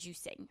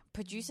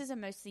producers are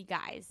mostly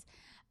guys.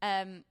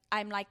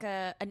 I'm like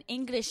an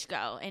English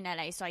girl in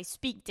LA, so I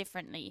speak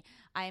differently.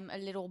 I'm a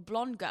little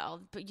blonde girl,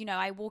 but you know,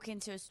 I walk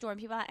into a store and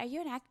people are like, "Are you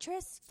an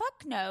actress?"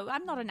 Fuck no,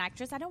 I'm not an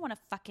actress. I don't want to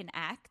fucking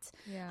act.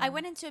 Yeah. I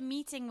went into a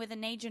meeting with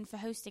an agent for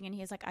hosting, and he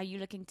was like, "Are you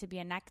looking to be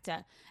an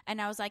actor?" And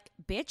I was like,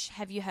 "Bitch,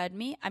 have you heard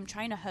me? I'm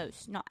trying to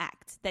host, not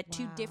act. They're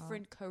two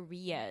different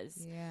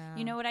careers." Yeah.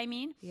 You know what I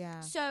mean?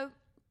 Yeah. So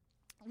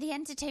the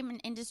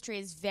entertainment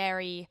industry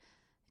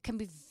can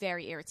be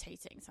very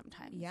irritating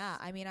sometimes. Yeah.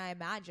 I mean, I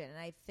imagine. And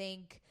I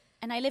think...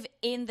 And I live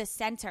in the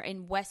center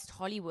in West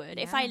Hollywood.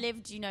 Yeah. If I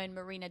lived, you know, in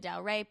Marina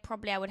Del Rey,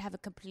 probably I would have a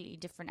completely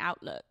different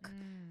outlook.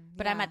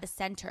 But I'm at the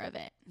center of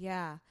it.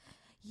 Yeah.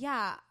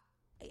 Yeah.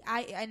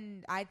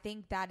 I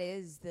think that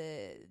is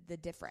the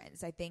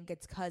difference. I think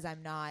it's because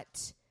I'm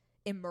not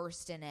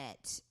immersed in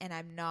it and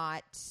I'm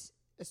not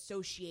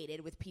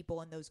associated with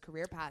people in those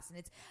career paths,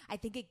 and I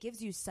think it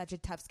gives you such a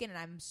tough skin. And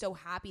I'm so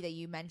happy that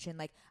you mentioned,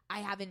 like, I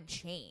haven't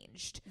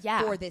changed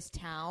for this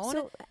town,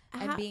 So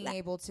and being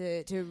able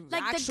to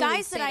like the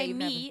guys that I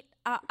meet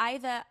are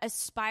either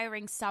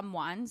aspiring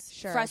someones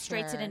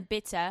frustrated and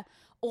bitter,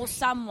 or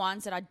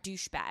someones that are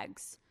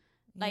douchebags.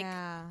 Like,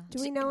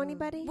 do we know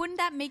anybody? wouldn't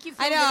that make you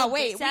feel I know. a little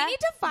Wait, bitter? we need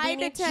to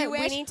find a Jewish.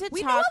 We need to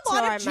we talk know a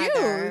lot to our of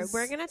mother. Jews.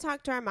 We're gonna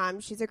talk to our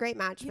mom. She's a great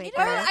matchmaker.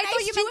 Oh, I Nice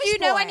thought you meant Jewish you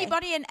know boy.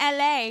 anybody in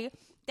LA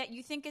that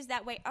you think is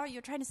that way. Oh,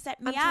 you're trying to set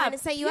me I'm up. trying to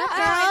set you up, Oh,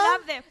 girl. I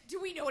love them. Do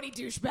we know any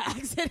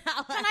douchebags in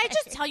LA? Can I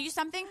just tell you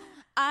something?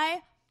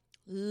 I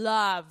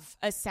love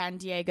a San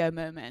Diego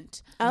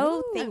moment.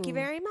 Oh, thank you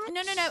very much.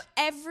 No.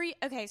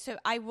 Okay, so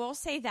I will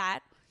say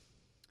that,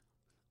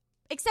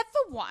 except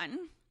for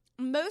one,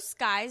 most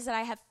guys that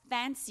I have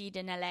fancied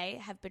in LA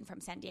have been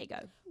from San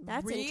Diego.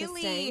 That's really?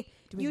 interesting.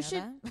 Do we You know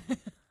should. that?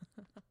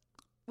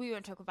 We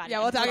won't talk about it. Yeah,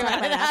 we'll talk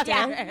about it after.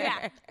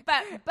 Yeah.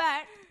 But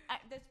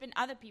there's been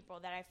other people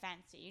that I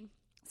fancied.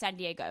 San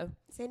Diego.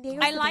 San Diego.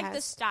 I like the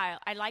style.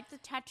 I like the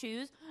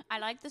tattoos. I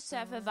like the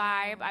surfer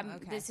vibe.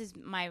 okay. This is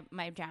my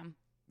jam.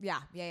 Yeah.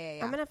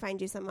 I'm gonna find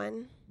you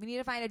someone. We need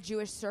to find a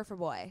Jewish surfer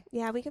boy.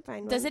 Yeah, we can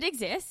find one. Does it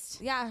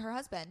exist? Yeah, her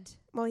husband.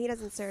 Well, he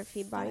doesn't surf.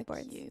 He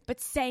bodyboards. You. But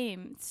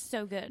same. It's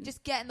so good.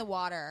 Just get in the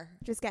water.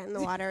 Just get in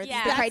the water. Yeah.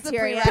 It's the That's the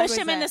criteria. push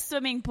him in the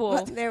swimming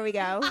pool. There we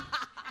go.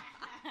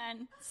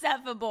 And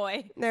surfer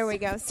boy. There we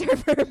go.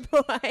 Surfer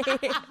boy.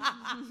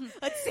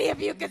 Let's see if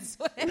you can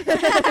swim. Oh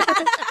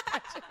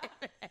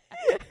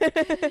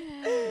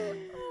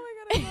my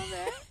god, I love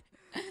it.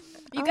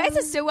 You guys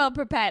are so well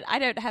prepared. I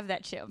don't have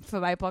that shit for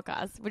my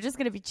podcast. We're just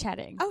going to be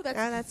chatting. Oh,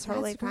 that's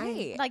totally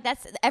great. Like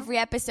that's every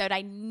episode.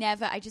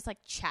 I just like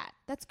chat.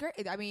 That's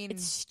great. I mean,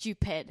 It's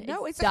stupid.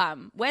 No, it's it's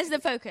dumb. Where's the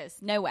focus?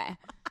 Nowhere.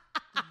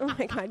 Oh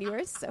my God, you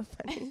are so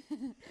funny.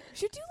 you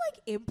should do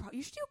like improv.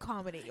 You should do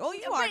comedy. Oh,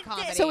 you are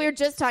comedy. So we were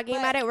just talking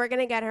about it. We're going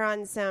to get her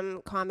on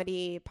some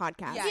comedy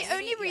podcast. Yeah, The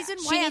only reason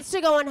She why needs to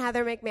go on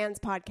Heather McMahon's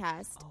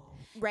podcast.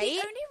 Right? The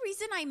only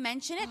reason I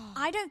mention it,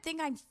 I don't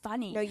think I'm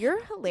funny. No,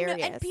 you're hilarious.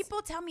 No, and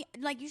people tell me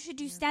like you should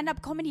do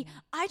stand-up comedy.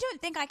 I don't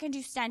think I can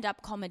do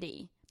stand-up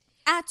comedy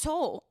at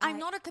all. I'm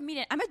not a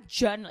comedian. I'm a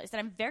journalist, and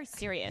I'm very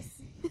serious.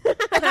 I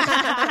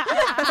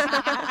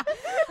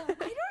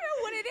don't know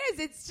what it is.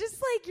 It's just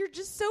like you're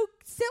just so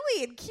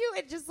silly and cute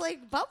and just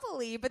like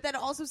bubbly, but then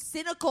also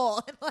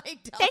cynical and like.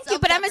 Thank you,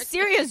 but I'm a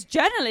serious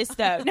journalist,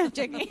 though. No, I'm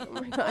joking.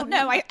 Oh,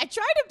 no, I try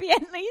to be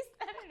at least.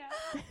 I don't know.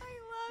 I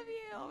love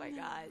you. Oh my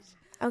gosh.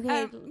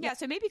 Okay. Yeah,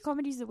 so maybe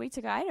comedy's the way to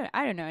go.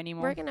 I don't know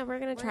anymore. We're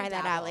gonna try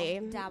that, dabble,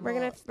 Allie. dabble. We're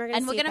gonna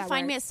and we're see if gonna that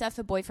find me a works.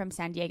 surfer boy from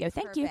San Diego.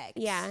 Thank you. Perfect.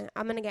 Yeah,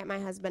 I'm gonna get my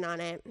husband on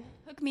it.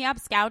 Hook me up,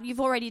 Scout.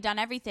 You've already done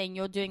everything.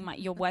 You're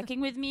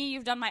working with me.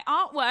 You've done my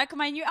artwork,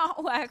 my new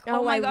artwork.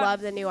 Oh, my I God.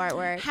 love the new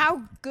artwork.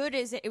 How good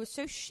is it? It was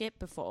so shit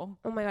before.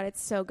 Oh my God,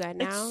 it's so good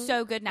now. It's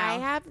so good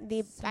now.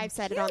 I've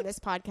said it on this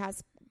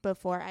podcast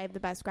before. I have the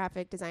best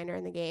graphic designer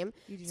in the game.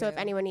 So if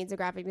anyone needs a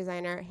graphic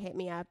designer, hit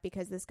me up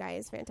because this guy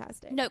is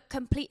fantastic. No,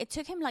 complete. It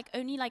took him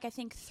only I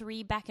think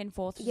 3 back and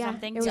forth or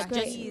something it was to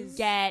great. just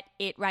get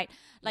it right.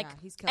 Like Yeah,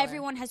 he's killer.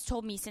 everyone has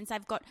told me since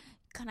I've got.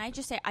 Can I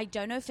just say I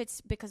don't know if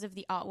it's because of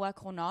the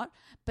artwork or not,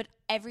 but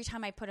every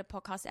time I put a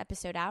podcast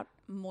episode out,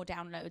 more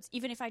downloads,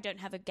 even if I don't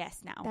have a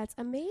guest now. That's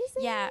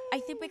amazing. Yeah,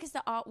 I think because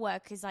the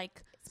artwork is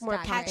like It's more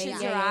Catches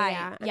catchy. your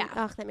eye. And, Yeah.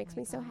 oh, that makes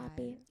me so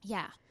happy.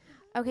 yeah.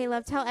 Okay,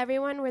 love, tell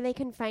everyone where they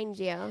can find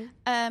you.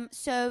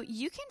 So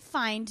you can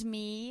find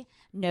me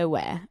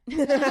nowhere.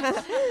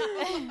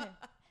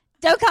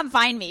 Don't come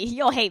find me.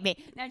 You'll hate me.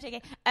 No, I'm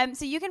joking.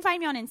 So you can find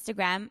me on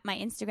Instagram. My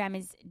Instagram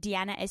is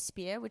Diana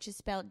Espir, which is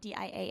spelled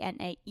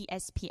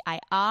DianaEspir.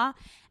 And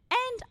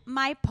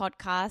my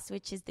podcast,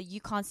 which is the You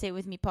Can't Say It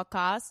With Me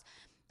podcast.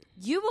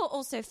 You will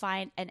also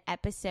find an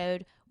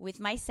episode with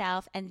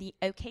myself and the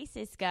OK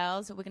Sis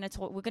girls. We're gonna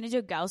do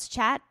a girls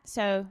chat.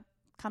 So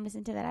come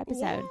listen to that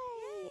episode. Yay.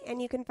 And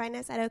you can find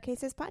us at OK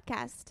Sis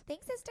Podcast.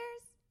 Thanks,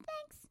 sisters.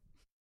 Thanks.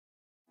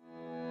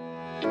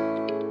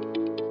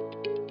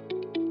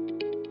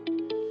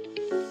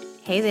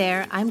 Hey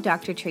there, I'm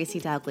Dr. Tracy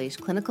Dalglish,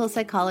 clinical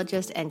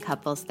psychologist and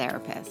couples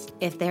therapist.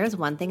 If there's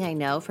one thing I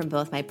know from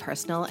both my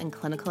personal and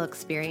clinical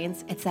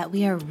experience, it's that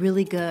we are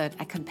really good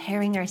at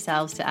comparing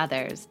ourselves to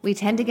others. We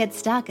tend to get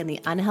stuck in the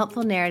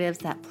unhelpful narratives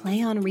that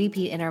play on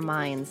repeat in our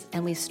minds,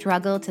 and we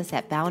struggle to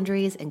set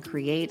boundaries and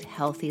create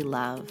healthy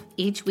love.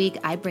 Each week,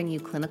 I bring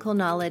you clinical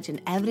knowledge and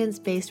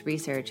evidence-based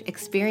research,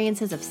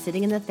 experiences of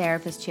sitting in the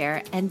therapist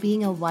chair, and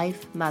being a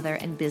wife, mother,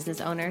 and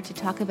business owner to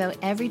talk about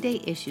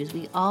everyday issues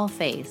we all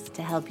face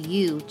to help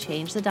you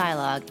change the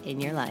dialogue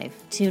in your life.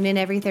 Tune in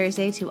every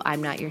Thursday to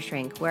I'm Not Your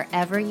Shrink,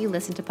 wherever you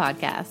listen to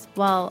podcasts.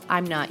 While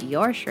I'm not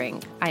your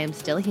shrink, I am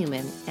still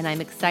human, and I'm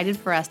excited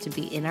for us to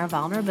be in our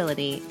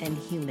vulnerability and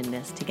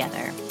humanness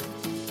together.